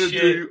not going to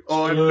do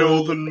I'm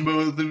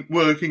Northern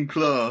Working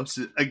Class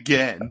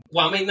again.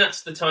 Well, I mean,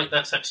 that's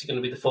actually going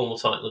to be the formal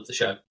title of the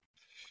show.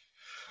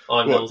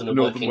 I'm Northern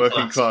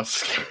Working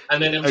Class.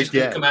 And then I'm just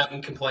going to come out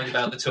and complain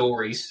about the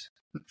Tories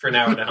for an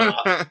hour and a half.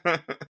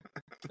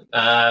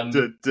 And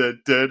then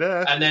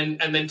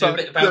do a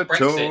bit about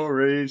Brexit.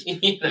 Tories.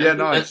 Yeah,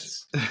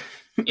 nice.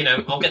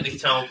 I'll get the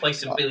guitar, I'll play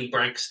some Billy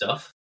Bragg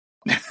stuff.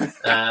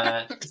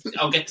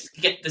 I'll get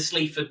the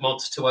Sleaford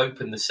mods to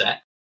open the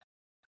set.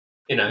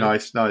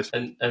 Nice.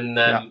 And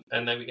there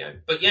we go.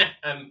 But yeah,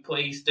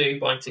 please do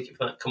buy a ticket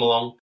for that. Come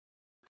along.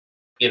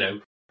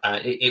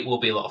 It will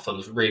be a lot of fun.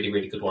 There's really,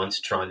 really good wine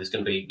to try. There's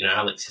going to be,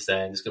 Alex is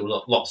there, and there's going to be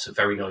lots of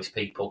very nice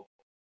people.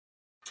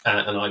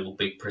 And I will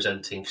be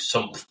presenting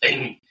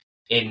something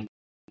in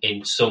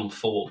some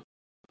form.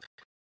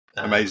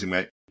 Amazing,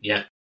 mate.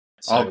 Yeah.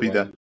 So, I'll be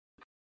there.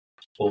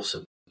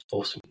 Awesome.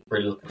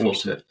 Really looking forward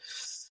to it.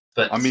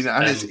 But, and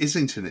it's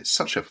Islington. It's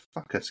such a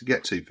fucker to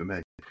get to for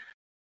me.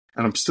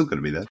 And I'm still going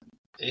to be there.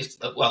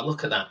 Well,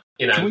 look at that.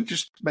 Can we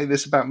just make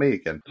this about me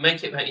again?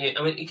 Make it about you.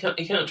 I mean, you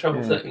can't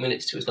travel 30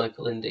 minutes to his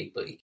local indie,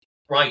 but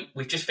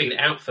we've just figured it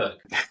out, Ferg.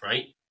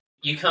 Right?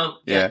 You can't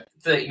get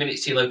 30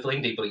 minutes to your local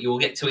indie, but you will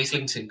get to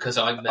Islington because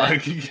I'm there.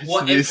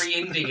 What every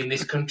indie in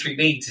this country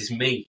needs is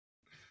me.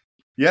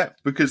 Yeah,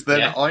 because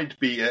then I'd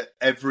be at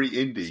every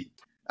indie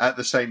at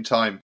the same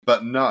time,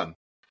 but none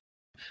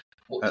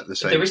at the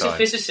same time. There is a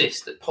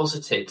physicist that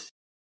posited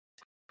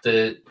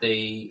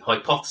the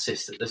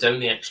hypothesis that there's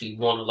only actually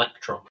one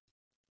electron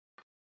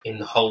in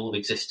the whole of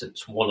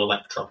existence, one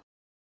electron.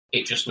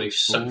 It just moves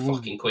so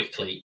fucking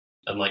quickly,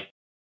 and like,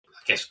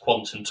 I guess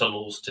quantum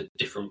tunnels to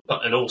different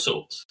and all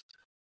sorts.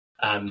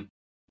 I'm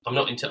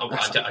not into.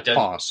 I don't.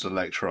 Fast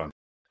electron.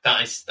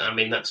 That is, I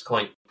mean, that's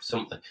quite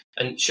something.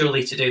 And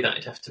surely to do that,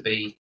 it'd have to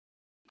be,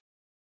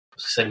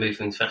 say,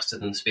 moving faster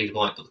than the speed of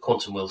light. But the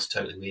quantum world's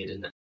totally weird,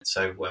 isn't it?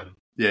 So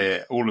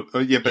yeah,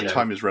 but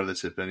time is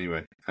relative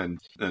anyway, and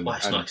well,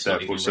 it's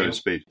therefore so is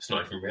speed. It's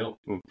not even real.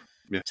 Well,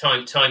 yeah.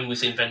 Time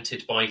was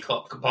invented by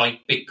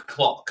big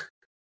clock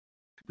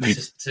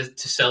to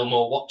sell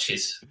more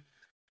watches,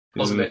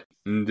 wasn't it?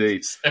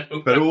 Indeed. So,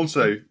 but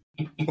also,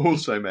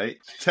 mate,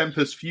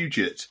 Tempus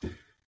Fugit.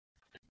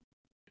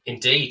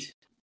 Indeed.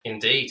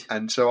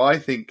 And so I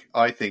think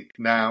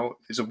now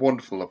is a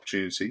wonderful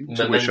opportunity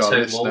to wish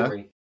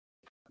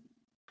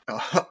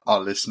our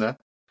listener,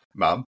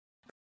 Mum,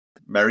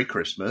 Merry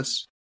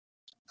Christmas,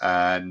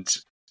 and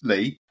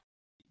Lee,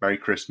 Merry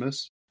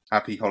Christmas,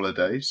 Happy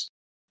Holidays,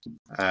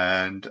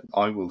 and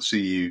I will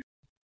see you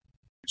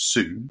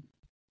soon,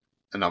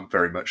 and I'm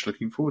very much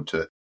looking forward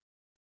to it.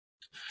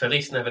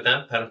 Feliz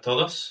Navidad para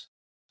todos.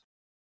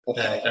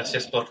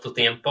 Gracias por tu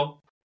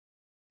tiempo.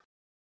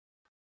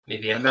 Mi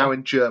viejo. And now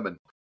in German.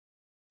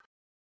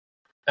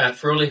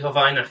 Fröhliche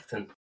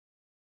Weihnachten.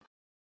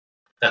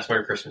 That's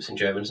Merry Christmas in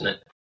German, isn't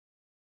it?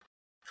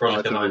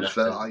 Fröhliche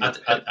Weihnachten.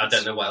 I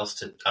don't know what else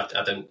to...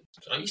 I don't...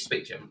 You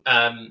speak German.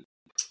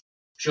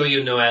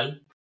 Joyeux Noël.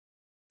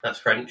 That's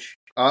French.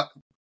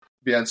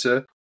 Bien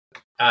sûr.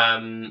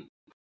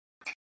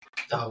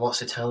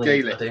 What's Italian?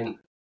 Gaelic. I don't...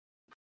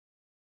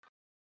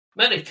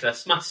 Merry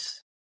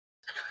Christmas.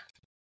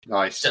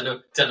 Nice.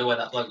 Don't know where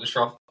that bloke was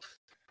from.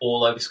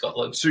 All over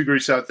Scotland. Sugary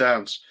South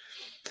Downs.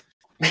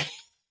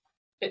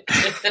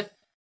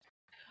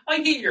 I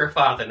hear you're a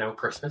father now,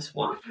 Christmas.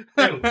 What?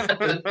 No.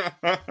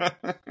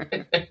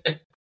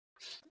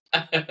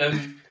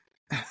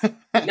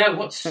 No,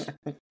 what's...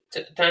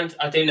 Dan,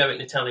 I do know it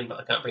in Italian, but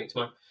I can't bring it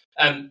to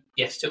mind.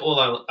 Yes, to all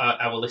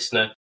our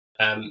listener,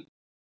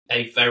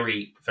 a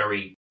very,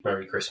 very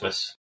Merry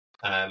Christmas.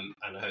 And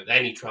I hope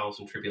any trials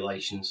and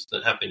tribulations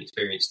that have been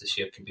experienced this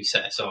year can be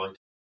set aside,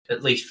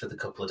 at least for the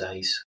couple of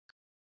days,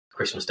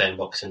 Christmas Day and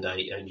Boxing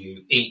Day, and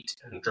you eat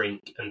and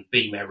drink and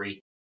be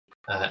merry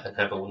and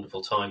have a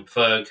wonderful time.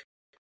 Ferg,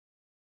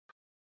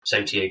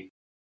 same to you.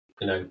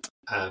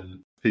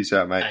 Peace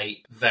out, mate.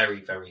 A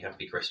very, very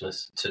happy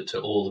Christmas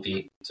to all of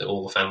you, to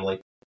all the family,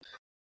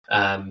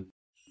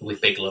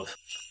 with big love.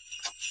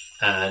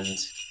 And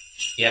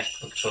yeah,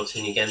 looking forward to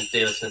seeing you again.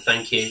 Dear listener,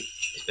 thank you.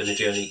 It's been a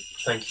journey.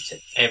 Thank you to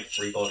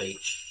everybody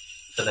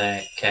for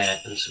their care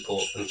and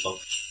support and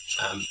love.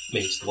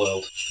 Means the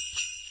world.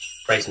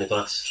 Raising a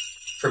glass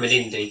from an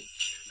indie.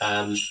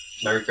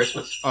 Merry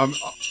Christmas.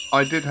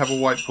 I did have a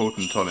white port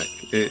and tonic.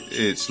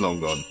 It's long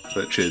gone,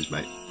 but cheers,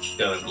 mate.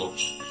 Go over more.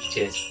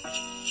 Cheers.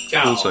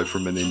 Ciao. Also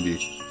from an indie.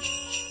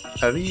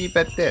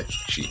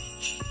 Arrivederci.